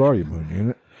 How old are you, Moon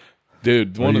Unit?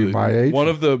 Dude, Are you my age? one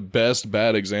of the best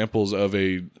bad examples of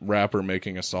a rapper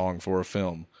making a song for a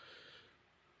film.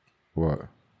 What?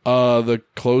 The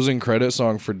closing credit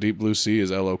song for Deep Blue Sea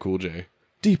is LL Cool J.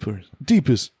 Deeper,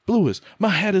 deepest, bluest. My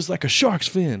head is like a shark's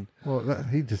fin. Well,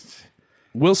 he just.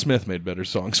 Will Smith made better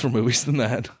songs for movies than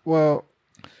that. Well,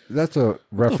 that's a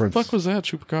reference. What the fuck was that,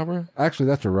 Chupacabra? Actually,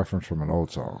 that's a reference from an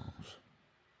old song.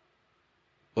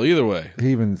 Well, either way.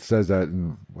 He even says that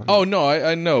in. Oh, no,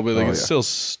 I know, but like it's yeah. still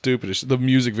stupid. The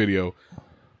music video,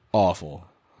 awful.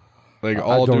 Like, I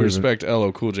all don't due even- respect to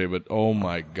LL Cool J, but oh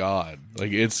my god.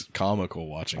 Like, it's comical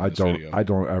watching I this don't. video. I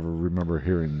don't ever remember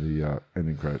hearing the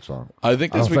ending credit song. I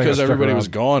think I that's don't think I because stuck everybody around. was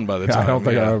gone by the time. I don't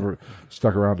think yeah. I ever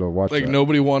stuck around to watch Like, that.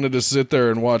 nobody wanted to sit there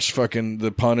and watch fucking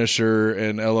The Punisher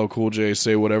and LL Cool J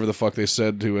say whatever the fuck they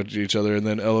said to each other, and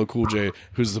then LL Cool J,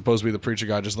 who's supposed to be the preacher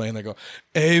guy, just laying there go,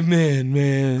 "Amen,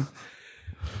 man."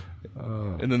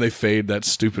 And then they fade that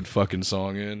stupid fucking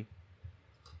song in.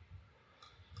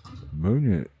 Moon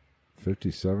Unit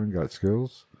 57 got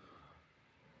skills?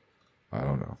 I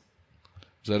don't know.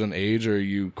 Is that an age, or are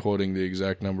you quoting the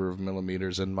exact number of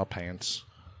millimeters in my pants?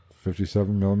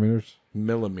 57 millimeters?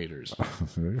 Millimeters.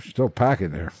 You're still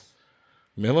packing there.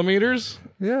 Millimeters?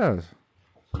 Yeah.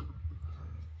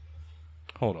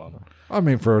 Hold on. I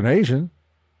mean, for an Asian.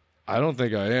 I don't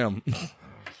think I am.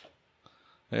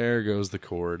 There goes the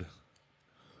cord.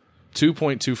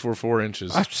 2.244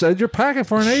 inches. I said you're packing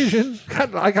for an Asian.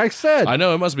 God, like I said. I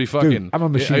know, it must be fucking... Dude, I'm a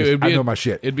machinist. It'd be I know my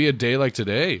shit. It'd be a day like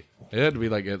today. It had to be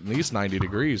like at least 90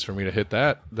 degrees for me to hit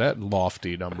that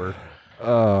lofty number.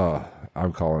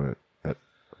 I'm calling it.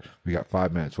 We got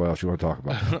 5 minutes. What else you want to talk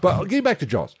about? But getting back to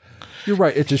Jaws. You're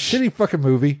right. It's a shitty fucking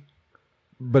movie,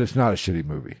 but it's not a shitty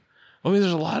movie. I mean,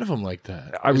 there's a lot of them like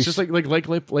that. I It's mean- just like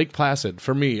Lake Placid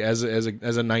for me as a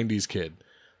 90s kid.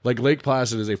 Like Lake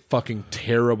Placid is a fucking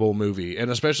terrible movie,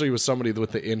 and especially with somebody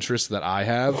with the interests that I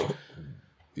have,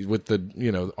 with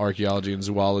the archaeology and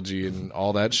zoology and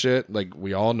all that shit. Like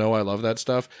we all know I love that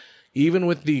stuff. Even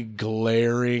with the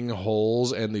glaring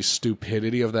holes and the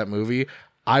stupidity of that movie,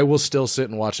 I will still sit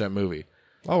and watch that movie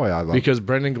Oh, yeah, I love because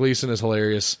Brendan Gleeson is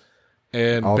hilarious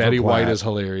and Oliver Betty White Platt. is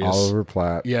hilarious. Oliver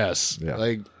Platt. Yes. Yeah.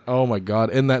 Like, oh my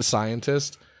God. And that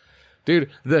scientist. Dude,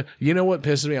 you know what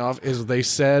pisses me off is they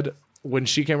said when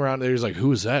she came around, they was like,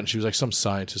 who is that? And she was like, some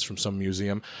scientist from some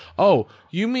museum. Oh,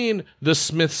 you mean the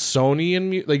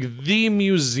Smithsonian, like the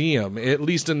museum, at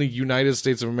least in the United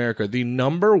States of America, the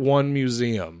 #1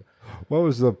 museum. What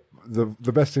was the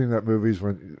best thing in that movie is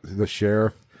when the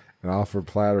sheriff and Alfred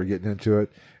Platt are getting into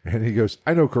it, and he goes,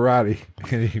 "I know karate,"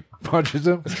 and he punches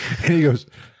him, and he goes,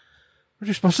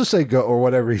 "You're supposed to say go," or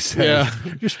whatever he says.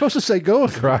 Yeah. You're supposed to say go in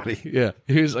karate. Yeah.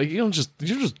 He was like, you don't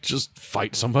just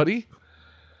fight somebody.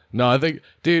 No, I think,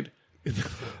 dude,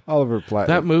 Oliver Platt.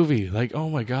 that movie, like, oh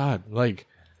my God. Like,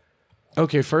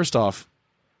 okay, first off,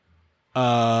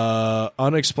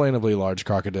 unexplainably large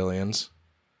crocodilians.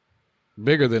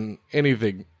 Bigger than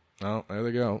anything. Oh, there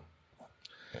they go.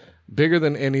 Bigger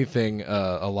than anything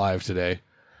alive today.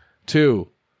 2,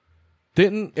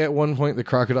 didn't at one point the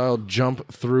crocodile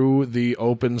jump through the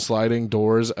open sliding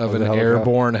doors of an the helicopter?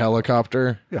 airborne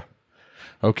helicopter? Yeah.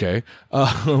 Okay.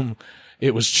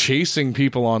 It was chasing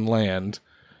people on land,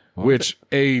 which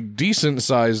a decent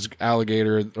sized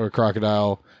alligator or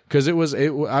crocodile, because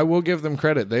I will give them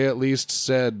credit. They at least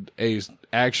said a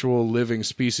actual living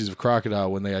species of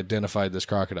crocodile when they identified this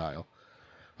crocodile.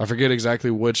 I forget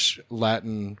exactly which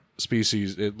Latin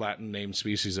named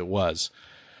species it was.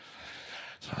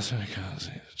 So I said, I can't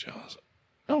see the jaws.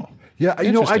 Oh, Yeah, I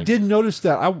Interesting. did notice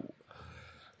that.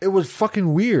 It was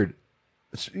fucking weird.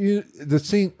 The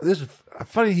scene. This is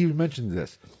funny. He mentioned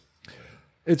this.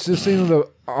 It's the scene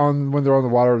when they're on the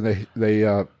water and they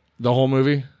the whole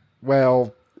movie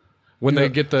when they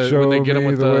get them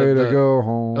with the way to go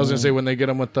home. I was gonna say when they get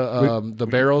them with the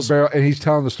barrels. And he's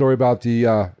telling the story about the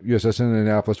USS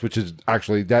Indianapolis, which is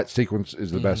actually that sequence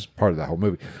is the best part of that whole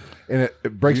movie, and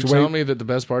it breaks You away. tell me that the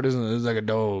best part isn't it's like a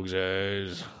dog's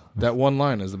eyes. That one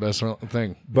line is the best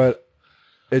thing. But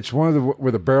it's one of the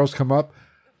where the barrels come up,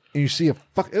 and you see it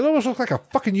almost looked like a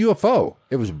fucking UFO.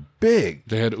 It was big.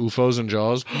 They had UFOs and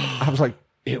jaws. I was like,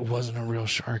 It wasn't a real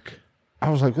shark.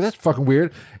 well, that's fucking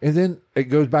weird. And then it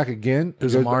goes back again. It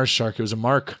was a Mars shark. It was a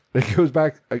mark. It goes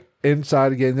back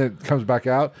inside again, then it comes back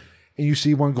out, and you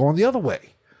see one going the other way.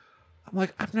 I'm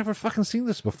like, I've never fucking seen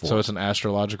this before. So it's an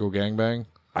astrological gangbang.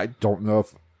 I don't know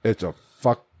if it's a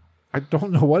fuck. I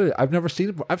don't know what it is. I've never seen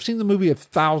it. I've seen the movie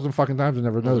 1,000 fucking times and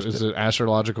never noticed It's it. an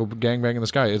astrological gangbang in the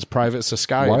sky. It's private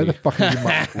society. Why the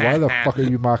fuck are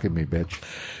you mocking me, bitch?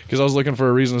 Because I was looking for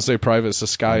a reason to say private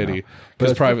society.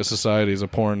 Because private society is a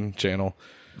porn channel.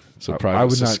 So private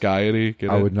would not- society. Get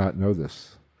I it? would not know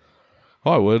this.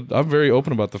 Oh, I would. I'm very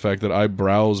open about the fact that I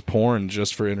browse porn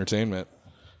just for entertainment,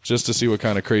 just to see what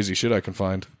kind of crazy shit I can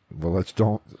find. Well,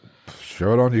 don't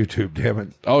show it on YouTube, damn it.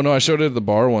 Oh no, I showed it at the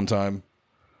bar one time,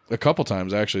 a couple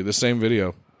times actually. The same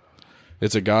video.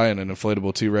 It's a guy in an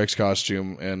inflatable T-Rex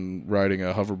costume and riding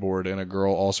a hoverboard, and a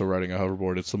girl also riding a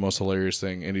hoverboard. It's the most hilarious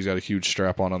thing, and he's got a huge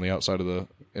strap on the outside of the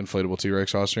inflatable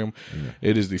T-Rex costume. Yeah.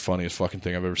 It is the funniest fucking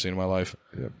thing I've ever seen in my life.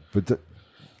 Yeah, but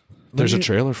There's a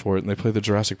trailer for it, and they play the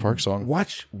Jurassic Park song.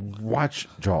 watch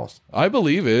Jaws. I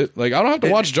believe it. Like I don't have to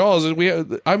watch Jaws. It's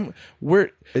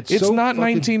so not fucking-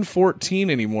 1914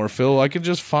 anymore, Phil. I can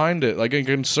just find it. Like I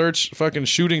can search fucking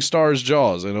Shooting Stars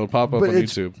Jaws, and it'll pop up But on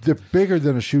it's YouTube. they're bigger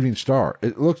than a shooting star.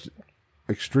 It looks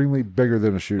extremely bigger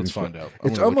than a shooting Let's star. find out.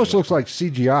 I'm It gonna look almost it up. looks like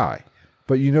CGI,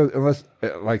 but unless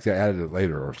like they added it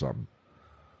later or something.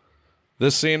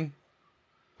 This scene.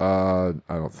 I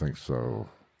don't think so.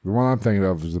 The one I'm thinking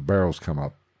of is the barrels come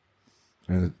up,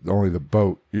 and only the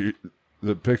boat.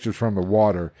 The pictures from the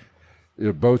water.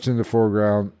 The boat's in the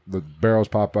foreground. The barrels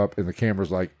pop up, and the camera's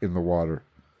like in the water.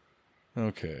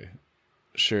 Okay.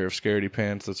 Sheriff Scaredy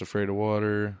Pants that's afraid of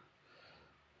water.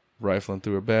 Rifling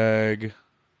through a bag.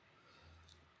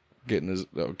 Getting his...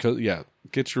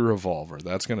 get your revolver.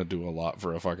 That's going to do a lot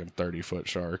for a fucking 30-foot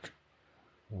shark.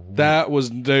 That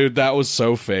was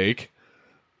so fake.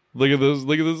 Look at this.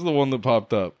 Look at this is the one that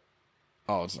popped up.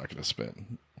 Oh, it's not going to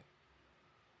spin.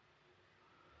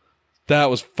 That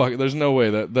was fucking... There's no way.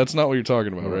 That's not what you're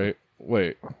talking about, right?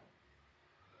 Wait.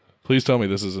 Please tell me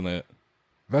this isn't it.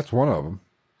 That's one of them.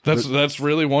 That's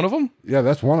really one of them? Yeah,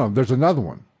 that's one of them. There's another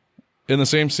one. In the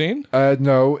same scene?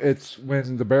 No, it's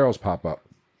when the barrels pop up.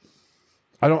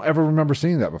 I don't ever remember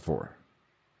seeing that before.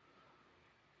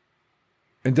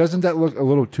 And doesn't that look a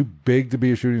little too big to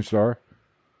be a shooting star?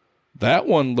 That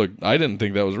one looked. I didn't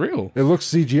think that was real. It looks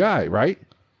CGI, right?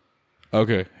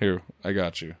 Okay, here I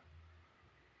got you.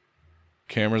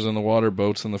 Cameras in the water,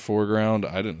 boats in the foreground.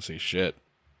 I didn't see shit.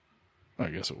 I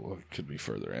guess it could be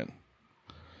further in.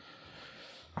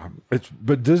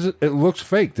 But does it? It looks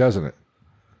fake, doesn't it?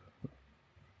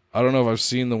 I don't know if I've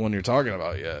seen the one you're talking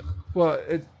about yet. Well,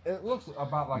 it looks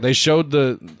about like They showed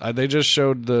the. They just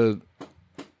showed the.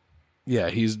 Yeah,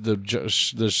 he's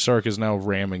the shark is now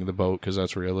ramming the boat because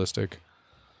that's realistic.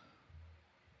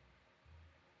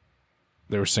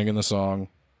 They were singing the song.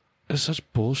 It's such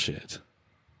bullshit.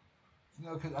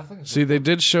 No, 'cause I think See, they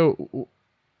did show.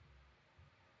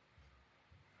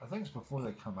 I think it's before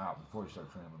they come out, before you start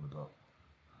ramming the boat.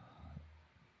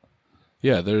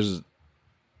 Yeah, there's.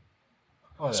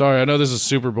 Oh, yeah. Sorry, I know this is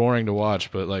super boring to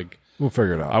watch, but like, We'll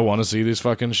figure it out. I want to see these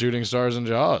fucking shooting stars in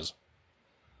Jaws.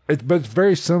 But it's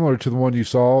very similar to the one you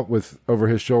saw with over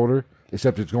his shoulder,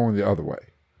 except it's going the other way.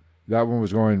 That one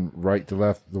was going right to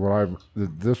left.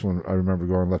 This one I remember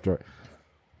going left to right.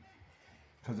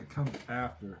 Because it comes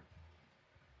after.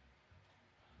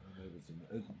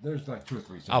 There's like 2 or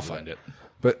 3 seconds. I'll find it.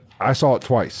 But I saw it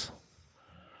twice.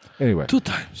 Anyway. 2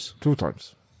 times. 2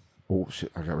 times. Oh,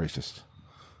 shit. I got racist.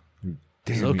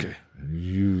 Damn okay.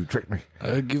 You tricked me.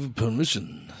 I give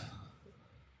permission.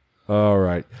 All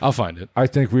right. I'll find it. I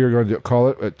think we are going to call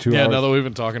it at 2 hours. Yeah, now that we've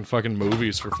been talking fucking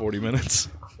movies for 40 minutes.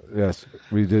 Yes,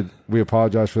 we did. We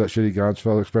apologize for that shitty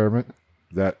Gonsfeld experiment.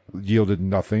 That yielded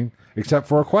nothing except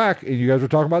for a quack, and you guys were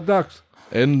talking about ducks.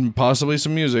 And possibly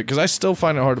some music, because I still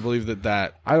find it hard to believe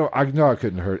that. I know I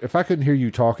couldn't hear it. If I couldn't hear you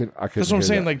talking, I couldn't. That's what I'm hear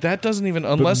saying. That. Like that doesn't even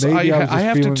unless maybe I was just I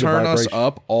have to feeling the turn us vibration.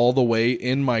 up all the way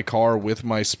in my car with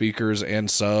my speakers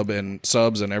and subs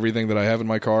and everything that I have in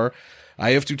my car.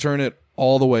 I have to turn it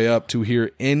all the way up to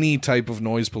hear any type of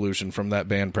noise pollution from that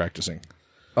band practicing.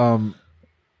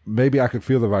 Maybe I could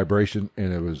feel the vibration,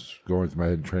 and it was going through my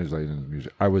head and translating into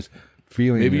music. I was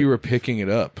feeling. Maybe it. you were picking it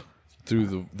up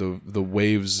through the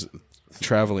waves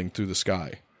traveling through the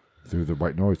sky. Through the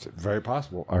white noise. Very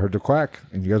possible. I heard the quack,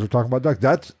 and you guys were talking about ducks.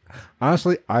 That's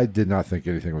honestly, I did not think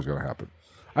anything was going to happen.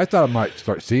 I thought I might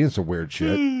start seeing some weird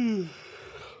shit.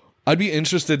 I'd be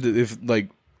interested if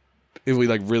we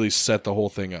like really set the whole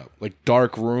thing up, like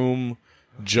dark room,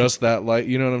 just that light.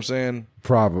 You know what I'm saying?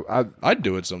 Probably. I'd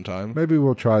do it sometime. Maybe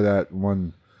we'll try that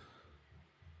one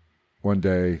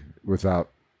day without,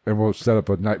 and we'll set up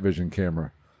a night vision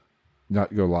camera,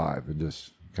 not go live, and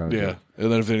just kind of Yeah,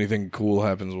 and then if anything cool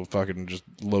happens, we'll fucking just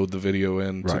load the video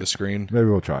in to the screen. Maybe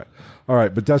we'll try it. All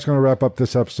right, but that's going to wrap up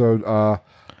this episode.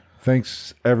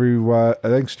 Thanks everyone.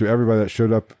 Thanks to everybody that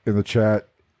showed up in the chat.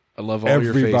 I love all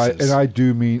your faces. And I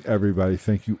do mean everybody.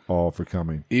 Thank you all for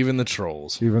coming. Even the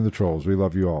trolls. Even the trolls. We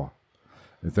love you all.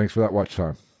 And thanks for that watch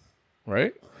time.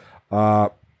 Right?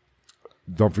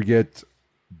 Don't forget,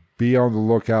 be on the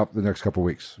lookout the next couple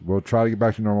weeks. We'll try to get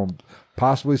back to normal.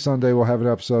 Possibly Sunday we'll have an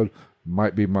episode.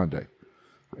 Might be Monday.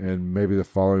 And maybe the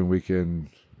following weekend,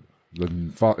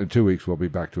 in 2 weeks, we'll be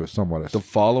back to a somewhat. The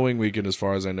following weekend, as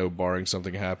far as I know, barring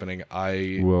something happening,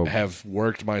 I have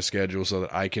worked my schedule so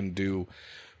that I can do,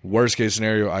 worst case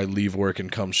scenario, I leave work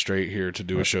and come straight here to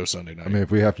do a show Sunday night. I mean,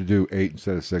 if we have to do 8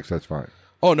 instead of 6, that's fine.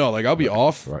 Oh, no, like I'll be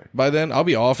off Right. by then. I'll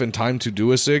be off in time to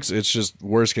do a 6. It's just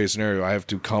worst case scenario, I have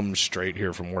to come straight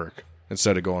here from work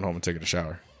instead of going home and taking a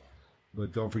shower.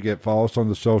 But don't forget, follow us on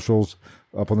the socials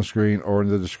up on the screen or in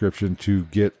the description to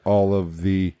get all of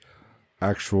the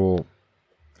actual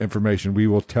information. We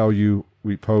will tell you.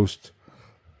 We post.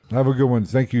 Have a good one.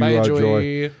 Thank you, Bye,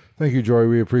 Joy. Thank you, Joy.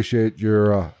 We appreciate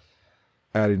your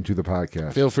adding to the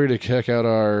podcast. Feel free to check out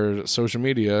our social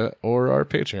media or our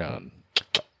Patreon.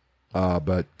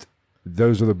 But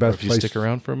those are the best If you places. stick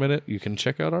around for a minute, you can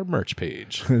check out our merch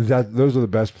page. Those are the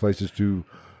best places to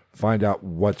find out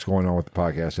what's going on with the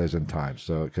podcast as in time.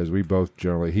 So, because we both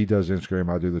generally, he does Instagram,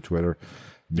 I do the Twitter.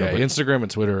 Yeah, Instagram and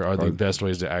Twitter are the best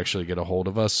ways to actually get a hold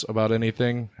of us about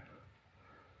anything.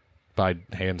 By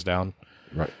hands down.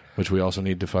 Right. Which we also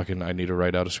need to I need to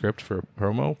write out a script for a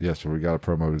promo. Yes, so we got a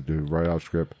promo to do. Write out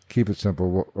script. Keep it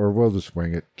simple, or we'll just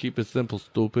swing it. Keep it simple,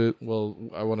 stupid. Well,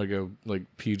 I want to go like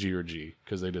PG or G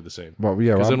because they did the same. Well,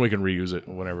 yeah. Because then we can reuse it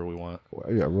whenever we want.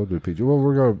 Yeah, we'll do PG. Well,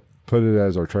 we're going to put it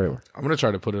as our trailer. I'm going to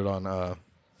try to put it on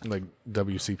like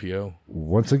WCPO.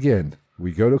 Once again,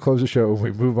 we go to close the show.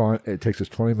 We move on. It takes us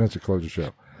 20 minutes to close the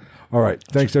show. All right.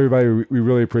 Thanks, everybody. We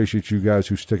really appreciate you guys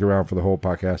who stick around for the whole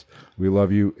podcast. We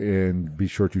love you, and be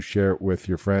sure to share it with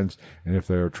your friends. And if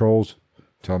they are trolls,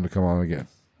 tell them to come on again.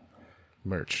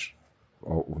 Merch.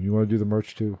 Oh, you want to do the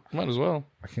merch too? Might as well.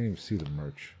 I can't even see the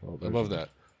merch. Oh, Above that.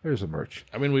 There's the merch.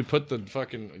 I mean, we put the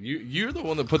fucking you're the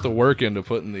one that put the work into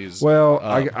putting these. Well,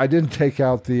 I didn't take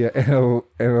out the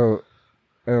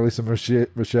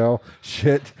Annalisa Michelle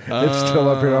shit. It's still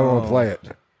up here. I don't want to play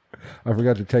it. I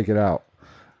forgot to take it out.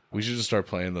 We should just start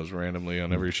playing those randomly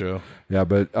on every show. Yeah,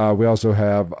 but we also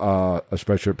have a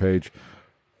spreadshirt page,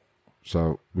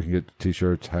 so we can get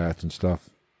T-shirts, hats, and stuff.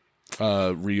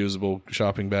 Reusable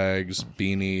shopping bags,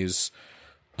 beanies,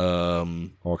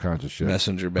 all kinds of shit.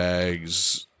 messenger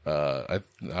bags. I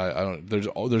don't.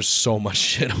 There's so much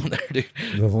shit on there, dude.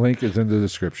 The link is in the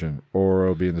description, or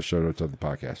it'll be in the show notes of the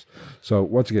podcast. So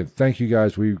once again, thank you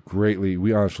guys. We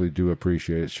honestly do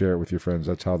appreciate it. Share it with your friends.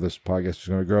 That's how this podcast is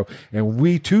going to grow, and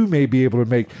we too may be able to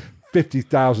make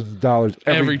 $50,000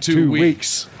 every 2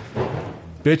 weeks.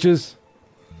 Bitches.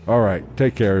 All right.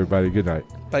 Take care, everybody. Good night.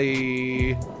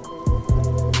 Bye.